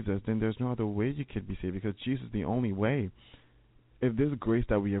reject Jesus, then there's no other way you could be saved, because Jesus is the only way. If this grace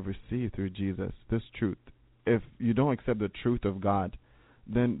that we have received through Jesus, this truth, if you don't accept the truth of God,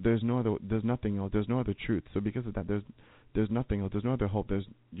 then there's nothing else. There's no other truth. So because of that, there's nothing else. There's no other hope.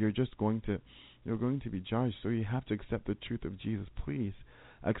 You're going to be judged. So you have to accept the truth of Jesus. Please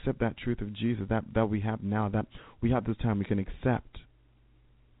accept that truth of Jesus that we have now, that we have this time. We can accept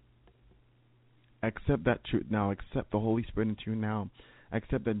that truth now. Accept the Holy Spirit into you now.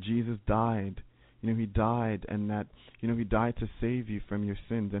 Accept that Jesus died. He died, and that, He died to save you from your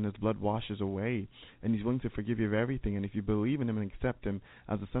sins, and His blood washes away, and He's willing to forgive you of everything. And if you believe in Him and accept Him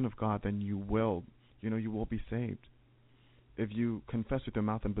as the Son of God, then you will be saved. If you confess with your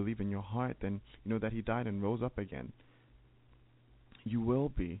mouth and believe in your heart, then you know that He died and rose up again. You will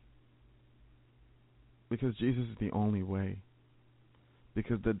be. Because Jesus is the only way.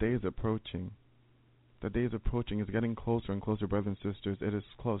 Because the day is approaching. The day is approaching. It's getting closer and closer, brothers and sisters. It is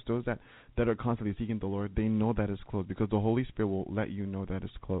close. Those that are constantly seeking the Lord, they know that it's close, because the Holy Spirit will let you know that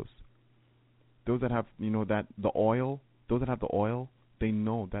it's close. Those that have, those that have the oil, they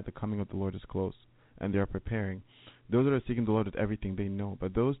know that the coming of the Lord is close, and they are preparing. Those that are seeking the Lord with everything, they know.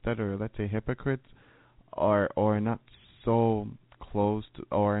 But those that are, let's say, hypocrites, or not so close to,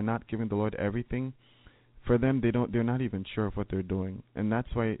 or are not giving the Lord everything, for them, they're not even sure of what they're doing. And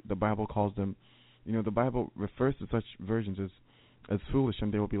that's why the Bible calls them, the Bible refers to such virgins as foolish,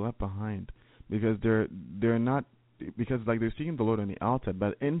 and they will be left behind, because they're not, because like they're seeking the Lord on the outside,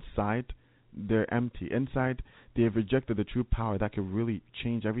 but inside they're empty. Inside they have rejected the true power that could really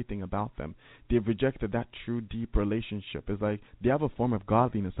change everything about them. They've rejected that true deep relationship. It's like they have a form of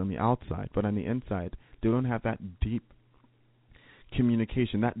godliness on the outside, but on the inside they don't have that deep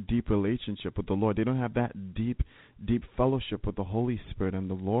communication, that deep relationship with the Lord. They don't have that deep fellowship with the Holy Spirit and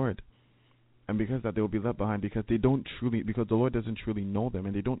the Lord. And because of that, they will be left behind, because because the Lord doesn't truly know them,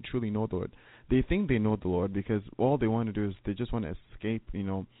 and they don't truly know the Lord. They think they know the Lord, because all they want to do is they just want to escape,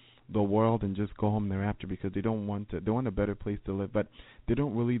 the world, and just go home thereafter, because they want a better place to live. But they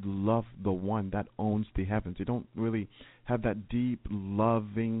don't really love the one that owns the heavens. They don't really have that deep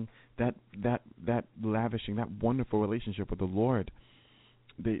loving, that lavishing, that wonderful relationship with the Lord.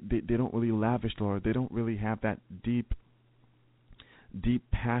 They don't really lavish the Lord. They don't really have that deep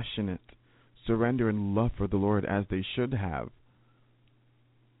passionate surrender and love for the Lord as they should have.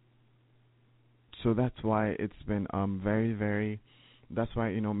 So that's why it's been very, very. That's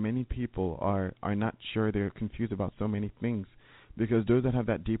why many people are not sure. They're confused about so many things, because those that have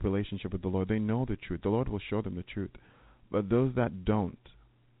that deep relationship with the Lord, they know the truth. The Lord will show them the truth. But those that don't,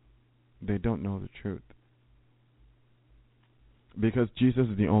 they don't know the truth, because Jesus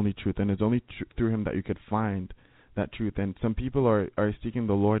is the only truth, and it's only through Him that you could find that truth. And some people are seeking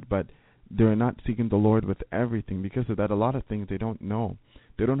the Lord, but they're not seeking the Lord with everything. Because of that, a lot of things they don't know.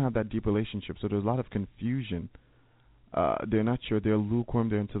 They don't have that deep relationship, so there's a lot of confusion. They're not sure. They're lukewarm.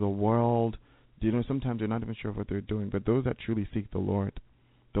 They're into the world. Sometimes they're not even sure of what they're doing. But those that truly seek the Lord,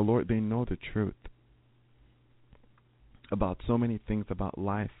 they know the truth about so many things, about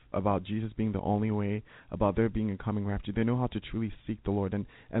life, about Jesus being the only way, about there being a coming rapture. They know how to truly seek the Lord,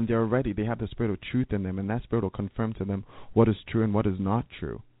 and they're ready. They have the Spirit of truth in them, and that Spirit will confirm to them what is true and what is not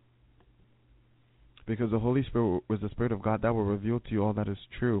true. Because the Holy Spirit is the Spirit of God that will reveal to you all that is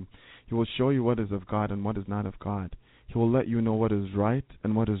true. He will show you what is of God and what is not of God. He will let you know what is right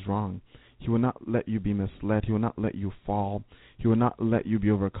and what is wrong. He will not let you be misled. He will not let you fall. He will not let you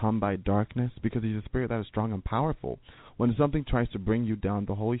be overcome by darkness, because He's a Spirit that is strong and powerful. When something tries to bring you down,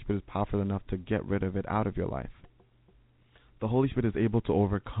 the Holy Spirit is powerful enough to get rid of it out of your life. The Holy Spirit is able to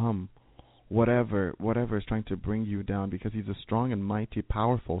overcome whatever is trying to bring you down, because He's a strong and mighty,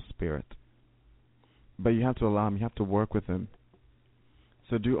 powerful Spirit. But you have to allow Him. You have to work with Him.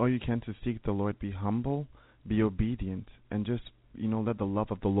 So do all you can to seek the Lord. Be humble, be obedient, and just, let the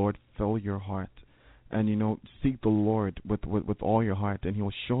love of the Lord fill your heart. And, seek the Lord with all your heart, and He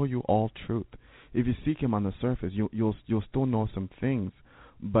will show you all truth. if you seek Him on the surface, you'll still know some things.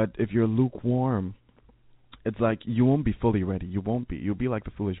 But if you're lukewarm, it's like you won't be fully ready. You won't be. You'll be like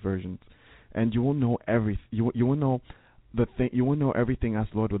the foolish virgins, and you won't know You won't know the thing. You won't know everything as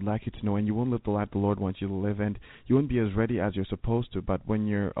the Lord would like you to know, and you won't live the life the Lord wants you to live, and you won't be as ready as you're supposed to. But when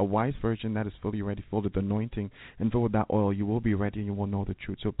you're a wise virgin that is fully ready, filled with anointing and filled with that oil, you will be ready and you will know the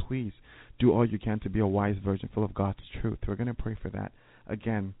truth. So please do all you can to be a wise virgin, full of God's truth. We're going to pray for that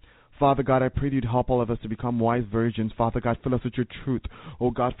again. Father God, I pray that you'd help all of us to become wise virgins. Father God, fill us with your truth.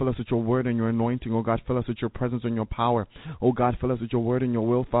 Oh God, fill us with your word and your anointing. Oh God, fill us with your presence and your power. Oh God, fill us with your word and your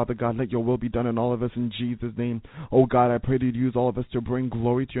will. Father God, let your will be done in all of us in Jesus' name. Oh God, I pray that you'd use all of us to bring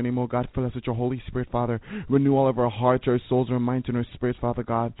glory to your name. Oh God, fill us with your Holy Spirit, Father. Renew all of our hearts, our souls, our minds, and our spirits, Father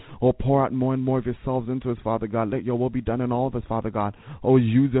God. Oh, pour out more and more of yourselves into us, Father God. Let your will be done in all of us, Father God. Oh,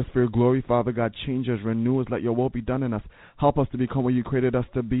 use us for your glory, Father God. Change us, renew us. Let your will be done in us. Help us to become what you created us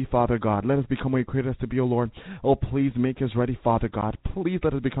to be, Father God. Let us become what you created us to be, O Lord. Oh, please make us ready, Father God. Please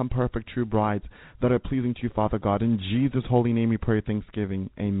let us become perfect, true brides that are pleasing to you, Father God. In Jesus' holy name we pray thanksgiving.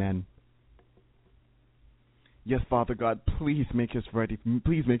 Amen. Yes, Father God, please make us ready.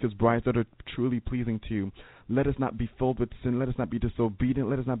 Please make us brides that are truly pleasing to you. Let us not be filled with sin. Let us not be disobedient.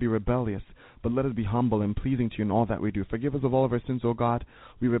 Let us not be rebellious. But let us be humble and pleasing to you in all that we do. Forgive us of all of our sins, O God.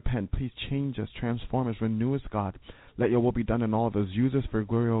 We repent. Please change us, transform us, renew us, God. Let your will be done in all of us. Use us for your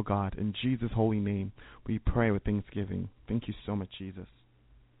glory, O God. In Jesus' holy name, we pray with thanksgiving. Thank you so much, Jesus.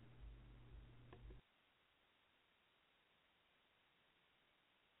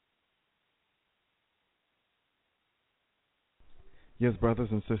 Yes, brothers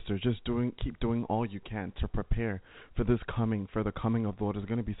and sisters, keep doing all you can to prepare for the coming of the Lord. Is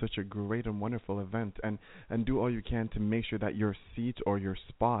going to be such a great and wonderful event, and do all you can to make sure that your seat or your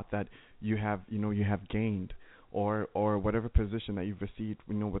spot that you have gained, or whatever position that you've received,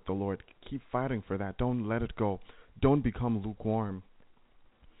 with the Lord. Keep fighting for that. Don't let it go. Don't become lukewarm.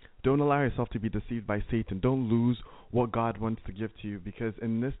 Don't allow yourself to be deceived by Satan. Don't lose what God wants to give to you, because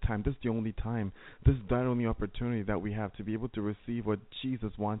in this time, this is the only time, this is that only opportunity that we have to be able to receive what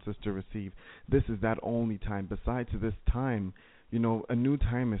Jesus wants us to receive. This is that only time. Besides this time, a new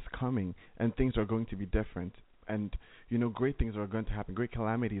time is coming, and things are going to be different. And great things are going to happen. Great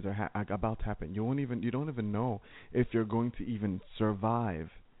calamities are about to happen. You don't even know if you're going to even survive.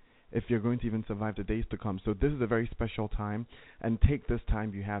 If you're going to even survive the days to come. So this is a very special time, and take this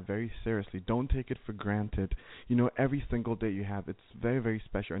time you have very seriously. Don't take it for granted. Every single day you have, it's very, very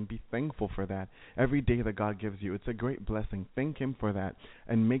special, and be thankful for that. Every day that God gives you, it's a great blessing. Thank Him for that,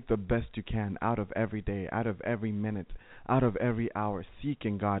 and make the best you can out of every day, out of every minute, out of every hour,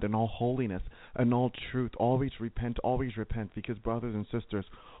 seeking God in all holiness and all truth. Always repent, because brothers and sisters,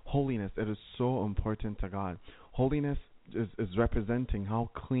 holiness, it is so important to God. Holiness is representing how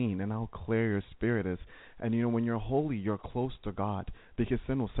clean and how clear your spirit is. And when you're holy, you're close to God, because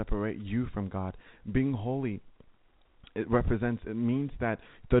sin will separate you from God. Being holy, it means that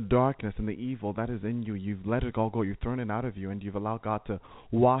the darkness and the evil that is in you, you've let it all go, you've thrown it out of you, and you've allowed God to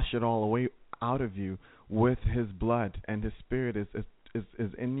wash it all away out of you with His blood, and His Spirit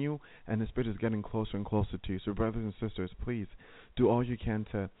is in you, and His Spirit is getting closer and closer to you. So brothers and sisters, please do all you can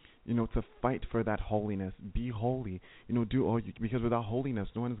to fight for that holiness. Be holy. Do all you, because without holiness,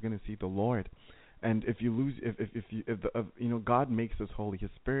 no one is going to see the Lord. And if you lose, if God makes us holy, His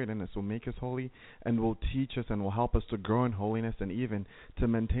Spirit in us will make us holy, and will teach us and will help us to grow in holiness, and even to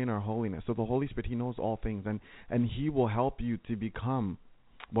maintain our holiness. So the Holy Spirit, He knows all things, and He will help you to become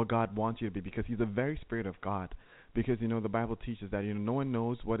what God wants you to be, because He's the very Spirit of God. Because, the Bible teaches that, no one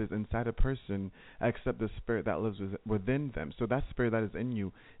knows what is inside a person except the Spirit that lives within them. So that Spirit that is in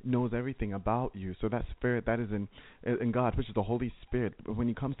you knows everything about you. So that Spirit that is in God, which is the Holy Spirit, when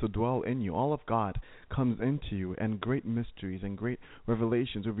He comes to dwell in you, all of God comes into you, and great mysteries and great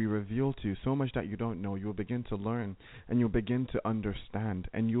revelations will be revealed to you, so much that you don't know. You will begin to learn, and you'll begin to understand,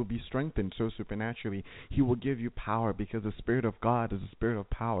 and you'll be strengthened so supernaturally. He will give you power, because the Spirit of God is a Spirit of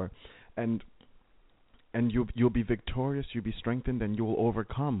power. And you'll be victorious, you'll be strengthened, and you will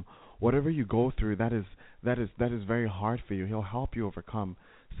overcome whatever you go through. That is very hard for you. He'll help you overcome.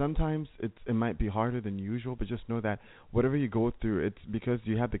 Sometimes it might be harder than usual, but just know that whatever you go through, it's because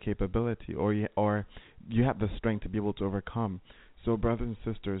you have the capability, or you have the strength to be able to overcome. So brothers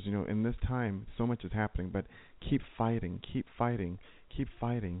and sisters, in this time, so much is happening, but keep fighting, keep fighting, keep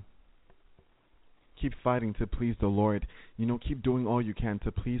fighting. Keep fighting to please the Lord. Keep doing all you can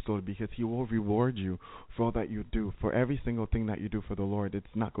to please the Lord, because He will reward you for all that you do. For every single thing that you do for the Lord, it's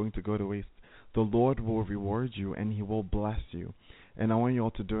not going to go to waste. The Lord will reward you, and He will bless you. And I want you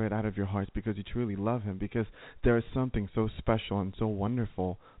all to do it out of your hearts, because you truly love Him, because there is something so special and so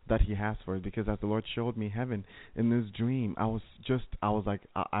wonderful that He has for us. Because as the Lord showed me heaven in this dream, I was like,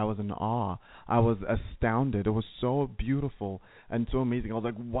 I was in awe. I was astounded. It was so beautiful and so amazing. I was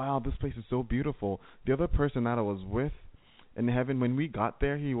like, wow, this place is so beautiful. The other person that I was with in heaven, when we got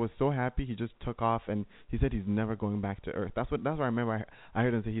there, he was so happy. He just took off, and he said he's never going back to earth. That's what I remember. I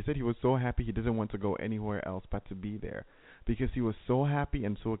heard him say. He said he was so happy he didn't want to go anywhere else but to be there, because he was so happy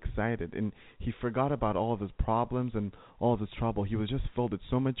and so excited, and he forgot about all of his problems and all of his trouble. He was just filled with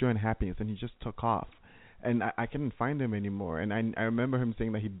so much joy and happiness, and he just took off. And I couldn't find him anymore. And I remember him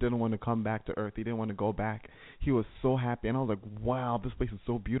saying that he didn't want to come back to earth. He didn't want to go back. He was so happy. And I was like, wow, this place is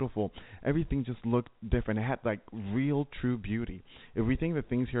so beautiful. Everything just looked different. It had like real, true beauty. If we think that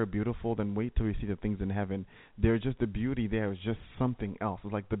things here are beautiful, then wait till we see the things in heaven. There's just the beauty there is just something else.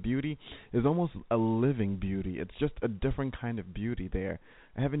 It's like the beauty is almost a living beauty. It's just a different kind of beauty there.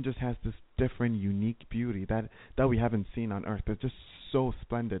 Heaven just has this different, unique beauty that we haven't seen on earth. It's just so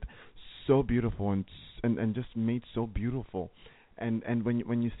splendid, so beautiful, and just made so beautiful. And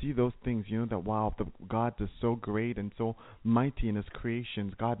when you see those things, you know that, wow, God is so great and so mighty in His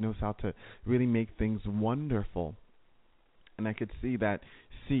creations. God knows how to really make things wonderful. And I could see that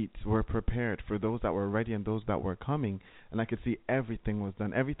seats were prepared for those that were ready and those that were coming. And I could see everything was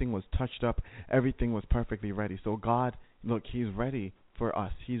done. Everything was touched up. Everything was perfectly ready. So God, look, He's ready for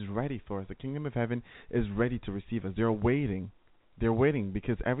us. He's ready for us. The kingdom of heaven is ready to receive us. They're waiting. They're waiting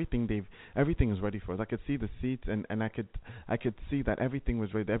because everything is ready for us. I could see the seats, and I could see that everything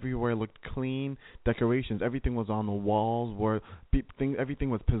was ready. Everywhere looked clean. Decorations, everything was on the walls where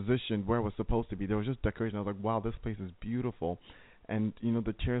everything was positioned where it was supposed to be. There was just decoration. I was like, wow, this place is beautiful. And you know,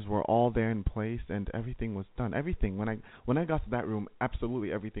 the chairs were all there in place, and everything was done. Everything. When I got to that room,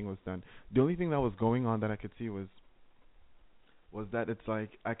 absolutely everything was done. The only thing that was going on that I could see was that it's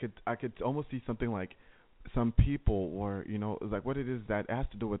like I could almost see something like some people were, you know, like what it is that has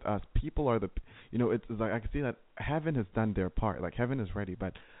to do with us. People are it's like I can see that heaven has done their part. Like heaven is ready,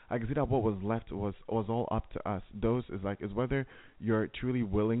 but I can see that what was left was all up to us. Those is whether you're truly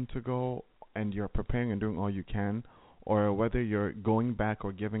willing to go and you're preparing and doing all you can, or whether you're going back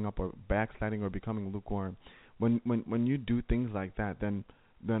or giving up or backsliding or becoming lukewarm. When you do things like that, then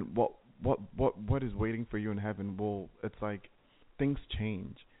what is waiting for you in heaven? It's like things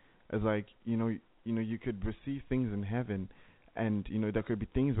change. It's like you could receive things in heaven, and there could be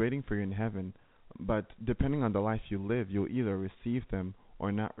things waiting for you in heaven, but depending on the life you live, you'll either receive them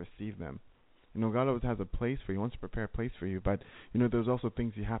or not receive them. God always has a place for you. He wants to prepare a place for you, but there's also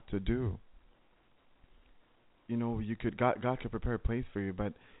things you have to do. God could prepare a place for you,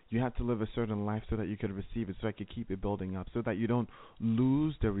 but you have to live a certain life so that you could receive it, so that you keep it building up, so that you don't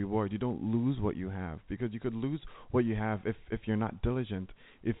lose the reward. You don't lose what you have, because you could lose what you have if you're not diligent,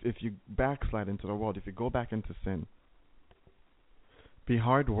 if you backslide into the world, if you go back into sin. Be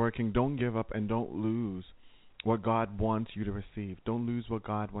hardworking, don't give up, and don't lose what God wants you to receive. Don't lose what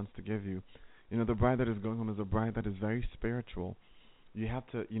God wants to give you. The bride that is going home is a bride that is very spiritual. You have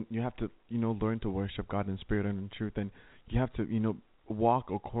to learn to worship God in spirit and in truth, and you have to walk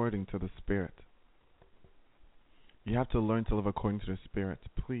according to the Spirit. You have to learn to live according to the Spirit.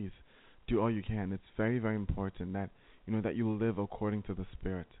 Please do all you can. It's very, very important that that you live according to the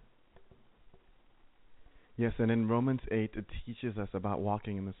Spirit. Yes, and in Romans 8 it teaches us about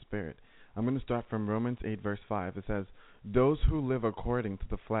walking in the Spirit. I'm going to start from Romans 8 verse 5. It says, "Those who live according to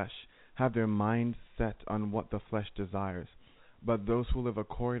the flesh have their mind set on what the flesh desires, but those who live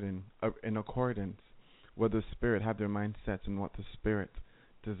in accordance with the Spirit have their mind set on what the Spirit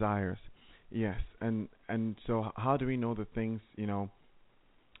desires." Yes, and so how do we know the things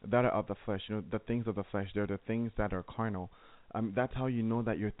that are of the flesh? The things of the flesh, they're the things that are carnal. That's how you know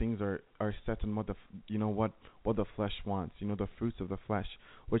that your things are set on what what the flesh wants. The fruits of the flesh,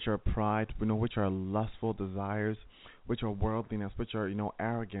 which are pride, which are lustful desires, which are worldliness, which are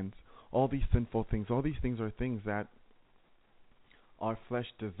arrogance. All these sinful things. All these things are things that our flesh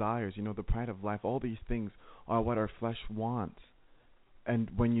desires. The pride of life. All these things are what our flesh wants. And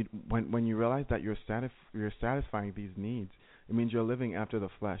when you realize that you're satisfying these needs, it means you're living after the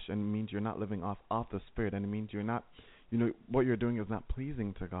flesh, and it means you're not living off the Spirit, and it means you're not, what you're doing is not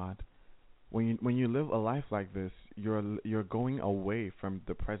pleasing to God. When you live a life like this, you're going away from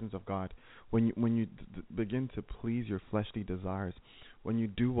the presence of God. When you begin to please your fleshly desires, when you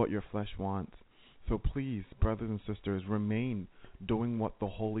do what your flesh wants. So please, brothers and sisters, remain doing what the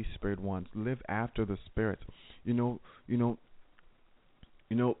Holy Spirit wants. Live after the Spirit.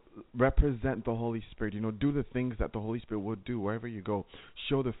 Represent the Holy Spirit. Do the things that the Holy Spirit would do wherever you go.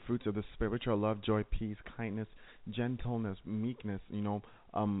 Show the fruits of the Spirit, which are love, joy, peace, kindness, gentleness, meekness.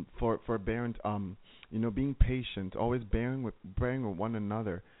 Forbearance. Being patient, always bearing with one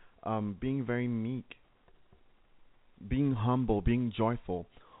another. being very meek, being humble, being joyful.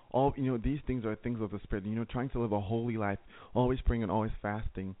 All these things are things of the spirit. Trying to live a holy life, always praying and always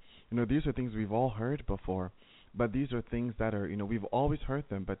fasting. These are things we've all heard before, but these are things that are we've always heard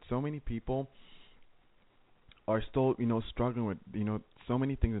them. But so many people are still struggling with so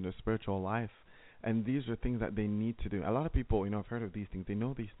many things in their spiritual life, and these are things that they need to do. A lot of people have heard of these things, they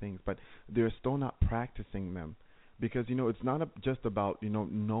know these things, but they're still not practicing them, because it's not just about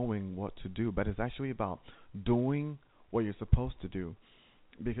knowing what to do, but it's actually about doing what you're supposed to do.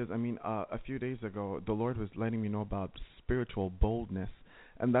 Because a few days ago the Lord was letting me know about spiritual boldness,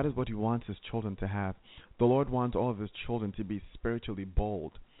 and that is what He wants His children to have. The Lord wants all of His children to be spiritually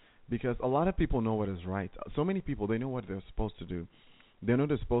bold, because a lot of people know what is right. So many people, they know what they're supposed to do. They know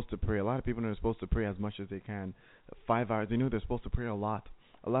they're supposed to pray. A lot of people know they're supposed to pray as much as they can, 5 hours. They know they're supposed to pray a lot.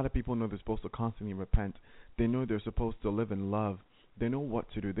 A lot of people know they're supposed to constantly repent. They know they're supposed to live in love. They know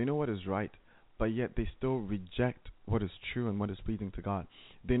what to do. They know what is right, but yet they still reject what is true and what is pleasing to God.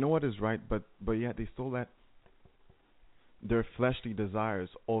 They know what is right, but yet they still let their fleshly desires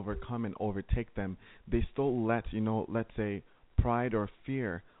overcome and overtake them. They still let, let's say, pride or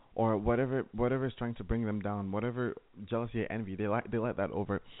fear or whatever is trying to bring them down, whatever jealousy or envy, they let that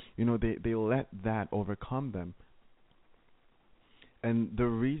they let that overcome them. And the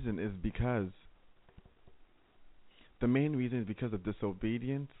main reason is because of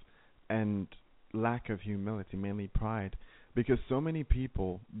disobedience and lack of humility, mainly pride. Because so many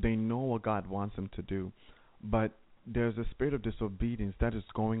people, they know what God wants them to do, but there's a spirit of disobedience that is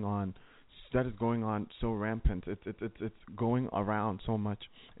going on so rampant. It's going around so much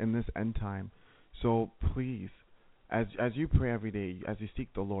in this end time. So please, as you pray every day, as you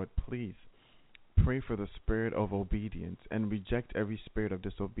seek the Lord, please pray for the spirit of obedience and reject every spirit of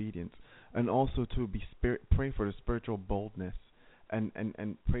disobedience, and also to pray for the spiritual boldness, and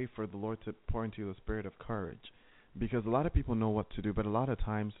pray for the Lord to pour into you the spirit of courage, because a lot of people know what to do, but a lot of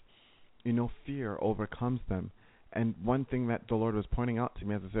times fear overcomes them. And one thing that the Lord was pointing out to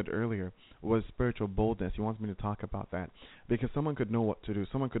me, as I said earlier, was spiritual boldness. He wants me to talk about that, because someone could know what to do,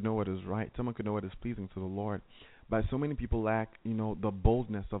 someone could know what is right, someone could know what is pleasing to the Lord, but so many people lack the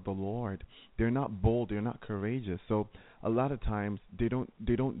boldness of the Lord. They're not bold, they're not courageous. So a lot of times they don't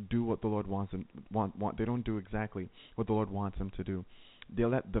do what the Lord wants them want. They don't do exactly what the Lord wants them to do. They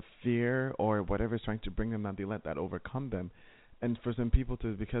let the fear or whatever is trying to bring them down, they let that overcome them. And for some people,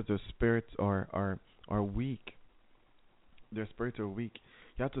 because their spirits are weak, their spirits are weak,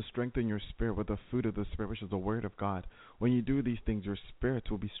 you have to strengthen your spirit with the food of the Spirit, which is the Word of God. When you do these things, your spirits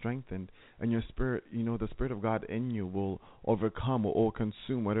will be strengthened, and your spirit, the Spirit of God in you will overcome or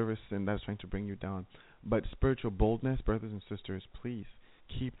consume whatever sin that is trying to bring you down. But spiritual boldness, brothers and sisters, please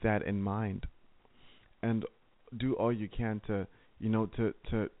keep that in mind, and do all you can to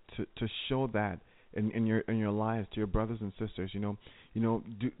show that in your lives to your brothers and sisters. Do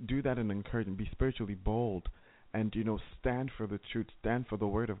that and encourage them. Be spiritually bold. And stand for the truth, stand for the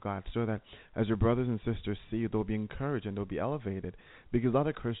Word of God, so that as your brothers and sisters see you, they'll be encouraged and they'll be elevated. Because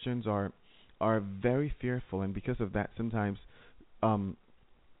other Christians are very fearful, and because of that, sometimes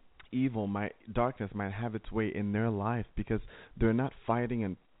darkness might have its way in their life, because they're not fighting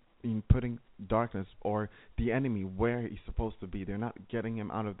and in putting darkness or the enemy where he's supposed to be. They're not getting him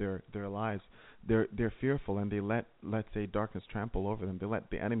out of their lives. They're fearful, and they let's say darkness trample over them. They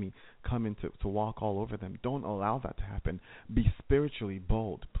let the enemy come in to walk all over them. Don't allow that to happen. Be spiritually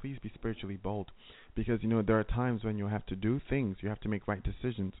bold. Please be spiritually bold, because there are times when you have to do things, you have to make right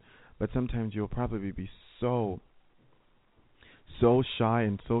decisions, but sometimes you'll probably be so shy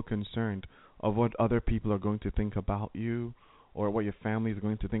and so concerned of what other people are going to think about you, or what your family is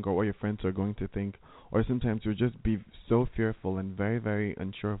going to think, or what your friends are going to think. Or sometimes you'll just be so fearful and very, very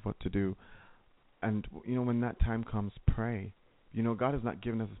unsure of what to do. And when that time comes, pray. God has not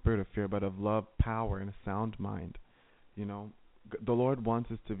given us a spirit of fear, but of love, power, and a sound mind. The Lord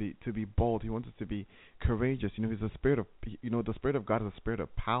wants us to be bold. He wants us to be courageous. He's a spirit of the Spirit of God is a spirit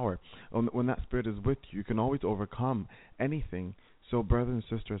of power. When that spirit is with you, you can always overcome anything. So brothers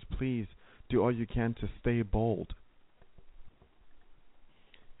and sisters, please do all you can to stay bold.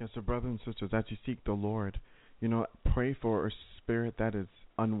 Yes, so brothers and sisters, as you seek the Lord, pray for a spirit that is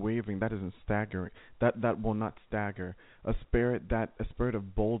unwavering, that isn't staggering, that will not stagger, a spirit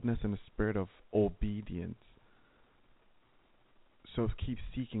of boldness and a spirit of obedience. So keep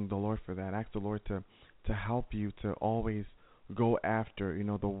seeking the Lord for that. Ask the Lord to help you to always go after,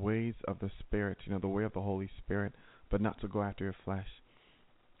 the ways of the Spirit, the way of the Holy Spirit, but not to go after your flesh.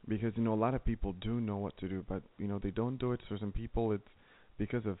 Because, a lot of people do know what to do, but, they don't do it. For some people, it's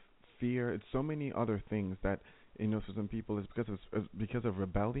because of fear. It's so many other things that, For some people, it's because of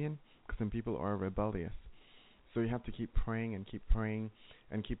rebellion. Because some people are rebellious. So you have to keep praying and keep praying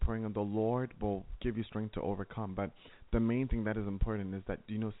and keep praying, and the Lord will give you strength to overcome. But the main thing that is important is that,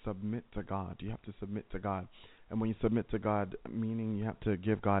 submit to God. You have to submit to God. And when you submit to God, meaning you have to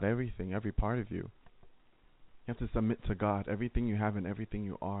give God everything, every part of you. You have to submit to God, everything you have and everything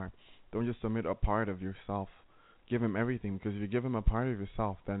you are. Don't just submit a part of yourself. Give Him everything, because if you give Him a part of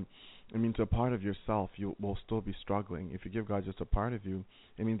yourself, then it means a part of yourself you will still be struggling. If you give God just a part of you,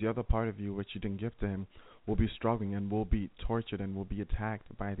 it means the other part of you which you didn't give to Him will be struggling and will be tortured and will be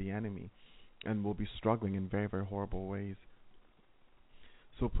attacked by the enemy and will be struggling in very, very horrible ways.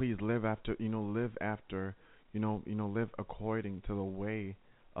 So please live according to the way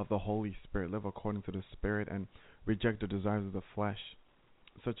of the Holy Spirit. Live according to the Spirit and reject the desires of the flesh,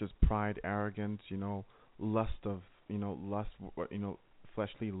 such as pride, arrogance,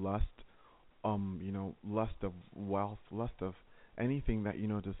 fleshly lust, lust of wealth, lust of anything that,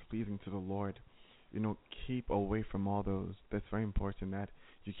 displeasing to the Lord. Keep away from all those. That's very important that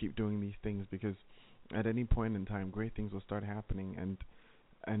you keep doing these things, because at any point in time, great things will start happening, and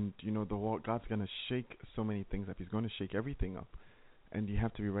the world, God's gonna shake so many things up. He's going to shake everything up, and you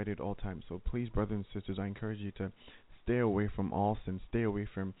have to be ready at all times. So please, brothers and sisters, I encourage you to stay away from all sin. Stay away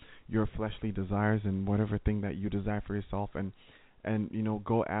from your fleshly desires and whatever thing that you desire for yourself, and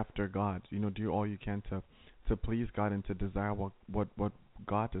go after God. Do all you can to please God and to desire what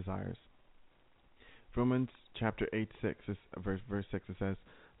God desires. Romans chapter 8:6 verse 6, it says,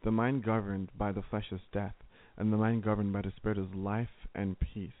 "The mind governed by the flesh is death, and the mind governed by the Spirit is life and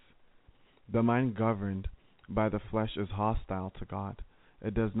peace." The mind governed by the flesh is hostile to God.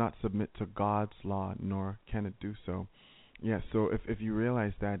 It does not submit to God's law, nor can it do so. So if you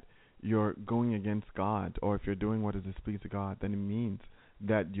realize that you're going against God, or if you're doing what is displeasing to God, then it means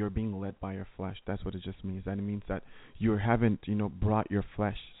that you're being led by your flesh. That's what it just means. And it means that you haven't, brought your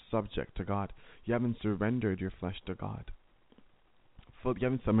flesh subject to God. You haven't surrendered your flesh to God. You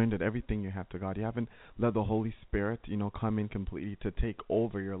haven't surrendered everything you have to God. You haven't let the Holy Spirit, come in completely to take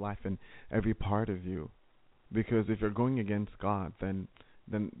over your life and every part of you. Because if you're going against God, then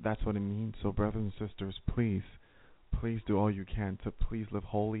that's what it means. So brothers and sisters, please do all you can to please live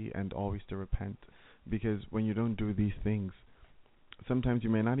holy and always to repent. Because when you don't do these things, sometimes you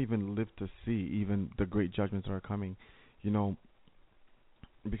may not even live to see even the great judgments that are coming.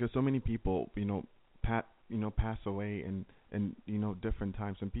 Because so many people, pass away in different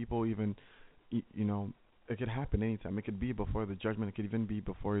times, and people even, it could happen anytime. It could be before the judgment. It could even be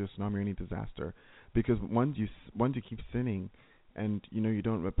before the tsunami or any disaster. Because once you keep sinning, and you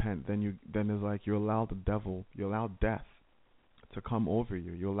don't repent, then it's like you allow the devil, you allow death to come over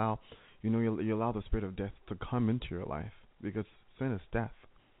you. You allow the spirit of death to come into your life, because sin is death.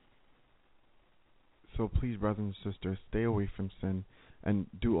 So please, brothers and sisters, stay away from sin and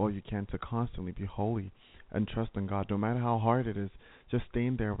do all you can to constantly be holy and trust in God. No matter how hard it is, just stay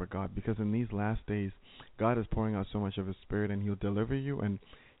in there with God, because in these last days, God is pouring out so much of His Spirit, and He'll deliver you and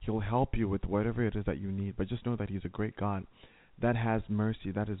He'll help you with whatever it is that you need. But just know that He's a great God that has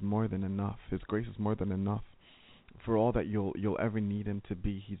mercy. That is more than enough. His grace is more than enough for all that you'll ever need Him to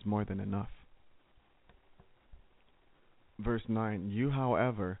be. He's more than enough. Verse 9, "You,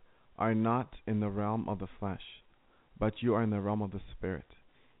 however, are not in the realm of the flesh, but you are in the realm of the Spirit.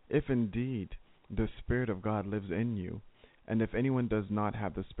 If indeed the Spirit of God lives in you, and if anyone does not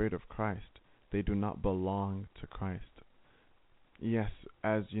have the Spirit of Christ, they do not belong to Christ." Yes,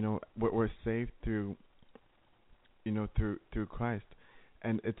 as we're saved through Christ,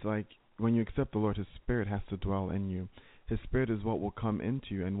 and it's like when you accept the Lord, His Spirit has to dwell in you. His Spirit is what will come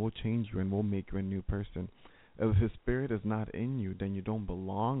into you and will change you and will make you a new person. If His Spirit is not in you, then you don't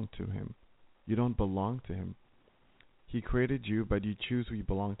belong to Him. You don't belong to Him. He created you, but you choose who you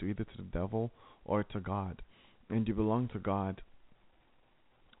belong to, either to the devil or to God. And you belong to God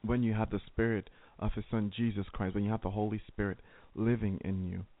when you have the Spirit of His Son, Jesus Christ, when you have the Holy Spirit living in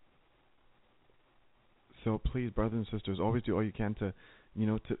you. So please, brothers and sisters, always do all you can to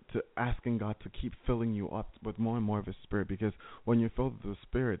asking God to keep filling you up with more and more of His Spirit. Because when you're filled with the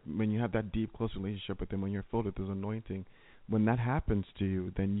Spirit, when you have that deep, close relationship with Him, when you're filled with His anointing, when that happens to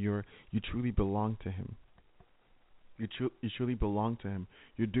you, then you truly belong to Him. You truly belong to Him.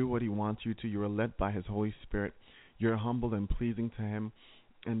 You do what He wants you to. You are led by His Holy Spirit. You're humble and pleasing to Him,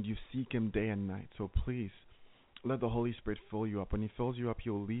 and you seek Him day and night. So please, let the Holy Spirit fill you up. When He fills you up, He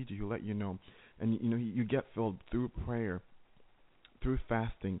will lead you. He'll let you know. And you get filled through prayer, through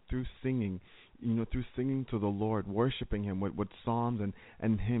fasting, through singing, through singing to the Lord, worshiping Him with psalms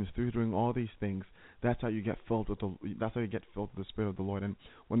and hymns, through doing all these things. That's how you get filled with the Spirit of the Lord. And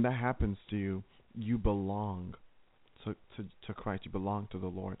when that happens to you, you belong. to Christ. You belong to the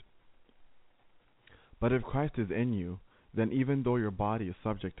Lord. But if Christ is in you, then even though your body is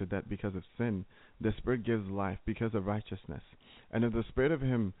subject to death because of sin, the Spirit gives life because of righteousness. And if the Spirit of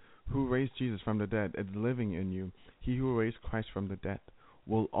Him who raised Jesus from the dead is living in you, He who raised Christ from the dead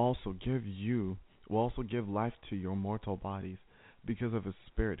will also give life to your mortal bodies because of His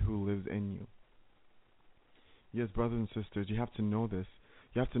Spirit who lives in you. Yes, brothers and sisters, you have to know this.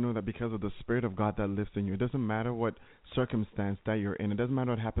 You have to know that because of the Spirit of God that lives in you, it doesn't matter what circumstance that you're in. It doesn't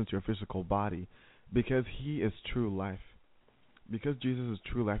matter what happens to your physical body, because He is true life. Because Jesus is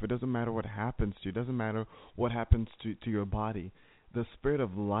true life, it doesn't matter what happens to you. It doesn't matter what happens to your body. The Spirit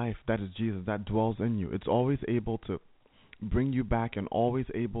of life, that is Jesus, that dwells in you, it's always able to bring you back and always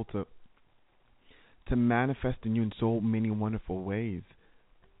able to manifest in you in so many wonderful ways.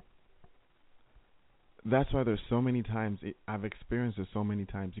 That's why there's so many times, I've experienced it so many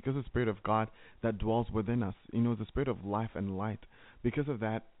times, because the Spirit of God that dwells within us, the Spirit of life and light. Because of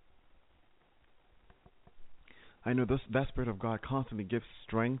that, I know that Spirit of God constantly gives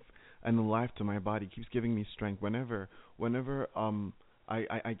strength and life to my body, keeps giving me strength. Whenever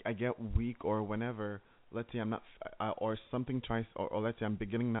I get weak, or whenever, let's say I'm not, or something tries, or let's say I'm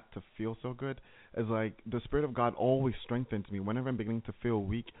beginning not to feel so good, it's like the Spirit of God always strengthens me. Whenever I'm beginning to feel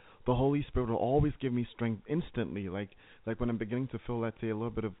weak, the Holy Spirit will always give me strength instantly. Like when I'm beginning to feel, let's say, a little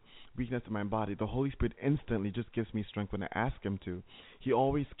bit of weakness in my body, the Holy Spirit instantly just gives me strength when I ask Him to. He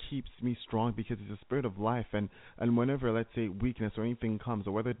always keeps me strong because He's a Spirit of life. And whenever, let's say, weakness or anything comes,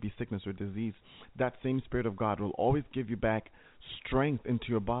 or whether it be sickness or disease, that same Spirit of God will always give you back strength into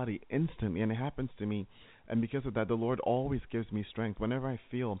your body instantly. And it happens to me. And because of that, the Lord always gives me strength. Whenever I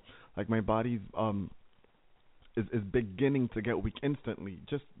feel like my body is beginning to get weak, instantly,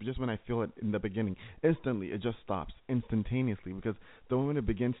 just when I feel it in the beginning, instantly it just stops instantaneously, because the moment it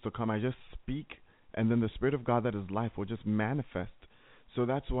begins to come, I just speak, and then the Spirit of God that is life will just manifest. So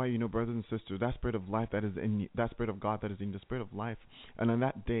that's why, brothers and sisters, that Spirit of life that is in you, that Spirit of God that is in the Spirit of life, and on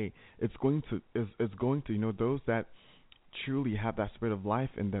that day, it's going to those that truly have that Spirit of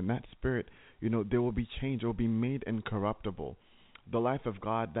life in them, that Spirit, they will be changed, they will be made incorruptible. The life of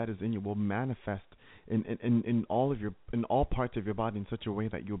God that is in you will manifest in all parts of your body in such a way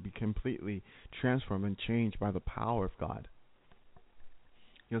that you'll be completely transformed and changed by the power of God.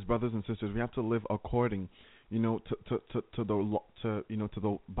 Yes, brothers and sisters, we have to live according, we have to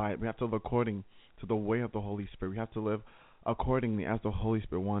live according to the way of the Holy Spirit. We have to live accordingly as the Holy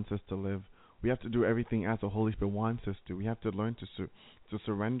Spirit wants us to live. We have to do everything as the Holy Spirit wants us to. We have to learn to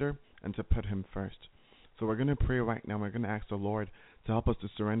surrender and to put Him first. So we're going to pray right now. We're going to ask the Lord to help us to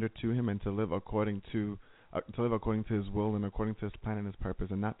surrender to Him and to live according to His will and according to His plan and His purpose,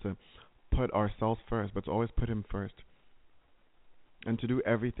 and not to put ourselves first, but to always put Him first, and to do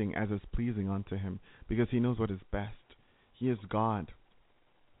everything as is pleasing unto Him, because He knows what is best. He is God,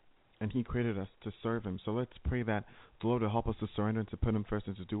 and He created us to serve Him. So let's pray that the Lord will help us to surrender and to put Him first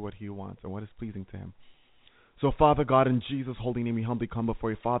and to do what He wants and what is pleasing to Him. So, Father God, in Jesus' holy name, we humbly come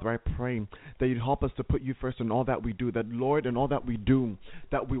before you. Father, I pray that you'd help us to put you first in all that we do, that, Lord, in all that we do,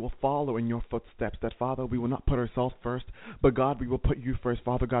 that we will follow in your footsteps, that, Father, we will not put ourselves first, but, God, we will put you first.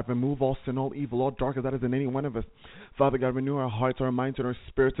 Father God, remove all sin, all evil, all darkness that is in any one of us. Father God, renew our hearts, our minds, and our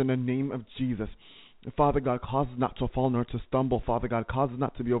spirits in the name of Jesus. Father God, cause us not to fall nor to stumble. Father God, cause us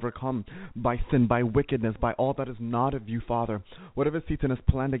not to be overcome by sin, by wickedness, by all that is not of you, Father. Whatever Satan has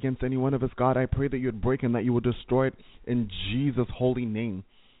planned against any one of us, God, I pray that you would break and that you would destroy it in Jesus' holy name.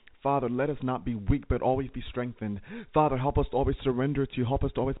 Father, let us not be weak, but always be strengthened. Father, help us to always surrender to you. Help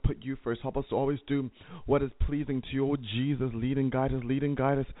us to always put you first. Help us to always do what is pleasing to you. Oh, Jesus, lead and guide us, lead and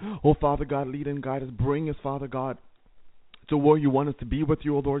guide us. Oh, Father God, lead and guide us. Bring us, Father God, to where you want us to be with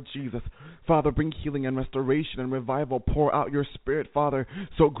you, O Lord Jesus. Father, bring healing and restoration and revival. Pour out your Spirit, Father,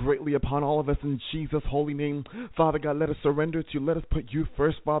 so greatly upon all of us in Jesus' holy name. Father God, let us surrender to you. Let us put you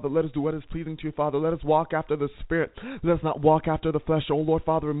first, Father. Let us do what is pleasing to you, Father. Let us walk after the Spirit. Let us not walk after the flesh. O Lord,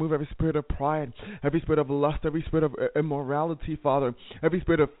 Father, remove every spirit of pride, every spirit of lust, every spirit of immorality, Father, every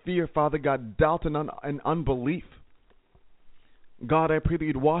spirit of fear, Father God, doubt and unbelief. God, I pray that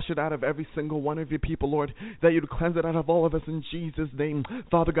you'd wash it out of every single one of your people, Lord, that you'd cleanse it out of all of us in Jesus' name.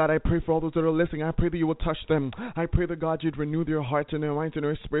 Father God, I pray for all those that are listening. I pray that you will touch them. I pray that, God, you'd renew their hearts and their minds and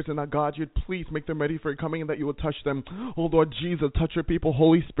their spirits, and that, God, you'd please make them ready for your coming, and that you will touch them. Oh, Lord Jesus, touch your people.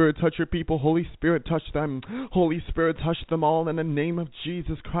 Holy Spirit, touch your people. Holy Spirit, touch them. Holy Spirit, touch them all in the name of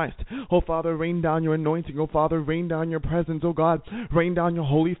Jesus Christ. Oh, Father, rain down your anointing. Oh, Father, rain down your presence. Oh, God, rain down your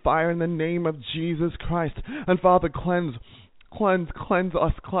holy fire in the name of Jesus Christ. And, Father, cleanse Cleanse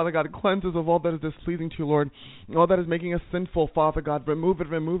us, Father God. Cleanse us of all that is displeasing to you, Lord. All that is making us sinful, Father God. Remove it.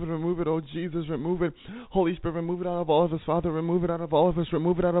 Oh, Jesus, remove it. Holy Spirit, remove it out of all of us, Father. Remove it out of all of us.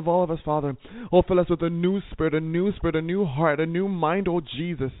 Remove it out of all of us, Father. Oh, fill us with a new spirit, a new heart, a new mind, oh,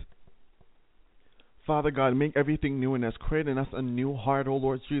 Jesus. Father God, make everything new in us. Create in us a new heart, oh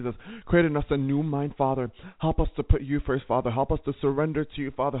Lord Jesus. Create in us a new mind, Father. Help us to put you first, Father. Help us to surrender to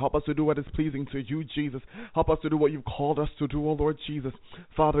you, Father. Help us to do what is pleasing to you, Jesus. Help us to do what you've called us to do, oh Lord Jesus.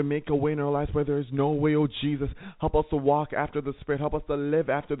 Father, make a way in our lives where there is no way, oh Jesus. Help us to walk after the Spirit. Help us to live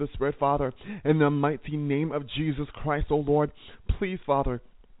after the Spirit, Father. In the mighty name of Jesus Christ, oh Lord. Please, Father,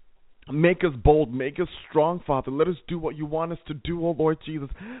 make us bold, make us strong, Father. Let us do what you want us to do, oh Lord Jesus.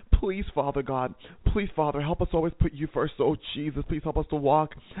 Please, Father God. Please, Father, help us always put you first, oh Jesus. Please help us to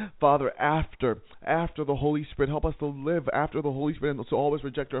walk, Father, after the Holy Spirit. Help us to live after the Holy Spirit and to always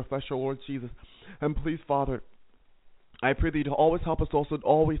reject our flesh, oh Lord Jesus. And please, Father, I pray that you always help us to also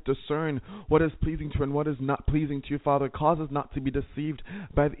always discern what is pleasing to you and what is not pleasing to you, Father. Cause us not to be deceived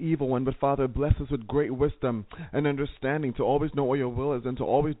by the evil one, but Father, bless us with great wisdom and understanding to always know what your will is and to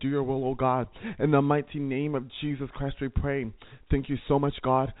always do your will, O God. In the mighty name of Jesus Christ we pray. Thank you so much,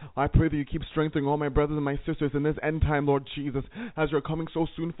 God. I pray that you keep strengthening all my brothers and my sisters in this end time, Lord Jesus. As you're coming so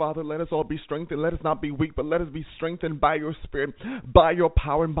soon, Father, let us all be strengthened. Let us not be weak, but let us be strengthened by your Spirit, by your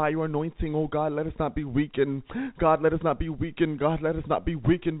power, and by your anointing, O God. Let us not be weakened. God, let us not be weakened. God, let us not be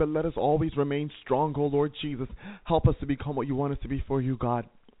weakened, but let us always remain strong, O Lord Jesus. Help us to become what you want us to be for you, God.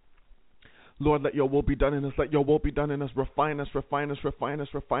 Lord, let your will be done in us. Let your will be done in us. Refine us, refine us, refine us,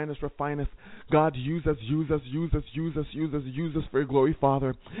 refine us, refine us. God, use us, use us, use us, use us, use us, use us for your glory,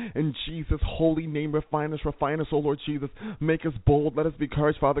 Father. In Jesus' holy name, refine us, O Lord Jesus. Make us bold. Let us be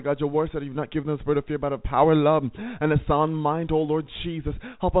courage, Father God. Your word said you've not given us a spirit of fear, but of power, love, and a sound mind, O Lord Jesus.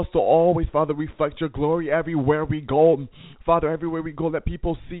 Help us to always, Father, reflect your glory everywhere we go. Father, everywhere we go, let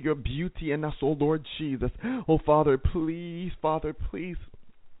people see your beauty in us, O Lord Jesus. Oh, Father, please, Father, please.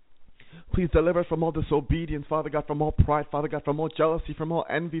 Please deliver us from all disobedience, Father God, from all pride, Father God, from all jealousy, from all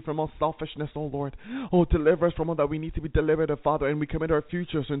envy, from all selfishness, oh Lord. Oh, deliver us from all that we need to be delivered of, Father, and we commit our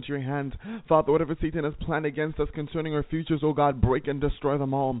futures into your hands. Father, whatever Satan has planned against us concerning our futures, oh God, break and destroy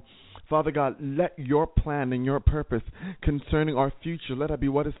them all. Father God, let your plan and your purpose concerning our future, let it be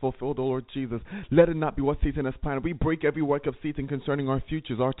what is fulfilled, O Lord Jesus. Let it not be what Satan has planned. We break every work of Satan concerning our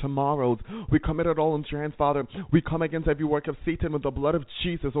futures, our tomorrows. We commit it all into your hands, Father. We come against every work of Satan with the blood of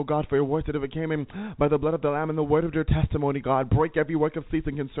Jesus, O God, for your word that if it came in by the blood of the Lamb and the word of your testimony, God. Break every work of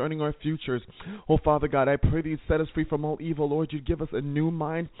Satan concerning our futures. Oh, Father God, I pray that you set us free from all evil, Lord. You'd give us a new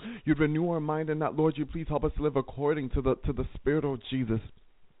mind. You'd renew our mind in that, Lord. You please help us to live according to the Spirit, O Jesus.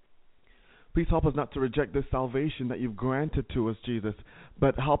 Please help us not to reject this salvation that you've granted to us, Jesus,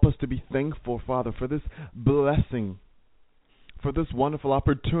 but help us to be thankful, Father, for this blessing, for this wonderful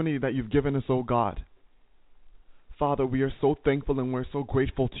opportunity that you've given us, oh God. Father, we are so thankful and we're so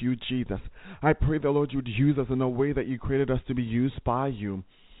grateful to you, Jesus. I pray that, Lord, you would use us in the way that you created us to be used by you.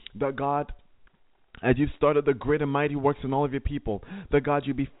 That, God, as you've started the great and mighty works in all of your people, that, God,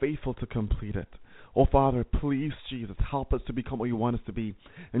 you be faithful to complete it. Oh, Father, please, Jesus, help us to become what you want us to be.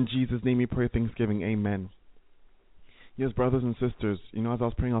 In Jesus' name we pray thanksgiving. Amen. Yes, brothers and sisters, as I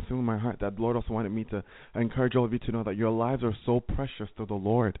was praying, I was feeling in my heart that the Lord also wanted me to encourage all of you to know that your lives are so precious to the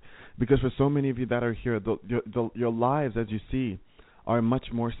Lord. Because for so many of you that are here, your lives, as you see, are much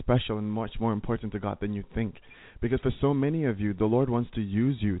more special and much more important to God than you think. Because for so many of you, the Lord wants to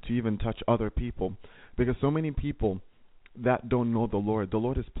use you to even touch other people. Because so many people that don't know the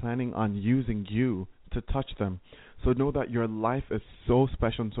Lord is planning on using you to touch them. So know that your life is so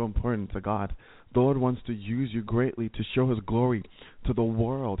special and so important to God. The Lord wants to use you greatly to show His glory to the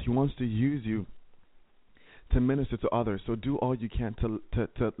world. He wants to use you to minister to others. So do all you can to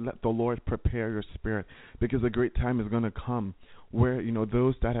let the Lord prepare your spirit, because a great time is going to come where,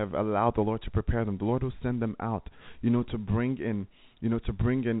 those that have allowed the Lord to prepare them, the Lord will send them out, to bring in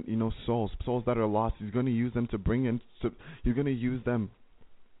souls that are lost. He's going to use them He's going to use them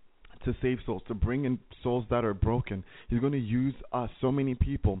to save souls, to bring in souls that are broken. He's going to use us, so many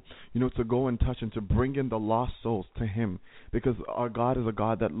people, to go and touch and to bring in the lost souls to Him, because our God is a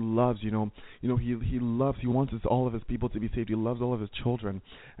God that loves, He wants all of His people to be saved. He loves all of His children,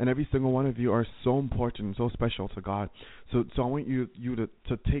 and every single one of you are so important and so special to God. So I want you to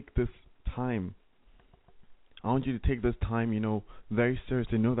take this time. I want you to take this time, very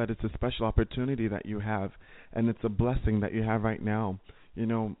seriously. Know that it's a special opportunity that you have, and it's a blessing that you have right now,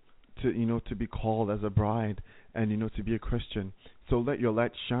 to be called as a bride and, to be a Christian. So let your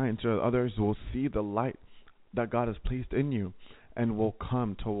light shine so that others will see the light that God has placed in you. and will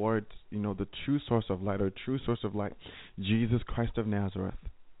come towards, the true source of light, or true source of light, Jesus Christ of Nazareth.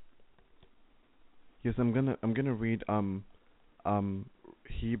 Yes, I'm gonna read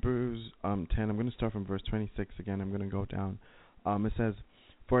Hebrews 10. I'm gonna start from verse 26 again. I'm gonna go down. It says,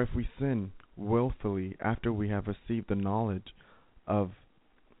 "For if we sin willfully after we have received the knowledge of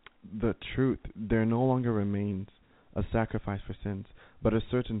the truth, there no longer remains a sacrifice for sins, but a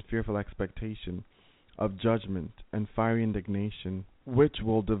certain fearful expectation of judgment and fiery indignation, which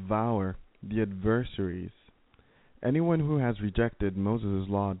will devour the adversaries. Anyone who has rejected Moses'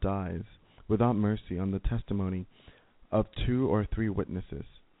 law dies without mercy on the testimony of 2 or 3 witnesses.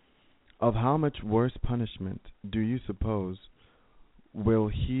 Of how much worse punishment do you suppose will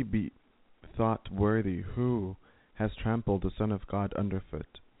he be thought worthy who has trampled the Son of God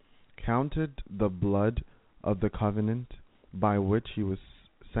underfoot, counted the blood of the covenant by which he was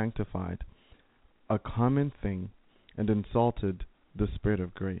sanctified a common thing, and insulted the Spirit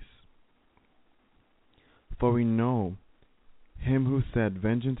of grace? For we know him who said,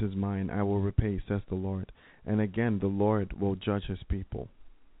 'Vengeance is mine, I will repay,' says the Lord. And again, the Lord will judge his people.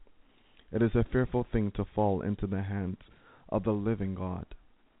 It is a fearful thing to fall into the hands of the living God.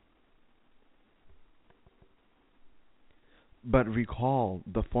 But recall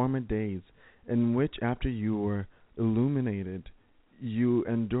the former days in which, after you were illuminated, you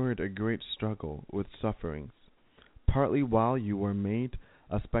endured a great struggle with sufferings, partly while you were made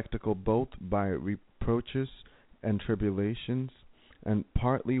a spectacle both by reproaches and tribulations, and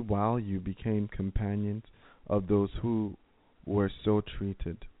partly while you became companions of those who were so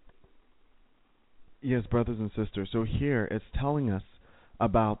treated." Yes, brothers and sisters, so here it's telling us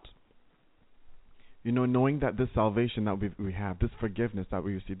about, knowing that this salvation that we have, this forgiveness that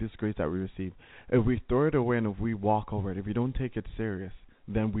we receive, this grace that we receive, if we throw it away and if we walk over it, if we don't take it serious,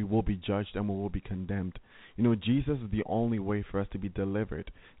 then we will be judged and we will be condemned. Jesus is the only way for us to be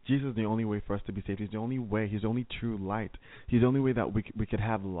delivered. Jesus is the only way for us to be saved. He's the only way. He's the only true light. He's the only way that we could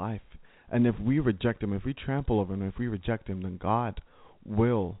have life. And if we reject him, if we trample over him, if we reject him, then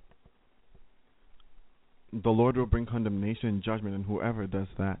the Lord will bring condemnation and judgment on whoever does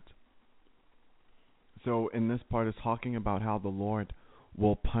that. So in this part, it's talking about how the Lord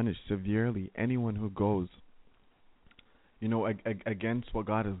will punish severely anyone who goes, against what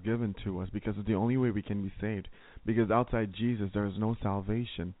God has given to us, because it's the only way we can be saved. Because outside Jesus, there is no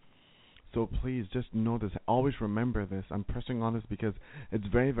salvation. So please just know this. Always remember this. I'm pressing on this because it's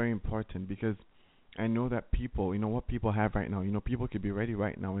very, very important. Because I know that people, what people have right now. People could be ready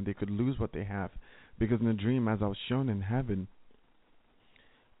right now and they could lose what they have. Because in the dream, as I was shown in heaven,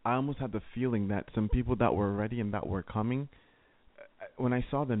 I almost had the feeling that some people that were ready and that were coming, when I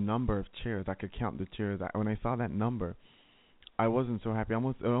saw the number of chairs, I could count the chairs. When I saw that number, I wasn't so happy.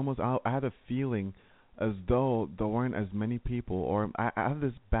 I had a feeling as though there weren't as many people, or I have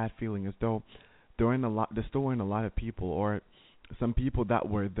this bad feeling as though there still weren't a lot of people, or some people that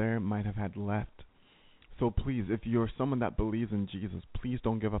were there might have had left. So please, if you're someone that believes in Jesus, please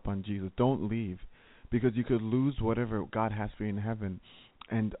don't give up on Jesus. Don't leave, because you could lose whatever God has for you in heaven.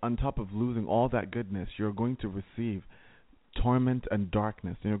 And on top of losing all that goodness, you're going to receive torment and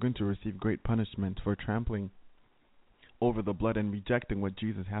darkness. And you're going to receive great punishment for trampling over the blood and rejecting what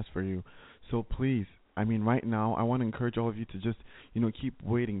Jesus has for you. So please, right now, I want to encourage all of you to just, keep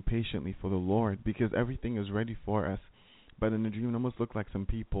waiting patiently for the Lord, because everything is ready for us. But in the dream, it almost looked like some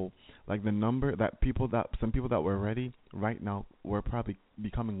people, like some people that were ready right now were probably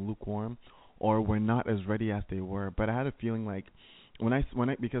becoming lukewarm, or were not as ready as they were. But I had a feeling like,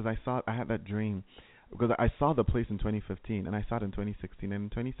 because I had that dream, because I saw the place in 2015 and I saw it in 2016, and in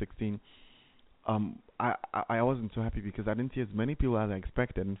 2016, I wasn't so happy because I didn't see as many people as I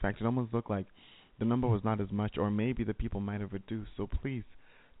expected. In fact, it almost looked like the number was not as much, or maybe the people might have reduced. So please,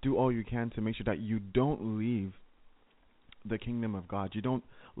 do all you can to make sure that you don't leave the kingdom of God. You don't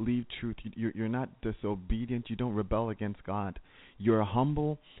leave truth. You're not disobedient. You don't rebel against God. You're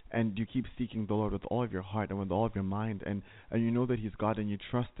humble, and you keep seeking the Lord with all of your heart and with all of your mind, and you know that He's God, and you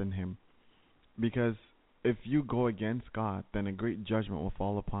trust in Him. Because if you go against God, then a great judgment will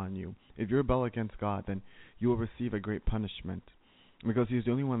fall upon you. If you rebel against God, then you will receive a great punishment, because He's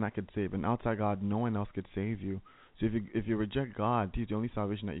the only one that could save, and outside God, no one else could save you. So if you reject God, He's the only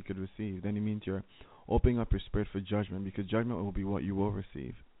salvation that you could receive. Then it means you're opening up your spirit for judgment, because judgment will be what you will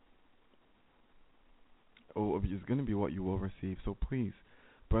receive. It's going to be what you will receive. So please,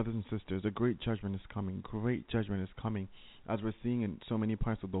 brothers and sisters, a great judgment is coming. Great judgment is coming. As we're seeing in so many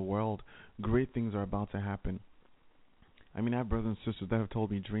parts of the world, great things are about to happen. I have brothers and sisters that have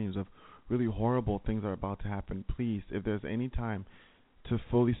told me dreams of really horrible things are about to happen. Please, if there's any time to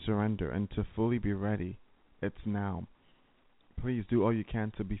fully surrender and to fully be ready, it's now. please do all you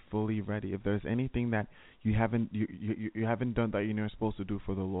can to be fully ready. If there's anything that you haven't done that you're supposed to do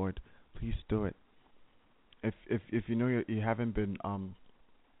for the Lord, please do it. If you know you haven't been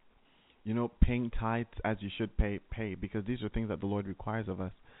paying tithes as you should pay, because these are things that the Lord requires of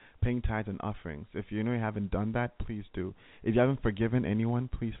us. Paying tithes and offerings. If you know you haven't done that, please do. If you haven't forgiven anyone,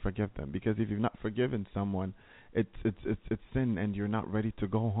 please forgive them. Because if you've not forgiven someone, it's sin, and you're not ready to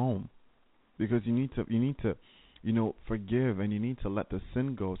go home. Because you need to forgive, and you need to let the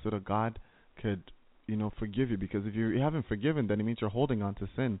sin go so that God could forgive you. Because if you haven't forgiven, then it means you're holding on to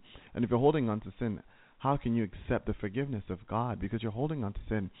sin. And if you're holding on to sin, how can you accept the forgiveness of God? Because you're holding on to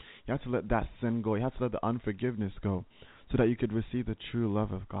sin. You have to let that sin go. You have to let the unforgiveness go, so that you could receive the true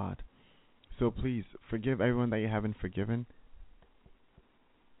love of God. So please forgive everyone that you haven't forgiven.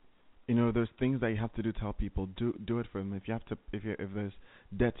 There's things that you have to do. Tell people, do it for them. If there's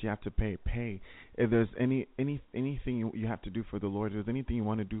debts you have to pay. If there's anything you have to do for the Lord, if there's anything you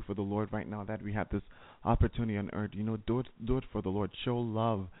want to do for the Lord right now, that we have this opportunity on earth, do it for the Lord. Show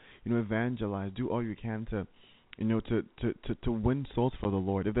love, evangelize. Do all you can to win souls for the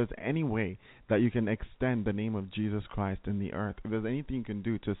Lord. If there's any way that you can extend the name of Jesus Christ in the earth, if there's anything you can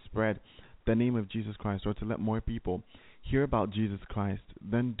do to spread the name of Jesus Christ, or to let more people hear about Jesus Christ,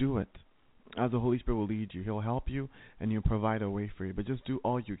 then do it. As the Holy Spirit will lead you, He'll help you, and He'll provide a way for you. But just do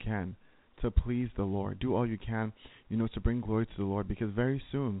all you can to please the Lord. Do all you can, to bring glory to the Lord, because very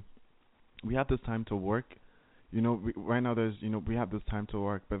soon we have this time to work. Right now we have this time to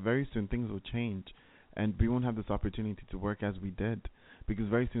work, but very soon things will change, and we won't have this opportunity to work as we did, because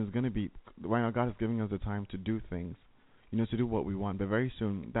very soon it's going to be, right now God is giving us the time to do things, to do what we want, but very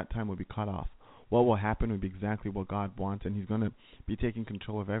soon that time will be cut off. What will happen will be exactly what God wants, and He's going to be taking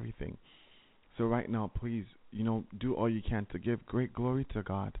control of everything. So right now, please, do all you can to give great glory to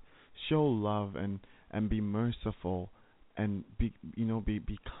God. Show love and be merciful, and be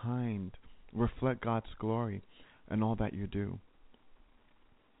kind. Reflect God's glory in all that you do.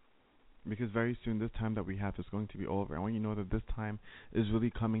 Because very soon this time that we have is going to be over. I want you to know that this time is really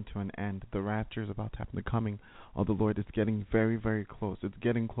coming to an end. The rapture is about to happen. The coming of the Lord is getting very, very close. It's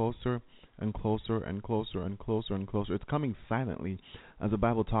getting closer and closer and closer and closer and closer. It's coming silently. As the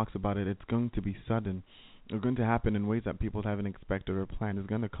Bible talks about it, it's going to be sudden. It's going to happen in ways that people haven't expected or planned. It's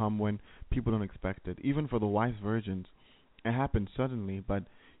going to come when people don't expect it. Even for the wise virgins, it happened suddenly. But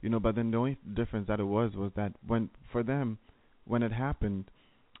then the only difference that it was that for them, when it happened,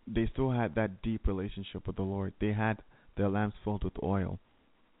 they still had that deep relationship with the Lord. They had their lamps filled with oil.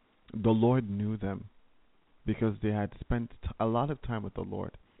 The Lord knew them because they had spent a lot of time with the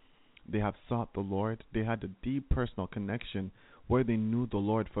Lord. They have sought the Lord. They had a deep personal connection where they knew the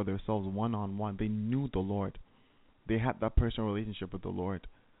Lord for themselves one-on-one. They knew the Lord. They had that personal relationship with the Lord.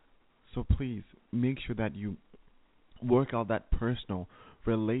 So please, make sure that you work out that personal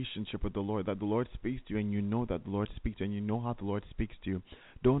relationship with the Lord, that the Lord speaks to you, and you know that the Lord speaks to you, and you know how the Lord speaks to you.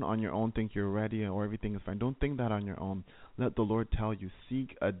 Don't on your own think you're ready or everything is fine. Don't think that on your own. Let the Lord tell you.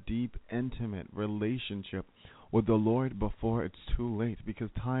 Seek a deep, intimate relationship with the Lord before it's too late, because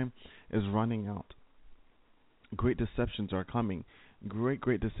time is running out. Great deceptions are coming. Great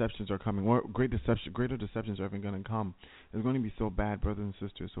deceptions are coming. Greater deceptions are even going to come. It's going to be so bad, brothers and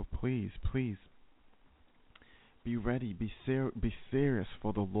sisters. So please, be ready. Be serious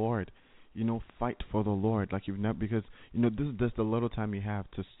for the Lord. Fight for the Lord like you've never, because this is just the little time you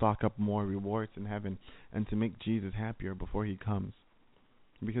have to stock up more rewards in heaven and to make Jesus happier before He comes,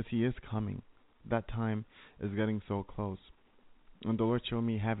 because He is coming. That time is getting so close. When the Lord showed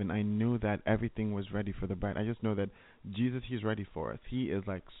me heaven, I knew that everything was ready for the bride. I just know that Jesus, He's ready for us. He is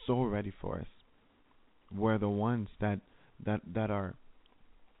so ready for us. We're the ones that are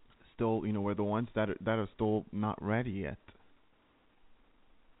still, we're the ones that are still not ready yet.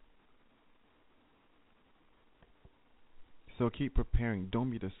 So keep preparing.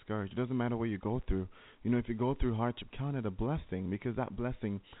 Don't be discouraged. It doesn't matter what you go through. If you go through hardship, count it a blessing, because that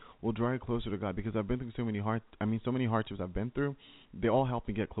blessing will draw you closer to God. Because I've been through so many hardships I've been through. They all helped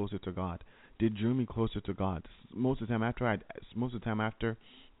me get closer to God. They drew me closer to God. Most of the time after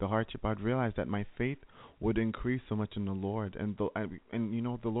the hardship, I'd realize that my faith would increase so much in the Lord, and the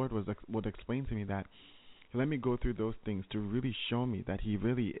Lord would explain to me that He let me go through those things to really show me that He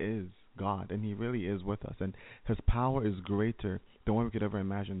really is God, and He really is with us, and His power is greater than what we could ever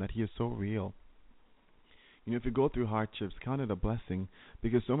imagine, that He is so real. If you go through hardships, count it a blessing,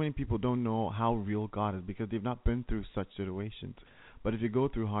 because so many people don't know how real God is because they've not been through such situations. But if you go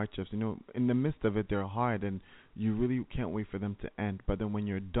through hardships, in the midst of it, they're hard, and you really can't wait for them to end. But then when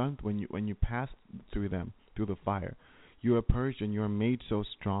you're done, when you pass through them, through the fire, you are purged and you are made so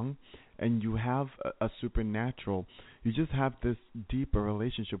strong, and you have a supernatural, you just have this deeper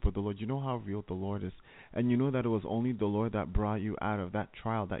relationship with the Lord. You know how real the Lord is, and you know that it was only the Lord that brought you out of that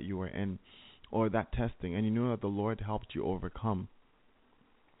trial that you were in, or that testing, and you know that the Lord helped you overcome.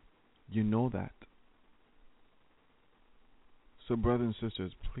 You know that. So brothers and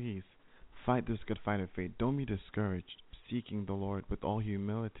sisters, please fight this good fight of faith. Don't be discouraged. Seeking the Lord with all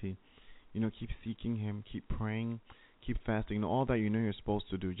humility. Keep seeking Him. Keep praying. Keep fasting. All that you're supposed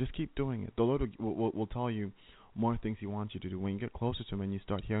to do. Just keep doing it. The Lord will tell you more things He wants you to do. When you get closer to Him and you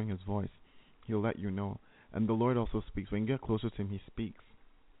start hearing His voice, He'll let you know. And the Lord also speaks. When you get closer to Him, He speaks.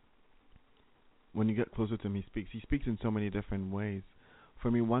 When you get closer to Him, He speaks. He speaks in so many different ways. For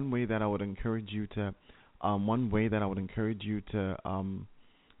me, one way that I would encourage you to,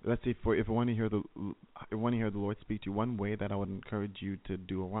 let's say if I want to hear the Lord speak to you, one way that I would encourage you to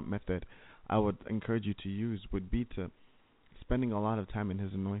do, or one method I would encourage you to use, would be to spending a lot of time in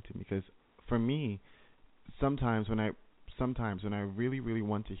His anointing. Because for me, sometimes when I really, really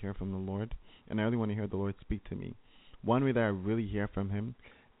want to hear from the Lord, and I really want to hear the Lord speak to me, one way that I really hear from Him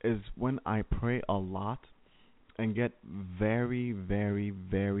is when I pray a lot and get very, very,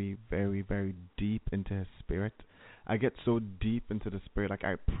 very, very, very deep into His Spirit. I get so deep into the Spirit. Like,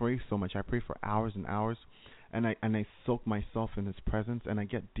 I pray so much. I pray for hours and hours, and I soak myself in His presence, and I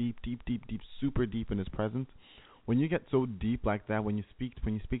get deep, deep, deep, deep, super deep in His presence. When you get so deep like that, when you speak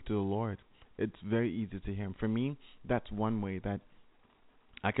to the Lord, it's very easy to hear Him. For me, that's one way that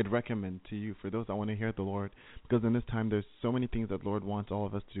I could recommend to you, for those that want to hear the Lord, because in this time there's so many things that the Lord wants all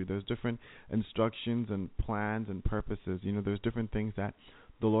of us to do. There's different instructions and plans and purposes. There's different things that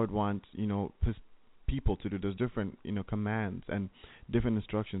the Lord wants, His people to do. There's different, commands and different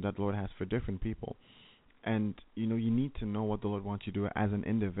instructions that the Lord has for different people. And, you need to know what the Lord wants you to do as an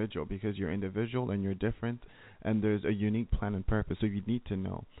individual, because you're individual and you're different, and there's a unique plan and purpose. So you need to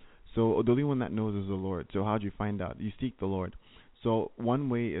know. So the only one that knows is the Lord. So how do you find out? You seek the Lord. So one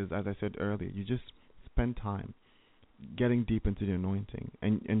way is, as I said earlier, you just spend time getting deep into the anointing,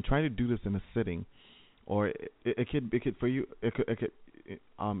 and try to do this in a sitting, or it could for you it could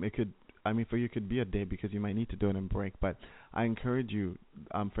be a day, because you might need to do it in break. But I encourage you.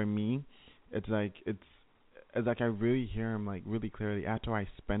 For me, it's like I really hear Him like really clearly after I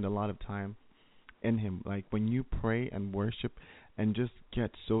spend a lot of time in Him. Like when you pray and worship and just get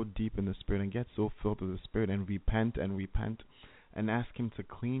so deep in the Spirit and get so filled with the Spirit and repent and ask Him to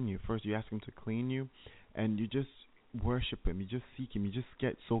clean you. First, you ask Him to clean you, and you just worship Him. You just seek Him. You just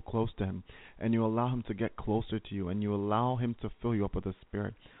get so close to Him, and you allow Him to get closer to you, and you allow Him to fill you up with the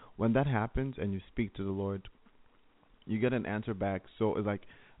Spirit. When that happens, and you speak to the Lord, you get an answer back. So it's like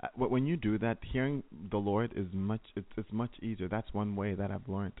when you do that, hearing the Lord is it's much easier. That's one way that I've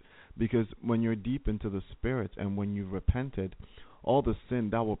learned, because when you're deep into the Spirit and when you've repented, all the sin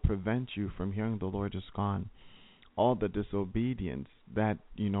that will prevent you from hearing the Lord is gone. All the disobedience that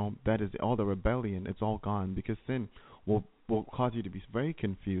is all the rebellion, it's all gone, because sin will cause you to be very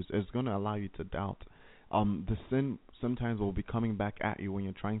confused. It's going to allow you to doubt. The sin sometimes will be coming back at you when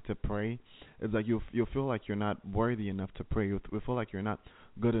you're trying to pray. It's like you'll feel like you're not worthy enough to pray. You'll feel like you're not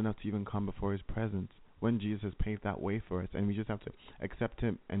good enough to even come before His presence, when Jesus has paved that way for us, and we just have to accept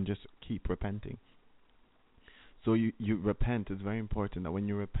Him and just keep repenting. So you repent. It's very important that when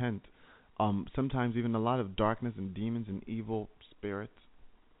you repent, sometimes even a lot of darkness and demons and evil spirits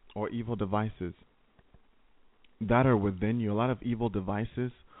or evil devices that are within you, a lot of evil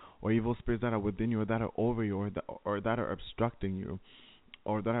devices or evil spirits that are within you, or that are over you, or that are obstructing you,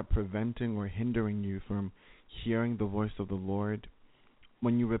 or that are preventing or hindering you from hearing the voice of the Lord.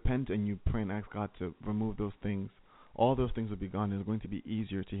 When you repent and you pray and ask God to remove those things, all those things will be gone. It's going to be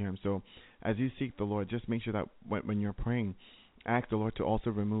easier to hear Him. So as you seek the Lord, just make sure that when you're praying, ask the Lord to also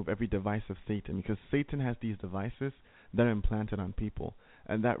remove every device of Satan, because Satan has these devices that are implanted on people,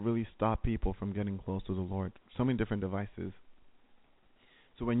 and that really stop people from getting close to the Lord. So many different devices.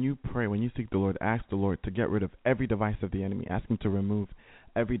 So when you pray, when you seek the Lord, ask the Lord to get rid of every device of the enemy. Ask Him to remove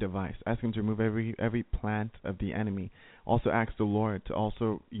every device. Ask Him to remove every plant of the enemy. Also ask the Lord to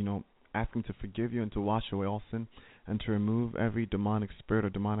also, ask Him to forgive you and to wash away all sin, and to remove every demonic spirit or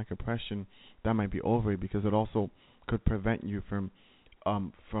demonic oppression that might be over you, because it also could prevent you from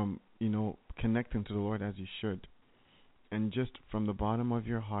connecting to the Lord as you should. And just from the bottom of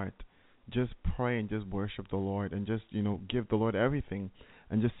your heart, just pray and just worship the Lord, and just give the Lord everything,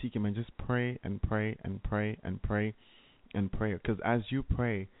 and just seek Him, and just pray and pray and pray and pray and pray. Because as you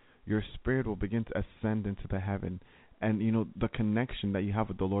pray, your spirit will begin to ascend into the heaven, and the connection that you have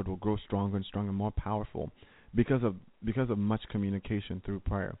with the Lord will grow stronger and stronger, more powerful, because of much communication through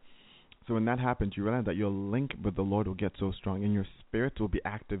prayer. So when that happens, you realize that your link with the Lord will get so strong, and your spirit will be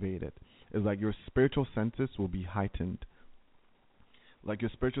activated. is like your spiritual senses will be heightened. Like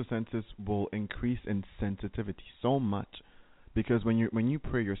your spiritual senses will increase in sensitivity so much, because when you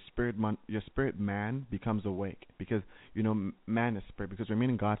pray, your spirit man becomes awake, because man is spirit, because we're made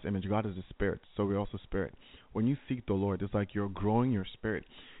in God's image. God is a spirit, so we're also spirit. When you seek the Lord, it's like you're growing your spirit.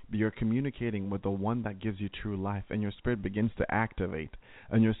 You're communicating with the one that gives you true life, and your spirit begins to activate,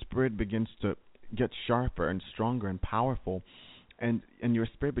 and your spirit begins to get sharper and stronger and powerful, and your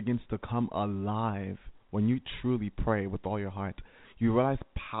spirit begins to come alive when you truly pray with all your heart. You realize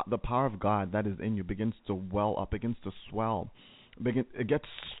the power of God that is in you begins to well up, begins to swell, it gets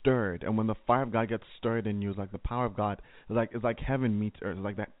stirred. And when the fire of God gets stirred in you, it's like the power of God, it's like heaven meets earth. It's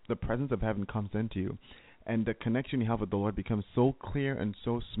like that the presence of heaven comes into you, and the connection you have with the Lord becomes so clear and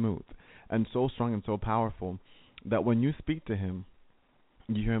so smooth and so strong and so powerful that when you speak to Him,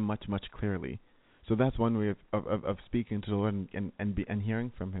 you hear Him much, much clearly. So that's one way of speaking to the Lord and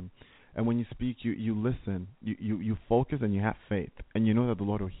hearing from Him. And when you speak, you listen, you focus, and you have faith, and you know that the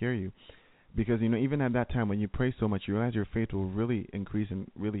Lord will hear you. Because, even at that time when you pray so much, you realize your faith will really increase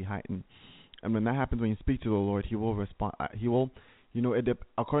and really heighten. And when that happens, when you speak to the Lord, He will respond. He will,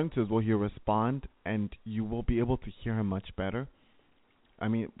 according to His will, He'll respond, and you will be able to hear Him much better. I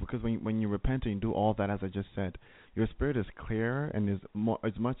mean, because when you repent and you do all that, as I just said, your spirit is clearer and is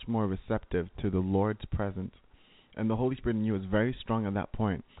much more receptive to the Lord's presence. And the Holy Spirit in you is very strong at that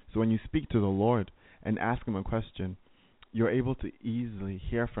point. So when you speak to the Lord and ask Him a question, you're able to easily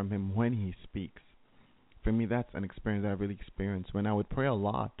hear from Him when He speaks. For me, that's an experience that I really experienced. When I would pray a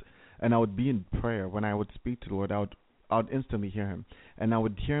lot, and I would be in prayer, when I would speak to the Lord, I would instantly hear Him. And I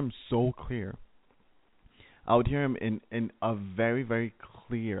would hear Him so clear. I would hear Him in a very, very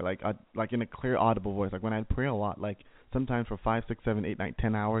clear, like in a clear, audible voice. Like when I'd pray a lot, like sometimes for 5, 6, 7, 8, 9,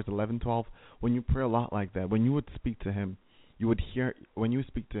 10 hours, 11, 12, when you pray a lot like that, when you would speak to Him, when you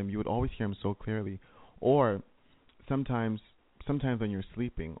speak to Him, you would always hear Him so clearly. Or sometimes when you're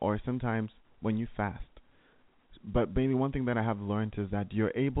sleeping, or sometimes when you fast. But maybe one thing that I have learned is that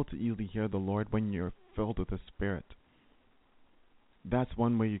you're able to easily hear the Lord when you're filled with the Spirit. That's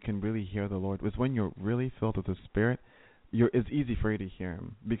one way you can really hear the Lord, is when you're really filled with the Spirit. It's easy for you to hear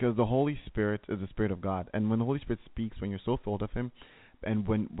Him, because the Holy Spirit is the Spirit of God. And when the Holy Spirit speaks, when you're so filled of Him, and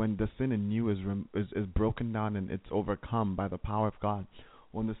when the sin in you is broken down and it's overcome by the power of God,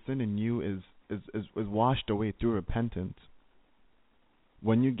 when the sin in you is washed away through repentance,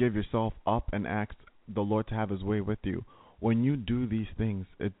 when you give yourself up and ask the Lord to have His way with you, when you do these things,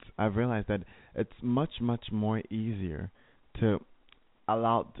 I've realized that it's much, much more easier to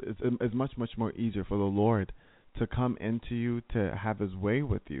it's much, much more easier for the Lord to come into you, to have His way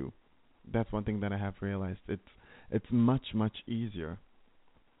with you. That's one thing that I have realized. It's much, much easier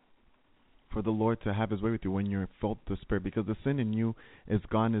for the Lord to have His way with you when you're filled with the Spirit, because the sin in you is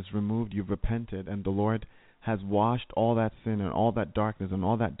gone, is removed, you've repented, and the Lord has washed all that sin and all that darkness and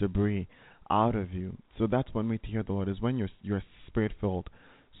all that debris out of you. So that's one way to hear the Lord, is when you're Spirit filled.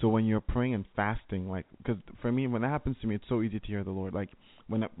 So when you're praying and fasting, because for me, when that happens to me, it's so easy to hear the Lord. Like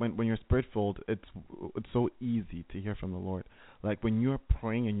when you're Spirit filled, it's so easy to hear from the Lord. Like when you're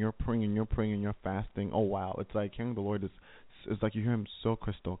praying and you're praying and you're praying and you're fasting, oh wow, it's like hearing the Lord is like you hear Him so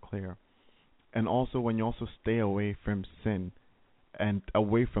crystal clear. And also when you also stay away from sin and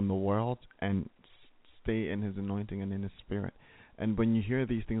away from the world and stay in His anointing and in His Spirit. And when you hear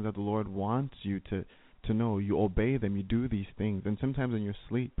these things that the Lord wants you to know, you obey them, you do these things, and sometimes in your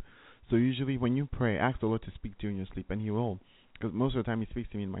sleep. So usually when you pray, ask the Lord to speak to you in your sleep, and He will, because most of the time He speaks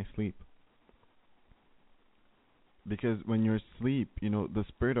to me in my sleep. Because when you're asleep, the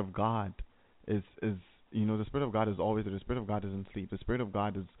Spirit of God is the Spirit of God is always there. The Spirit of God is in sleep. The Spirit of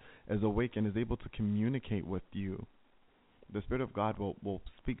God is awake and is able to communicate with you. The Spirit of God will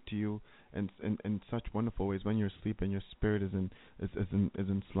speak to you in such wonderful ways when you're asleep and your spirit is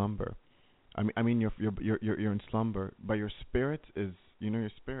in slumber. I mean you're in slumber, but your spirit is your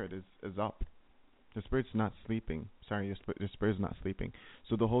spirit is up. The Spirit's not sleeping. Sorry, your spirit is not sleeping.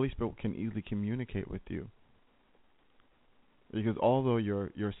 So the Holy Spirit can easily communicate with you. Because although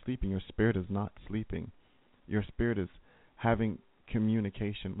you're sleeping, your spirit is not sleeping. Your spirit is having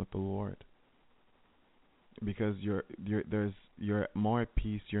communication with the Lord. Because you're more at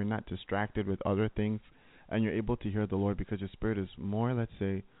peace. You're not distracted with other things, and you're able to hear the Lord because your spirit is more, let's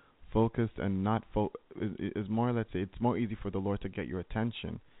say, focused and not is more, let's say, it's more easy for the Lord to get your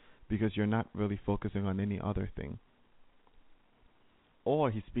attention because you're not really focusing on any other thing.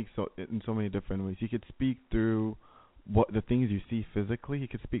 Or He speaks in so many different ways. He could speak through the things you see physically. He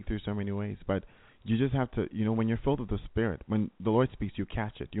could speak through so many ways, but you just have to, when you're filled with the Spirit, when the Lord speaks, you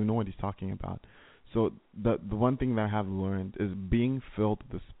catch it. You know what He's talking about. So the one thing that I have learned is being filled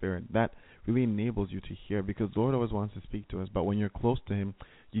with the Spirit. That really enables you to hear, because the Lord always wants to speak to us. But when you're close to Him,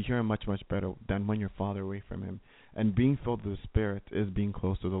 you hear Him much, much better than when you're farther away from Him. And being filled with the Spirit is being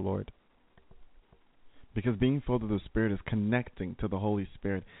close to the Lord. Because being filled with the Spirit is connecting to the Holy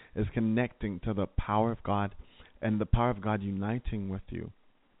Spirit, is connecting to the power of God, and the power of God uniting with you.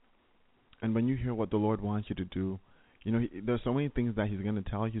 And when you hear what the Lord wants you to do, you know, there's so many things that He's going to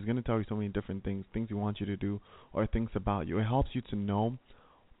tell you. He's going to tell you so many different things He wants you to do, or things about you. It helps you to know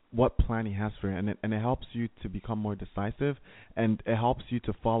what plan He has for you, and it helps you to become more decisive, and it helps you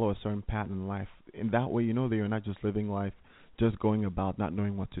to follow a certain path in life. In that way, you know that you're not just living life, just going about not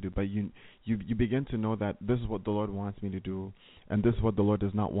knowing what to do, but you begin to know that this is what the Lord wants me to do, and this is what the Lord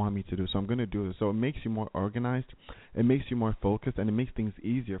does not want me to do. So I'm going to do this. So it makes you more organized, it makes you more focused, and it makes things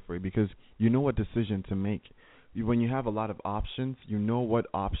easier for you, because you know what decision to make. When you have a lot of options, you know what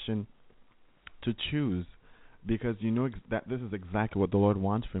option to choose, because you know that this is exactly what the Lord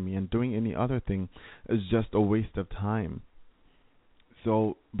wants from me, and doing any other thing is just a waste of time.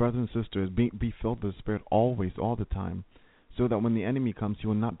 So, brothers and sisters, be filled with the Spirit always, all the time, so that when the enemy comes, he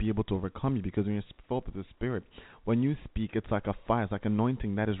will not be able to overcome you, because when you're filled with the Spirit, when you speak, it's like a fire, it's like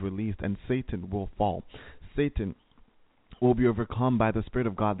anointing that is released, and Satan will fall. Satan will be overcome by the Spirit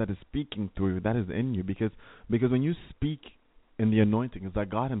of God that is speaking through you, that is in you, because when you speak in the anointing, it's like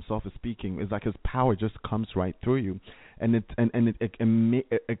God Himself is speaking. It's like His power just comes right through you, and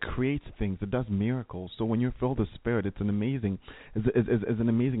it creates things. It does miracles. So when you're filled with the Spirit, it's an amazing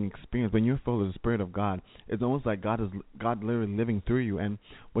experience. When you're filled with the Spirit of God, it's almost like God literally living through you. And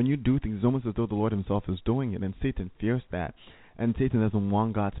when you do things, it's almost as though the Lord Himself is doing it. And Satan fears that, and Satan doesn't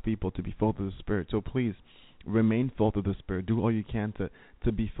want God's people to be filled with the Spirit. So please, remain filled with the Spirit. Do all you can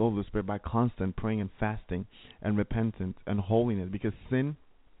to be filled with the Spirit by constant praying and fasting and repentance and holiness, because sin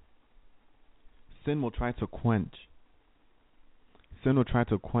will try to quench. Sin will try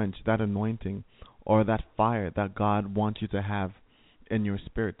to quench that anointing or that fire that God wants you to have in your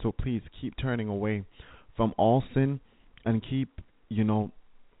spirit. So please keep turning away from all sin, and keep,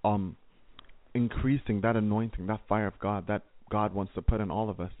 increasing that anointing, that fire of God that God wants to put in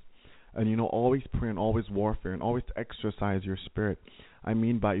all of us. And, always pray, and always warfare, and always exercise your spirit. I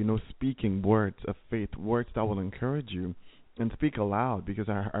mean by, speaking words of faith, words that will encourage you, and speak aloud. Because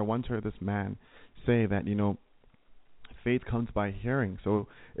I once heard this man say that, faith comes by hearing. So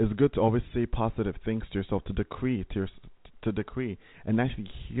it's good to always say positive things to yourself, to decree, and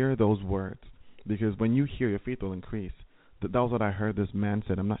actually hear those words. Because when you hear, your faith will increase. That was what I heard this man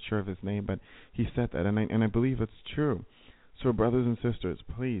said. I'm not sure of his name, but he said that, and I believe it's true. So brothers and sisters,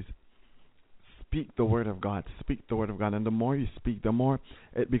 please, speak the word of God. Speak the word of God. And the more you speak, the more,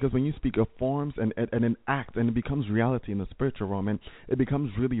 because when you speak, it forms and it acts, and it becomes reality in the spiritual realm, and it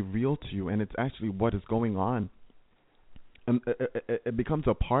becomes really real to you, and it's actually what is going on. And it becomes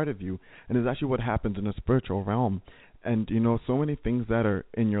a part of you, and it's actually what happens in the spiritual realm. And, so many things that are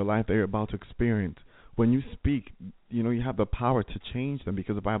in your life that you're about to experience, when you speak, you have the power to change them,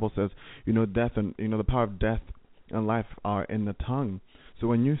 because the Bible says, death and, the power of death and life are in the tongue. So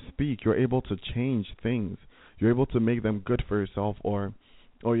when you speak, you're able to change things. You're able to make them good for yourself, or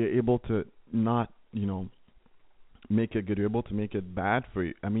you're able to not, make it good. You're able to make it bad for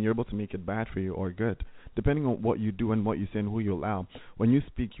you. You're able to make it bad for you or good, depending on what you do and what you say and who you allow. When you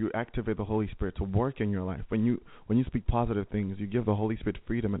speak, you activate the Holy Spirit to work in your life. When you speak positive things, you give the Holy Spirit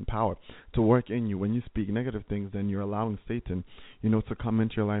freedom and power to work in you. When you speak negative things, then you're allowing Satan, to come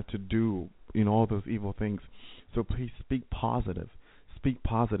into your life to do, all those evil things. So please speak positive. Speak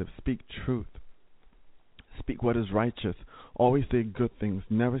positive. Speak truth. Speak what is righteous. Always say good things.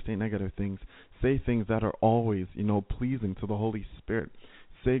 Never say negative things. Say things that are always, pleasing to the Holy Spirit.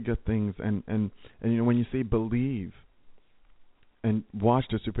 Say good things, and when you say believe, and watch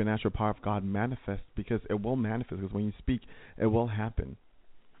the supernatural power of God manifest, because it will manifest. Because when you speak, it will happen.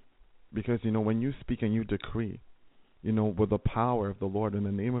 Because when you speak and you decree, with the power of the Lord in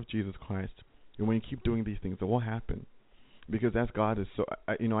the name of Jesus Christ, and when you keep doing these things, it will happen. Because as God is so,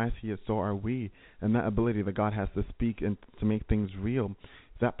 as He is, so are we. And that ability that God has to speak and to make things real,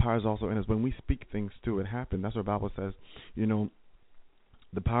 that power is also in us. When we speak things too, it happens. That's what the Bible says.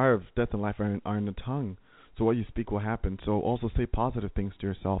 The power of death and life are in the tongue. So what you speak will happen. So also say positive things to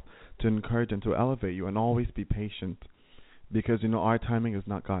yourself to encourage and to elevate you, and always be patient. Because, our timing is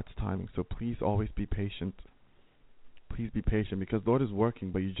not God's timing. So please always be patient. Please be patient, because the Lord is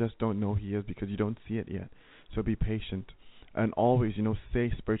working, but you just don't know He is because you don't see it yet. So be patient. And always,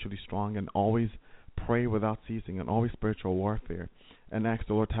 stay spiritually strong, and always pray without ceasing and always spiritual warfare. And ask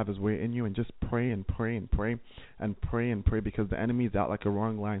the Lord to have His way in you, and just pray and pray and pray and pray and pray, because the enemy is out like a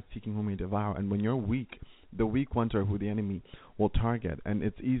roaring lion seeking whom he devour. And when you're weak, the weak ones are who the enemy will target, and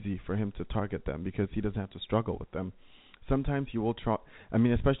it's easy for him to target them because he doesn't have to struggle with them. Sometimes he will try,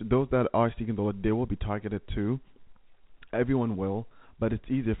 especially those that are seeking the Lord, they will be targeted too. Everyone will, but it's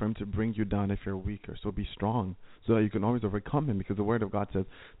easier for him to bring you down if you're weaker. So be strong so that you can always overcome him, because the word of God says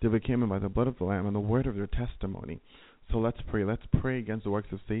they overcame him by the blood of the Lamb and the word of their testimony. So let's pray. Let's pray against the works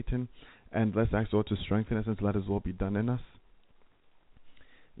of Satan, and let's ask the Lord to strengthen us and let His will be done in us.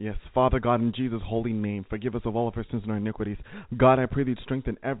 Yes, Father God, in Jesus' holy name, forgive us of all of our sins and our iniquities. God, I pray that you'd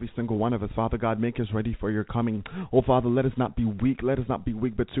strengthen every single one of us. Father God, make us ready for your coming. Oh, Father, let us not be weak. Let us not be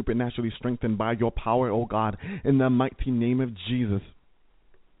weak, but supernaturally strengthened by your power, oh God, in the mighty name of Jesus.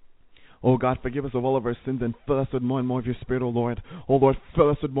 Oh God, forgive us of all of our sins and fill us with more and more of your Spirit, oh Lord. Oh Lord, fill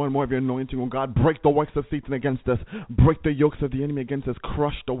us with more and more of your anointing, oh God. Break the works of Satan against us. Break the yokes of the enemy against us.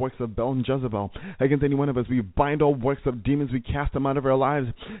 Crush the works of Baal and Jezebel against any one of us. We bind all works of demons. We cast them out of our lives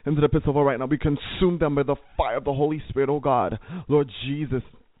into the pits of hell right now. We consume them by the fire of the Holy Spirit, oh God. Lord Jesus,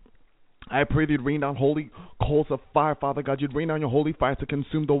 I pray that you'd rain down holy coals of fire, Father God. You'd rain down your holy fire to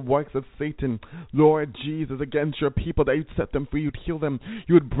consume the works of Satan, Lord Jesus, against your people, that you'd set them free, you'd heal them,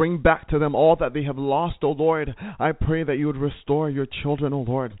 you would bring back to them all that they have lost, oh Lord. I pray that you would restore your children, oh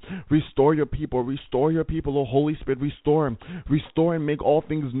Lord. Restore your people, oh Holy Spirit. Restore and make all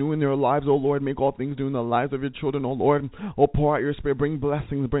things new in their lives, oh Lord. Make all things new in the lives of your children, oh Lord. Oh, pour out your Spirit, bring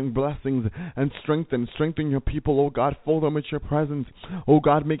blessings, and strengthen your people, oh God. Fill them with your presence, oh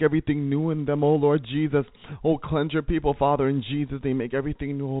God. Make everything new in them, oh Lord Jesus. Oh, cleanse your people, Father, in Jesus' name. Make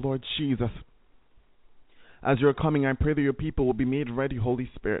everything new, oh Lord Jesus. As you're coming, I pray that your people will be made ready,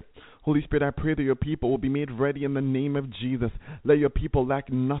 Holy Spirit. Holy Spirit, I pray that your people will be made ready in the name of Jesus. Let your people lack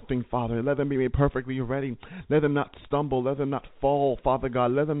nothing, Father. Let them be made perfectly ready. Let them not stumble. Let them not fall, Father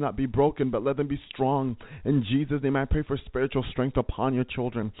God. Let them not be broken, but let them be strong. In Jesus' name, I pray for spiritual strength upon your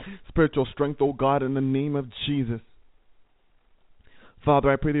children. Spiritual strength, oh God, in the name of Jesus.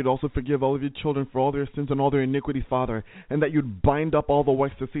 Father, I pray that you'd also forgive all of your children for all their sins and all their iniquities, Father, and that you'd bind up all the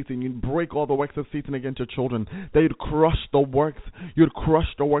works of Satan. You'd break all the works of Satan against your children. That you'd crush the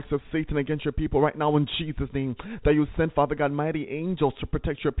works of Satan against your people right now in Jesus' name. That you'd send, Father God, mighty angels to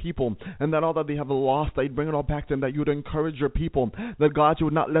protect your people, and that all that they have lost, that you'd bring it all back to them. That you'd encourage your people. That God, you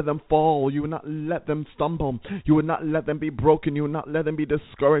would not let them fall. You would not let them stumble. You would not let them be broken. You would not let them be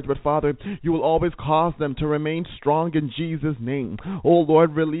discouraged. But Father, you will always cause them to remain strong in Jesus' name. Oh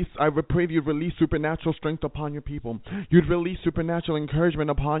Lord, I pray that you'd release supernatural strength upon your people. You'd release supernatural encouragement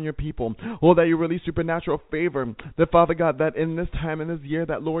upon your people. Oh, that you release supernatural favor. That, Father God, that in this time, in this year,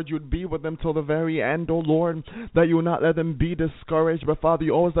 that, Lord, you'd be with them till the very end, oh Lord. That you would not let them be discouraged, but Father,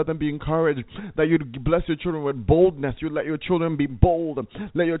 you always let them be encouraged. That you'd bless your children with boldness. You'd let your children be bold.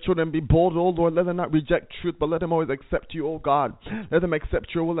 Let your children be bold, oh Lord. Let them not reject truth, but let them always accept you, oh God. Let them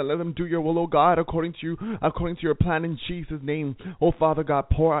accept your will and let them do your will, oh God, according to your plan in Jesus' name. Oh Father God,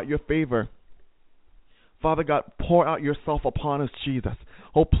 pour out your favor. Father God, pour out yourself upon us, Jesus.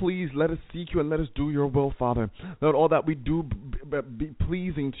 Oh, please, let us seek you and let us do your will, Father. Let all that we do be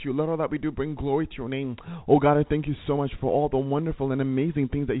pleasing to you. Let all that we do bring glory to your name. Oh, God, I thank you so much for all the wonderful and amazing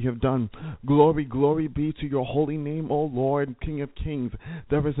things that you have done. Glory, glory be to your holy name, oh Lord, King of kings.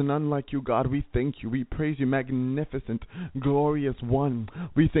 There is none like you, God. We thank you. We praise you, magnificent, glorious one.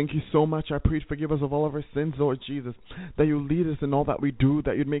 We thank you so much. I pray to forgive us of all of our sins, Lord Jesus, that you lead us in all that we do,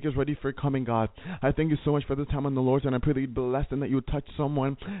 that you'd make us ready for your coming, God. I thank you so much for this time on the Lord's, and I pray that you'd bless and that you would touch someone,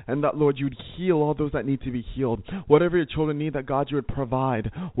 and that, Lord, you'd heal all those that need to be healed. Whatever your children need, that God, you would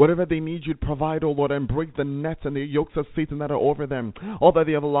provide. Whatever they need, you'd provide, oh Lord, and break the nets and the yokes of Satan that are over them. All that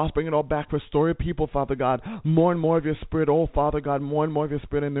they have lost, bring it all back. Restore your people, Father God. More and more of your Spirit, oh Father God, more and more of your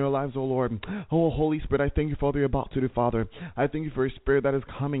Spirit in their lives, oh Lord. Oh Holy Spirit, I thank you for all that you're about to do, Father. I thank you for your Spirit that is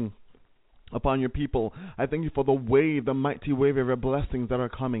coming upon your people. I thank you for the mighty wave of your blessings that are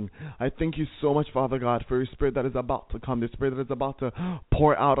coming. I thank you so much, Father God, for your Spirit that is about to come, the Spirit that is about to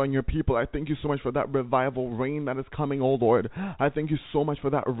pour out on your people. I thank you so much for that revival rain that is coming, oh Lord. I thank you so much for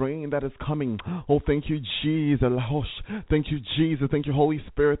that rain that is coming. Oh, thank you, Jesus. Thank you, Jesus. Thank you, Holy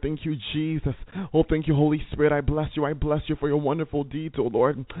Spirit. Thank you, Jesus. Oh, thank you, Holy Spirit. I bless you. I bless you for your wonderful deeds, oh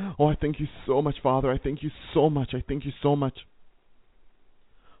Lord. Oh, I thank you so much, Father. I thank you so much. I thank you so much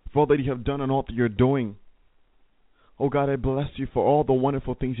for all that you have done and all that you're doing. Oh God, I bless you for all the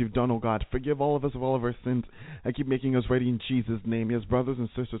wonderful things you've done, oh God. Forgive all of us of all of our sins and keep making us ready in Jesus' name. Yes, brothers and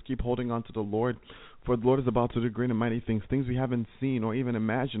sisters, keep holding on to the Lord, for the Lord is about to do great and mighty things, things we haven't seen or even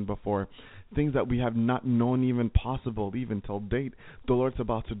imagined before, things that we have not known even possible, even till date. The Lord's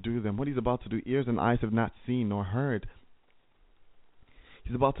about to do them. What He's about to do, ears and eyes have not seen nor heard.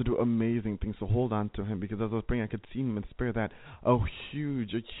 He's about to do amazing things, so hold on to Him, because as I was praying, I could see Him in spirit that a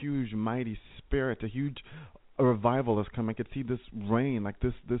huge, mighty spirit, a huge revival has come. I could see this rain, like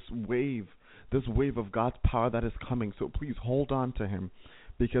this wave of God's power that is coming. So please hold on to Him,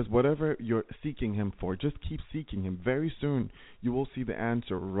 because whatever you're seeking Him for, just keep seeking Him. Very soon you will see the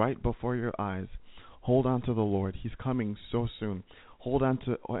answer right before your eyes. Hold on to the Lord. He's coming so soon. Hold on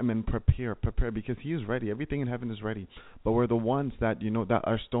to Him and prepare, because He is ready. Everything in heaven is ready, but we're the ones that that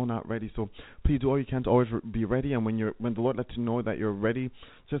are still not ready. So please do all you can to always be ready. And when the Lord lets you know that you're ready,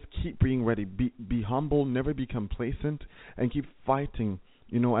 just keep being ready. Be humble, never be complacent, and keep fighting.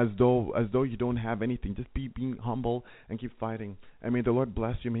 As though you don't have anything. Just being humble and keep fighting. And may the Lord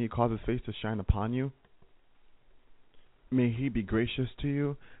bless you. May He cause His face to shine upon you. May He be gracious to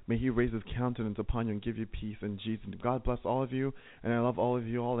you. May He raise His countenance upon you and give you peace in Jesus. God bless all of you, and I love all of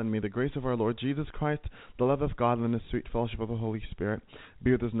you all. And may the grace of our Lord Jesus Christ, the love of God, and the sweet fellowship of the Holy Spirit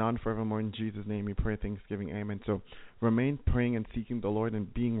be with us now and forevermore. In Jesus' name we pray, thanksgiving. Amen. So remain praying and seeking the Lord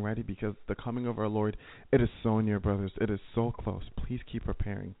and being ready, because the coming of our Lord, it is so near, brothers. It is so close. Please keep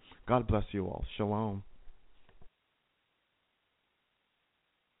preparing. God bless you all. Shalom.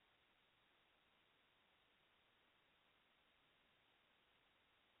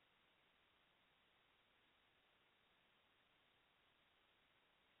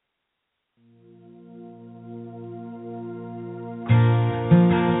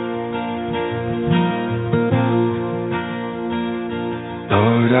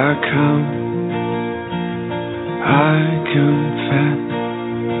 Lord, I come, I confess,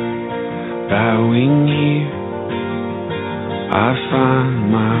 bowing here, I find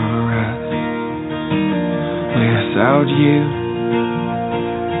my rest. Without you,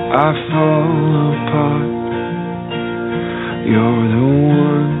 I fall apart. You're the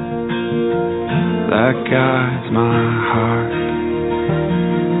one that guides my heart.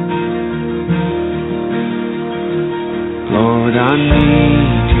 Lord, I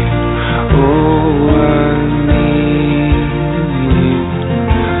need you, oh, I need you.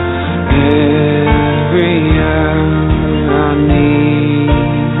 Every hour I need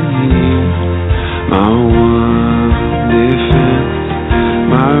you. My one defense,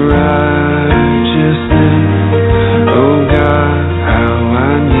 my righteousness. Oh God, how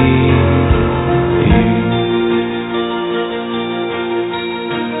I need you.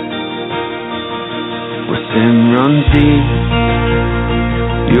 Where sin runs deep,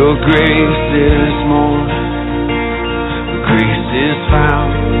 your grace is more. Where grace is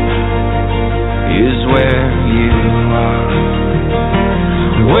found is where you are.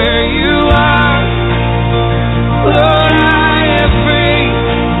 Where you are, Lord, I am free.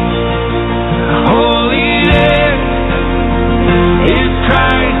 Holiness is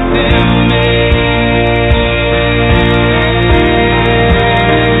Christ in me.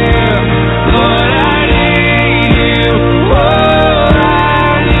 Lord, I need you. Oh,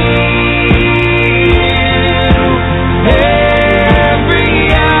 I need you. Every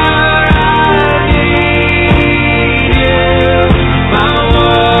hour I need you. My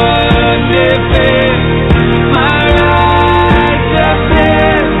one defense, my righteousness.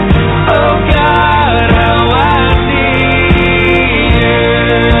 Oh God, how I need you.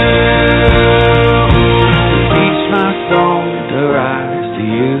 Teach my soul to rise to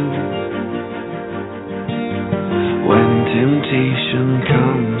you. When temptation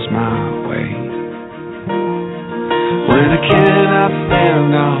comes my way, when I cannot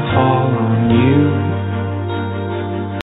stand, I'll